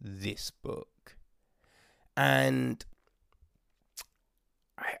this book. And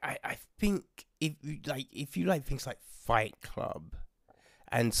I think if you like things like Fight Club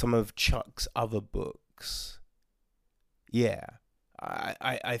and some of Chuck's other books, yeah,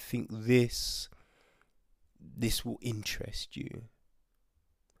 I think this will interest you.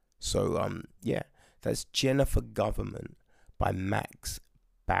 So yeah, that's Jennifer Government by Max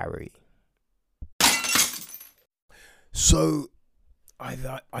Barry. So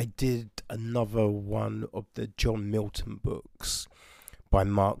I did another one of the John Milton books by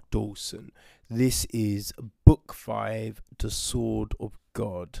Mark Dawson. This is Book 5, The Sword of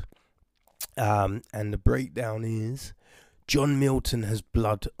God. And the breakdown is, John Milton has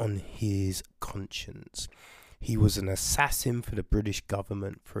blood on his conscience. He was an assassin for the British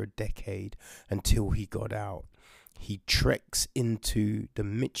government for a decade until he got out. He treks into the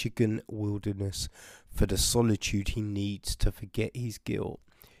Michigan wilderness for the solitude he needs to forget his guilt.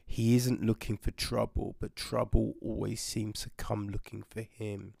 He isn't looking for trouble, but trouble always seems to come looking for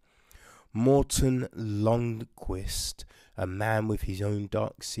him. Morton Longquist, a man with his own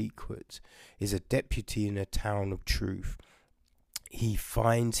dark secrets, is a deputy in a town of truth. He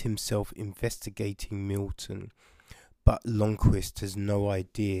finds himself investigating Milton, but Lundquist has no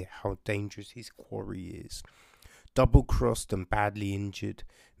idea how dangerous his quarry is. Double-crossed and badly injured,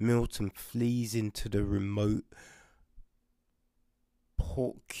 Milton flees into the remote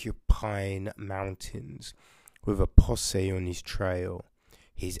Porcupine Mountains with a posse on his trail.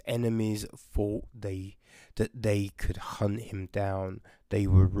 His enemies thought that they could hunt him down. They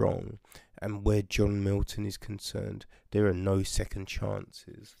were wrong. And where John Milton is concerned, there are no second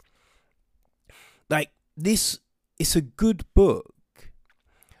chances. Like, this is a good book,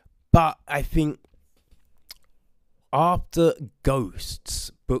 but I think after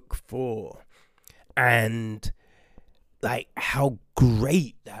Ghosts, book 4, and like how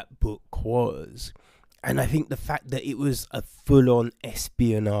great that book was, and I think the fact that it was a full-on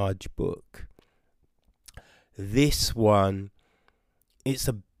espionage book, this one, it's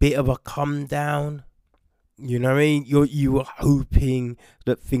a bit of a come down. You know what I mean? You were hoping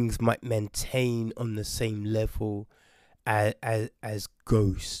that things might maintain on the same level as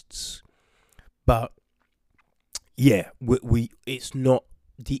Ghosts, but yeah, we it's not,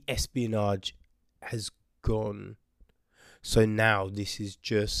 the espionage has gone. So now this is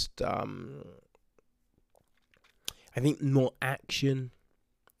just I think more action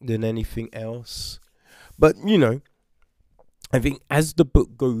than anything else. But you know, I think as the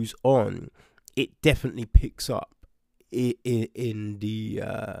book goes on, it definitely picks up in the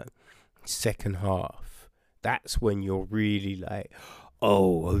second half. That's when you're really like,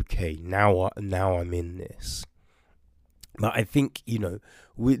 oh, okay, now I'm in this. But I think, you know,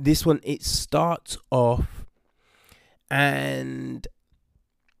 with this one, it starts off, and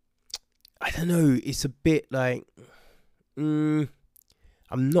I don't know, it's a bit like, I'm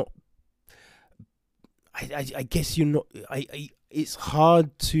not. I guess you're not. It's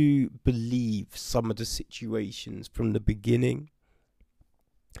hard to believe some of the situations from the beginning.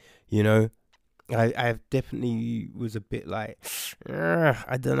 You know, I definitely was a bit like,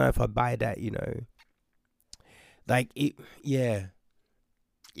 I don't know if I buy that. You know, like it. Yeah,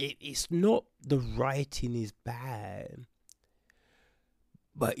 it's not, the writing is bad,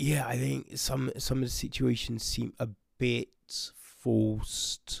 but yeah, I think some of the situations seem a bit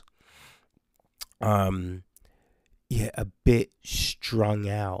forced. Yeah, a bit strung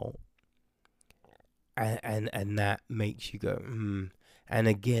out, and that makes you go, And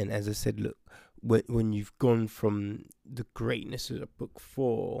again, as I said, look, when you've gone from the greatness of book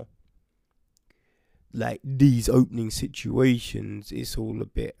 4, like these opening situations, it's all a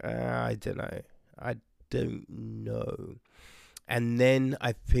bit, I don't know. And then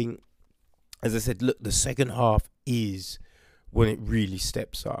I think, as I said, look, the second half is when it really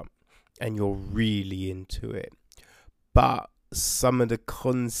steps up and you're really into it. But some of the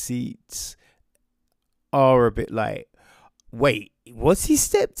conceits are a bit like, wait, what's he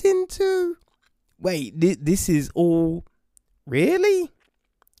stepped into? Wait, this is all really?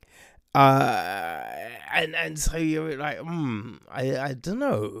 And so you're like, I don't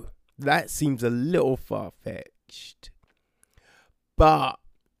know. That seems a little far-fetched. But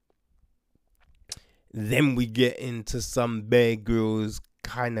then we get into some Bear Grylls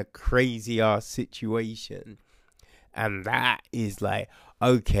kind of crazy-ass situation. And that is like,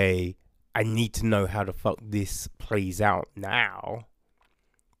 okay, I need to know how the fuck this plays out now,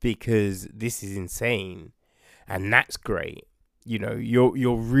 because this is insane. And that's great. You know,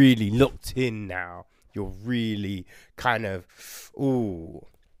 you're really locked in now. You're really kind of, ooh,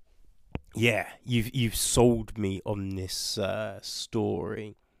 yeah, you've sold me on this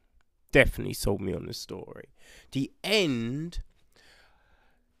story. Definitely sold me on the story. The end's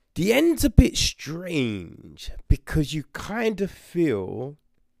a bit strange, because you kind of feel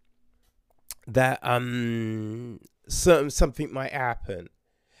that something might happen,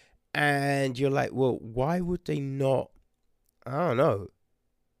 and you're like, well, why would they not? I don't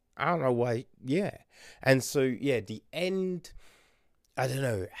know why. Yeah. And so yeah, the end, I don't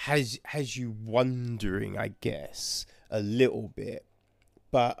know, has you wondering, I guess, a little bit.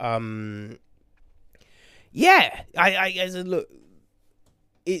 But yeah, I said, look,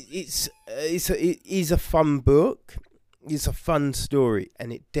 it is a fun book. It's a fun story,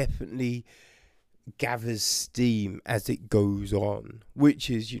 and it definitely gathers steam as it goes on, which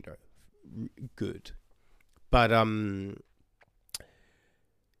is, you know, good. But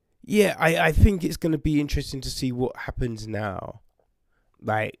yeah, I think it's going to be interesting to see what happens now.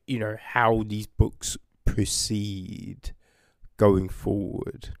 Like, you know, how these books proceed going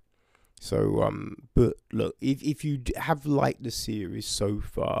forward. So, but look, if you have liked the series so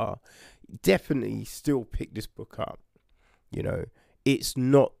far, definitely still pick this book up. You know, it's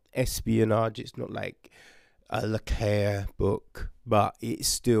not espionage. It's not like a Le Carre book, but it's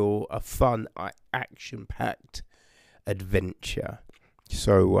still a fun, action-packed adventure.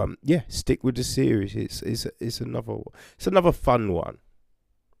 So yeah, stick with the series. It's another fun one.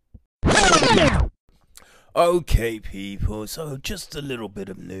 Okay, people. So just a little bit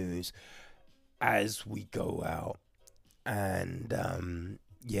of news as we go out, and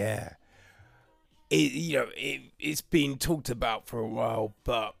yeah, it's been talked about for a while,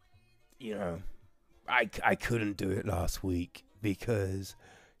 but I couldn't do it last week because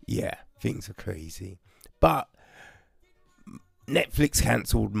yeah, things are crazy. But Netflix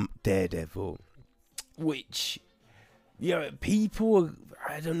cancelled Daredevil, which people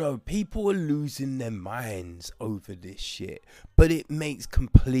are losing their minds over this shit, but it makes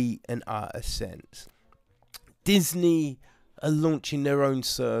complete and utter sense. Disney are launching their own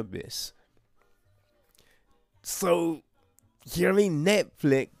service, so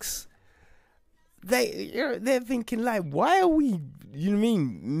Netflix, they're thinking like, why are we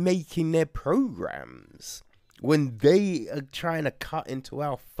making their programs when they are trying to cut into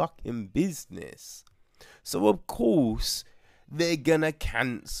our fucking business? So of course they're gonna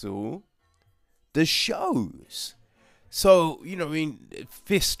cancel the shows. So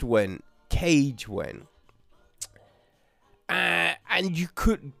Fist went, Cage went, and you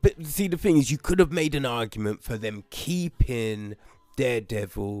could, but see, the thing is, you could have made an argument for them keeping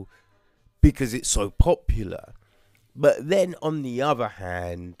Daredevil because it's so popular, but then on the other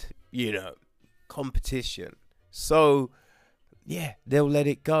hand, competition. So yeah, they'll let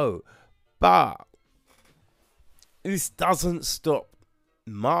it go, but this doesn't stop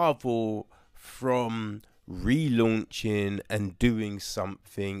Marvel from relaunching and doing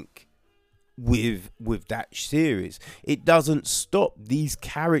something with that series. It doesn't stop these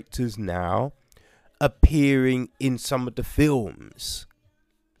characters now appearing in some of the films.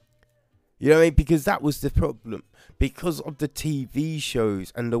 Because that was the problem. Because of the TV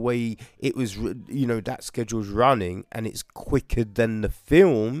shows and the way it was, that schedule's running and it's quicker than the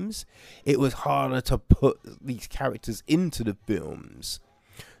films, it was harder to put these characters into the films.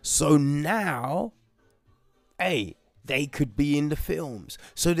 So now, they could be in the films.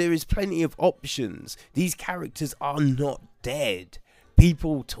 So there is plenty of options. These characters are not dead.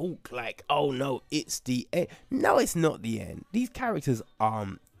 People talk like, oh no, it's the end. No, it's not the end. These characters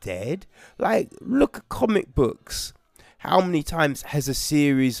aren't dead. Like, look at comic books. How many times has a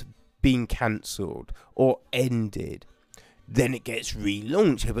series been cancelled or ended? Then it gets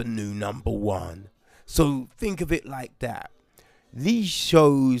relaunched with a new number one. So think of it like that. These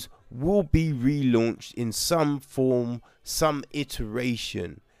shows will be relaunched in some form, some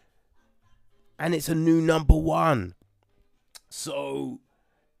iteration, and it's a new number one. So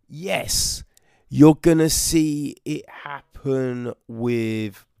yes, you're gonna see it happen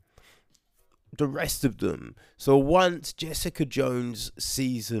with the rest of them. So once Jessica Jones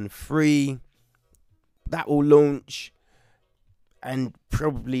season 3, that will launch, and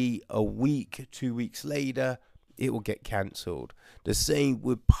probably a week, 2 weeks later, it will get cancelled. The same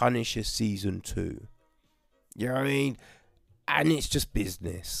with Punisher season 2. You know what I mean? And it's just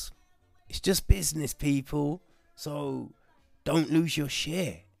business. It's just business, people. So don't lose your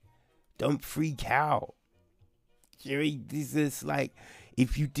shit. Don't freak out. You know, this is like,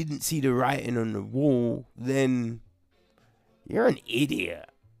 if you didn't see the writing on the wall, then you're an idiot.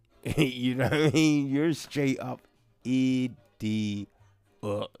 You know what I mean? You're a straight up idiot.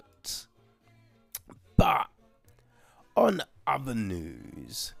 But on other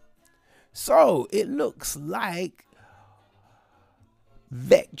news, so it looks like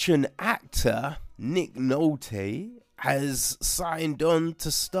veteran actor Nick Nolte has signed on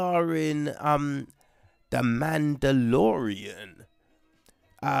to star in The Mandalorian.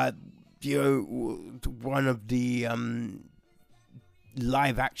 One of the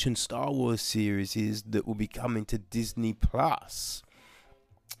live action Star Wars series that will be coming to Disney Plus.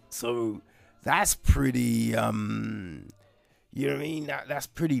 So that's pretty, you know what I mean? That's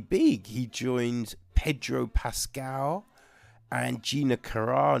pretty big. He joins Pedro Pascal and Gina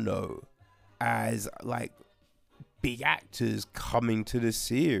Carano as like big actors coming to the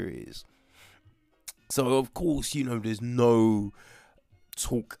series. So of course, there's no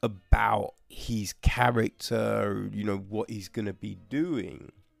talk about his character, what he's gonna be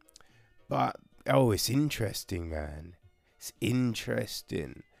doing. But it's interesting, man. It's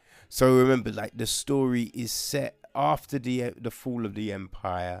interesting. So remember, like, the story is set after the fall of the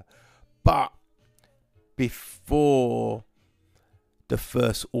Empire, but before the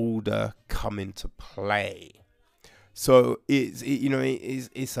First Order come into play. So it's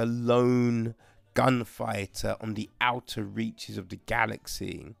a lone gunfighter on the outer reaches of the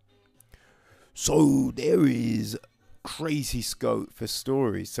galaxy. So there is crazy scope for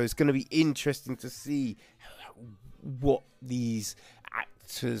stories. So it's going to be interesting to see what these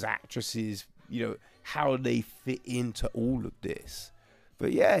actors, actresses, you know, how they fit into all of this.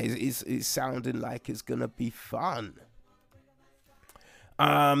 But yeah, it's sounding like it's gonna be fun.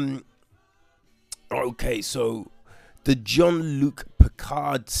 Okay, so the Jean-Luc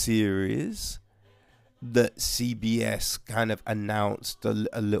Picard series that CBS kind of announced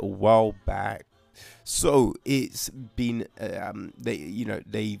a little while back. So it's been,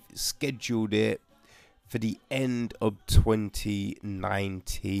 they've scheduled it for the end of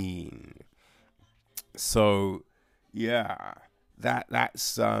 2019. So yeah,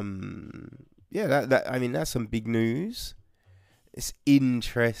 that's I mean, that's some big news. It's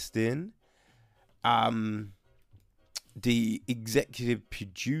interesting. The executive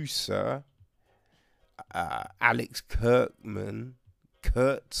producer, Alex Kurtzman,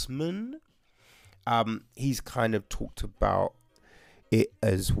 he's kind of talked about it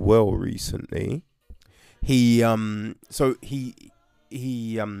as well recently. He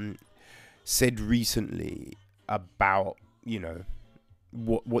said recently about, you know,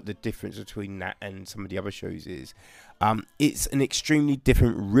 what the difference between that and some of the other shows is. It's an extremely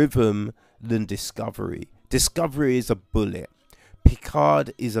different rhythm than Discovery. Discovery is a bullet.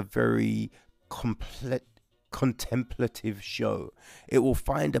 Picard is a very contemplative show. It will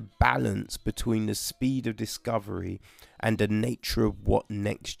find a balance between the speed of Discovery and the nature of what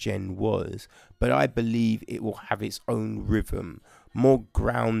Next Gen was, but I believe it will have its own rhythm. More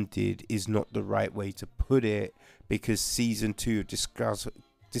grounded is not the right way to put it, because season 2 of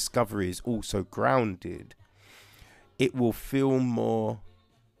Discovery is also grounded. It will feel more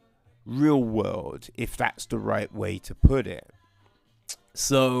real world, if that's the right way to put it.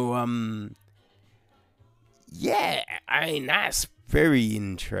 So yeah, I mean, that's very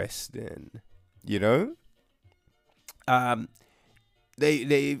interesting, you know.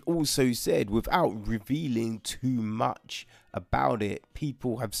 They've also said, without revealing too much about it,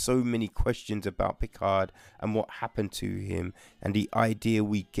 people have so many questions about Picard and what happened to him, and the idea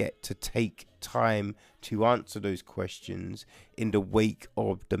we get to take time to answer those questions in the wake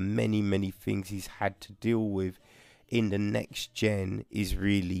of the many things he's had to deal with in the Next Gen is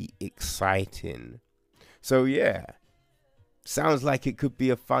really exciting. So yeah, sounds like it could be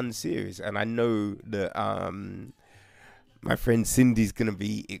a fun series, and I know that my friend Cindy's gonna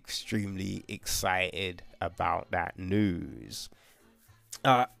be extremely excited about that news.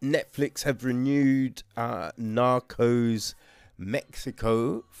 Netflix have renewed Narcos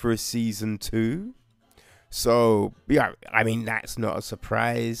Mexico for a season 2. So yeah, I mean, that's not a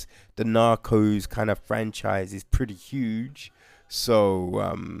surprise. The Narcos kind of franchise is pretty huge.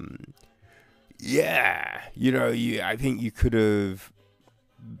 So yeah, you know, I think you could have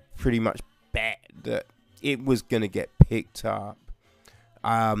pretty much bet that it was going to get picked up.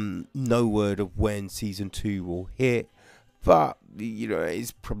 No word of when season 2 will hit, but, you know,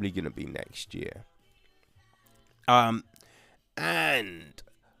 it's probably going to be next year. And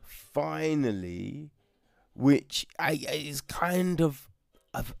finally, which is kind of,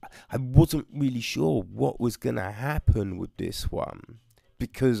 I wasn't really sure what was going to happen with this one,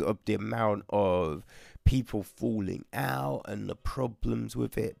 because of the amount of people falling out and the problems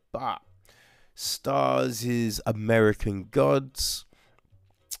with it, but Starz' American Gods,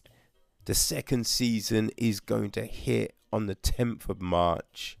 the second season is going to hit on the 10th of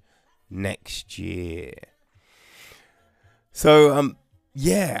March next year. So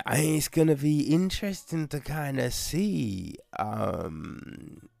yeah, I mean, it's going to be interesting to kind of see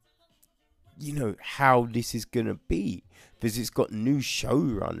you know, how this is going to be, because it's got new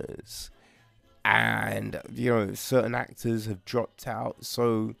showrunners and, you know, certain actors have dropped out.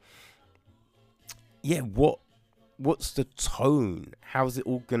 So yeah, what's the tone? How's it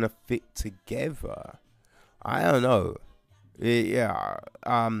all gonna fit together? I don't know. Yeah.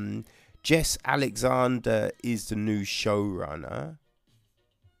 Jess Alexander is the new showrunner.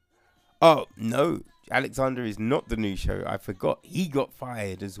 Oh no, Alexander is not the new show. I forgot, he got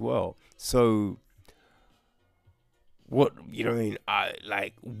fired as well. So what, you know what I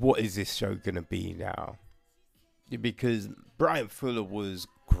mean? What is this show gonna be now? Because Brian Fuller was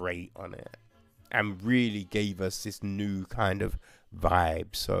great on it and really gave us this new kind of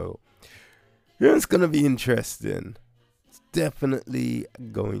vibe. So yeah, it's gonna be interesting. It's definitely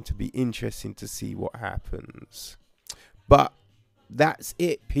going to be interesting to see what happens. But that's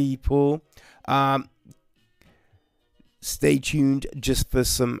it, people. Stay tuned just for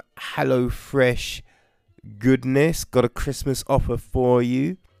some HelloFresh goodness. Got a Christmas offer for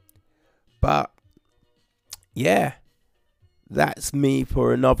you. But yeah, that's me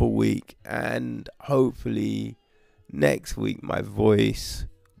for another week, and hopefully next week my voice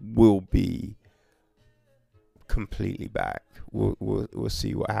will be completely back. We'll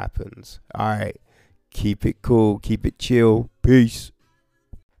see what happens. All right. Keep it cool. Keep it chill. Peace.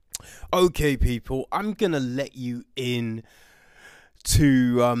 Okay, people. I'm going to let you in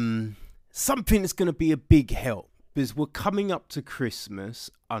to something that's going to be a big help. Because we're coming up to Christmas,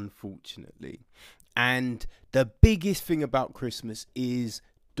 unfortunately. And the biggest thing about Christmas is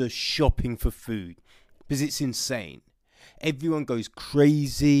the shopping for food. Because it's insane. Everyone goes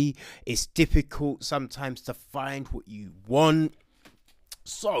crazy. It's difficult sometimes to find what you want.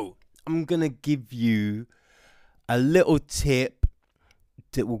 So, I'm going to give you a little tip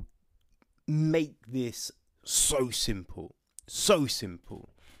that will make this so simple. So simple.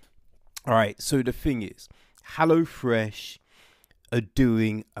 Alright, so the thing is, HelloFresh are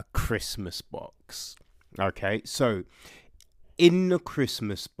doing a Christmas box. Okay, so in the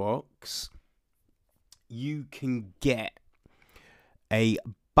Christmas box, you can get a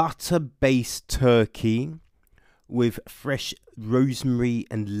butter-based turkey with fresh rosemary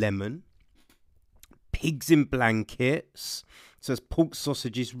and lemon, pigs in blankets, so it's pork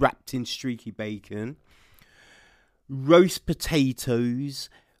sausages wrapped in streaky bacon, roast potatoes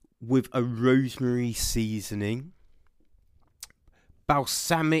with a rosemary seasoning,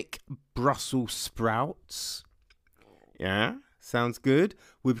 balsamic Brussels sprouts, yeah, sounds good,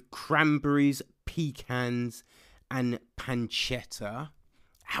 with cranberries, pecans and pancetta.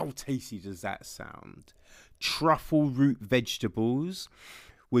 How tasty does that sound? Truffle root vegetables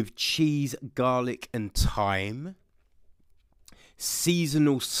with cheese, garlic and thyme.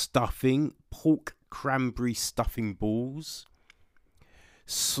 Seasonal stuffing, pork cranberry stuffing balls.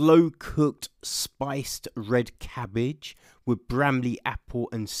 Slow cooked spiced red cabbage with Bramley apple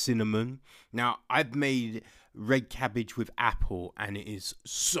and cinnamon. Now, I've made red cabbage with apple and it is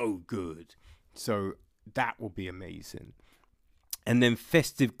so good. So that will be amazing. And then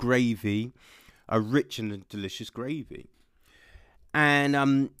festive gravy, a rich and delicious gravy.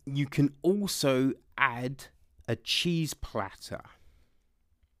 And you can also add a cheese platter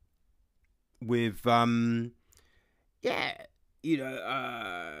with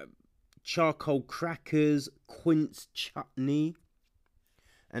charcoal crackers, quince chutney,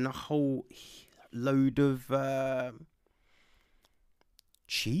 and a whole load of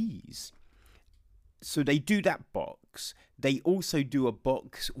cheese. So they do that box. They also do a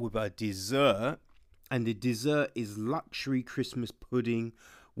box with a dessert, and the dessert is luxury Christmas pudding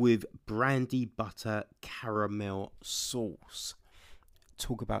with brandy butter caramel sauce.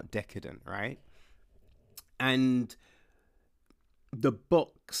 Talk about decadent, right? And the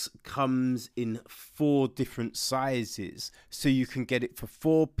box comes in 4 different sizes. So you can get it for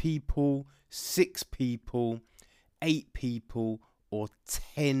 4 people, 6 people, 8 people, or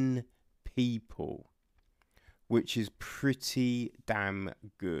 10 people, which is pretty damn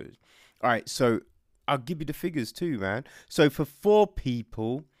good. All right, so I'll give you the figures too, man. So for 4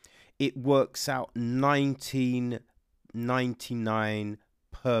 people, it works out $19.99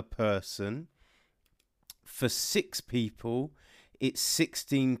 per person. For 6 people, it's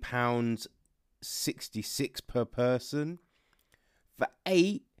 £16.66 per person. For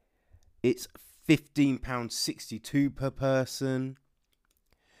 8, it's £15.62 per person.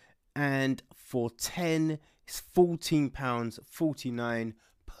 And for 10, it's £14.49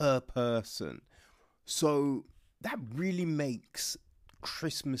 per person. So that really makes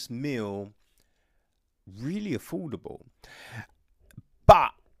Christmas meal really affordable.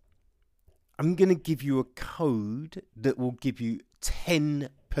 But I'm going to give you a code that will give you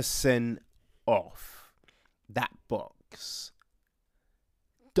 10% off that box.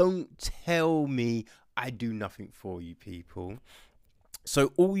 Don't tell me I do nothing for you, people.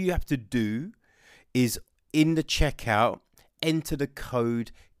 So all you have to do is in the checkout, enter the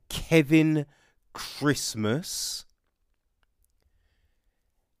code Kevin Christmas,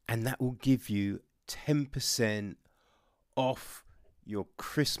 and that will give you 10% off your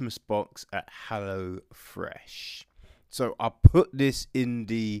Christmas box at HelloFresh. So I'll put this in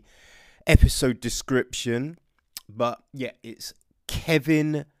the episode description, but yeah, it's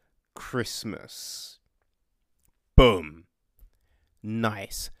Kevin Christmas. Boom.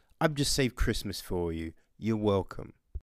 Nice. I've just saved Christmas for you. You're welcome.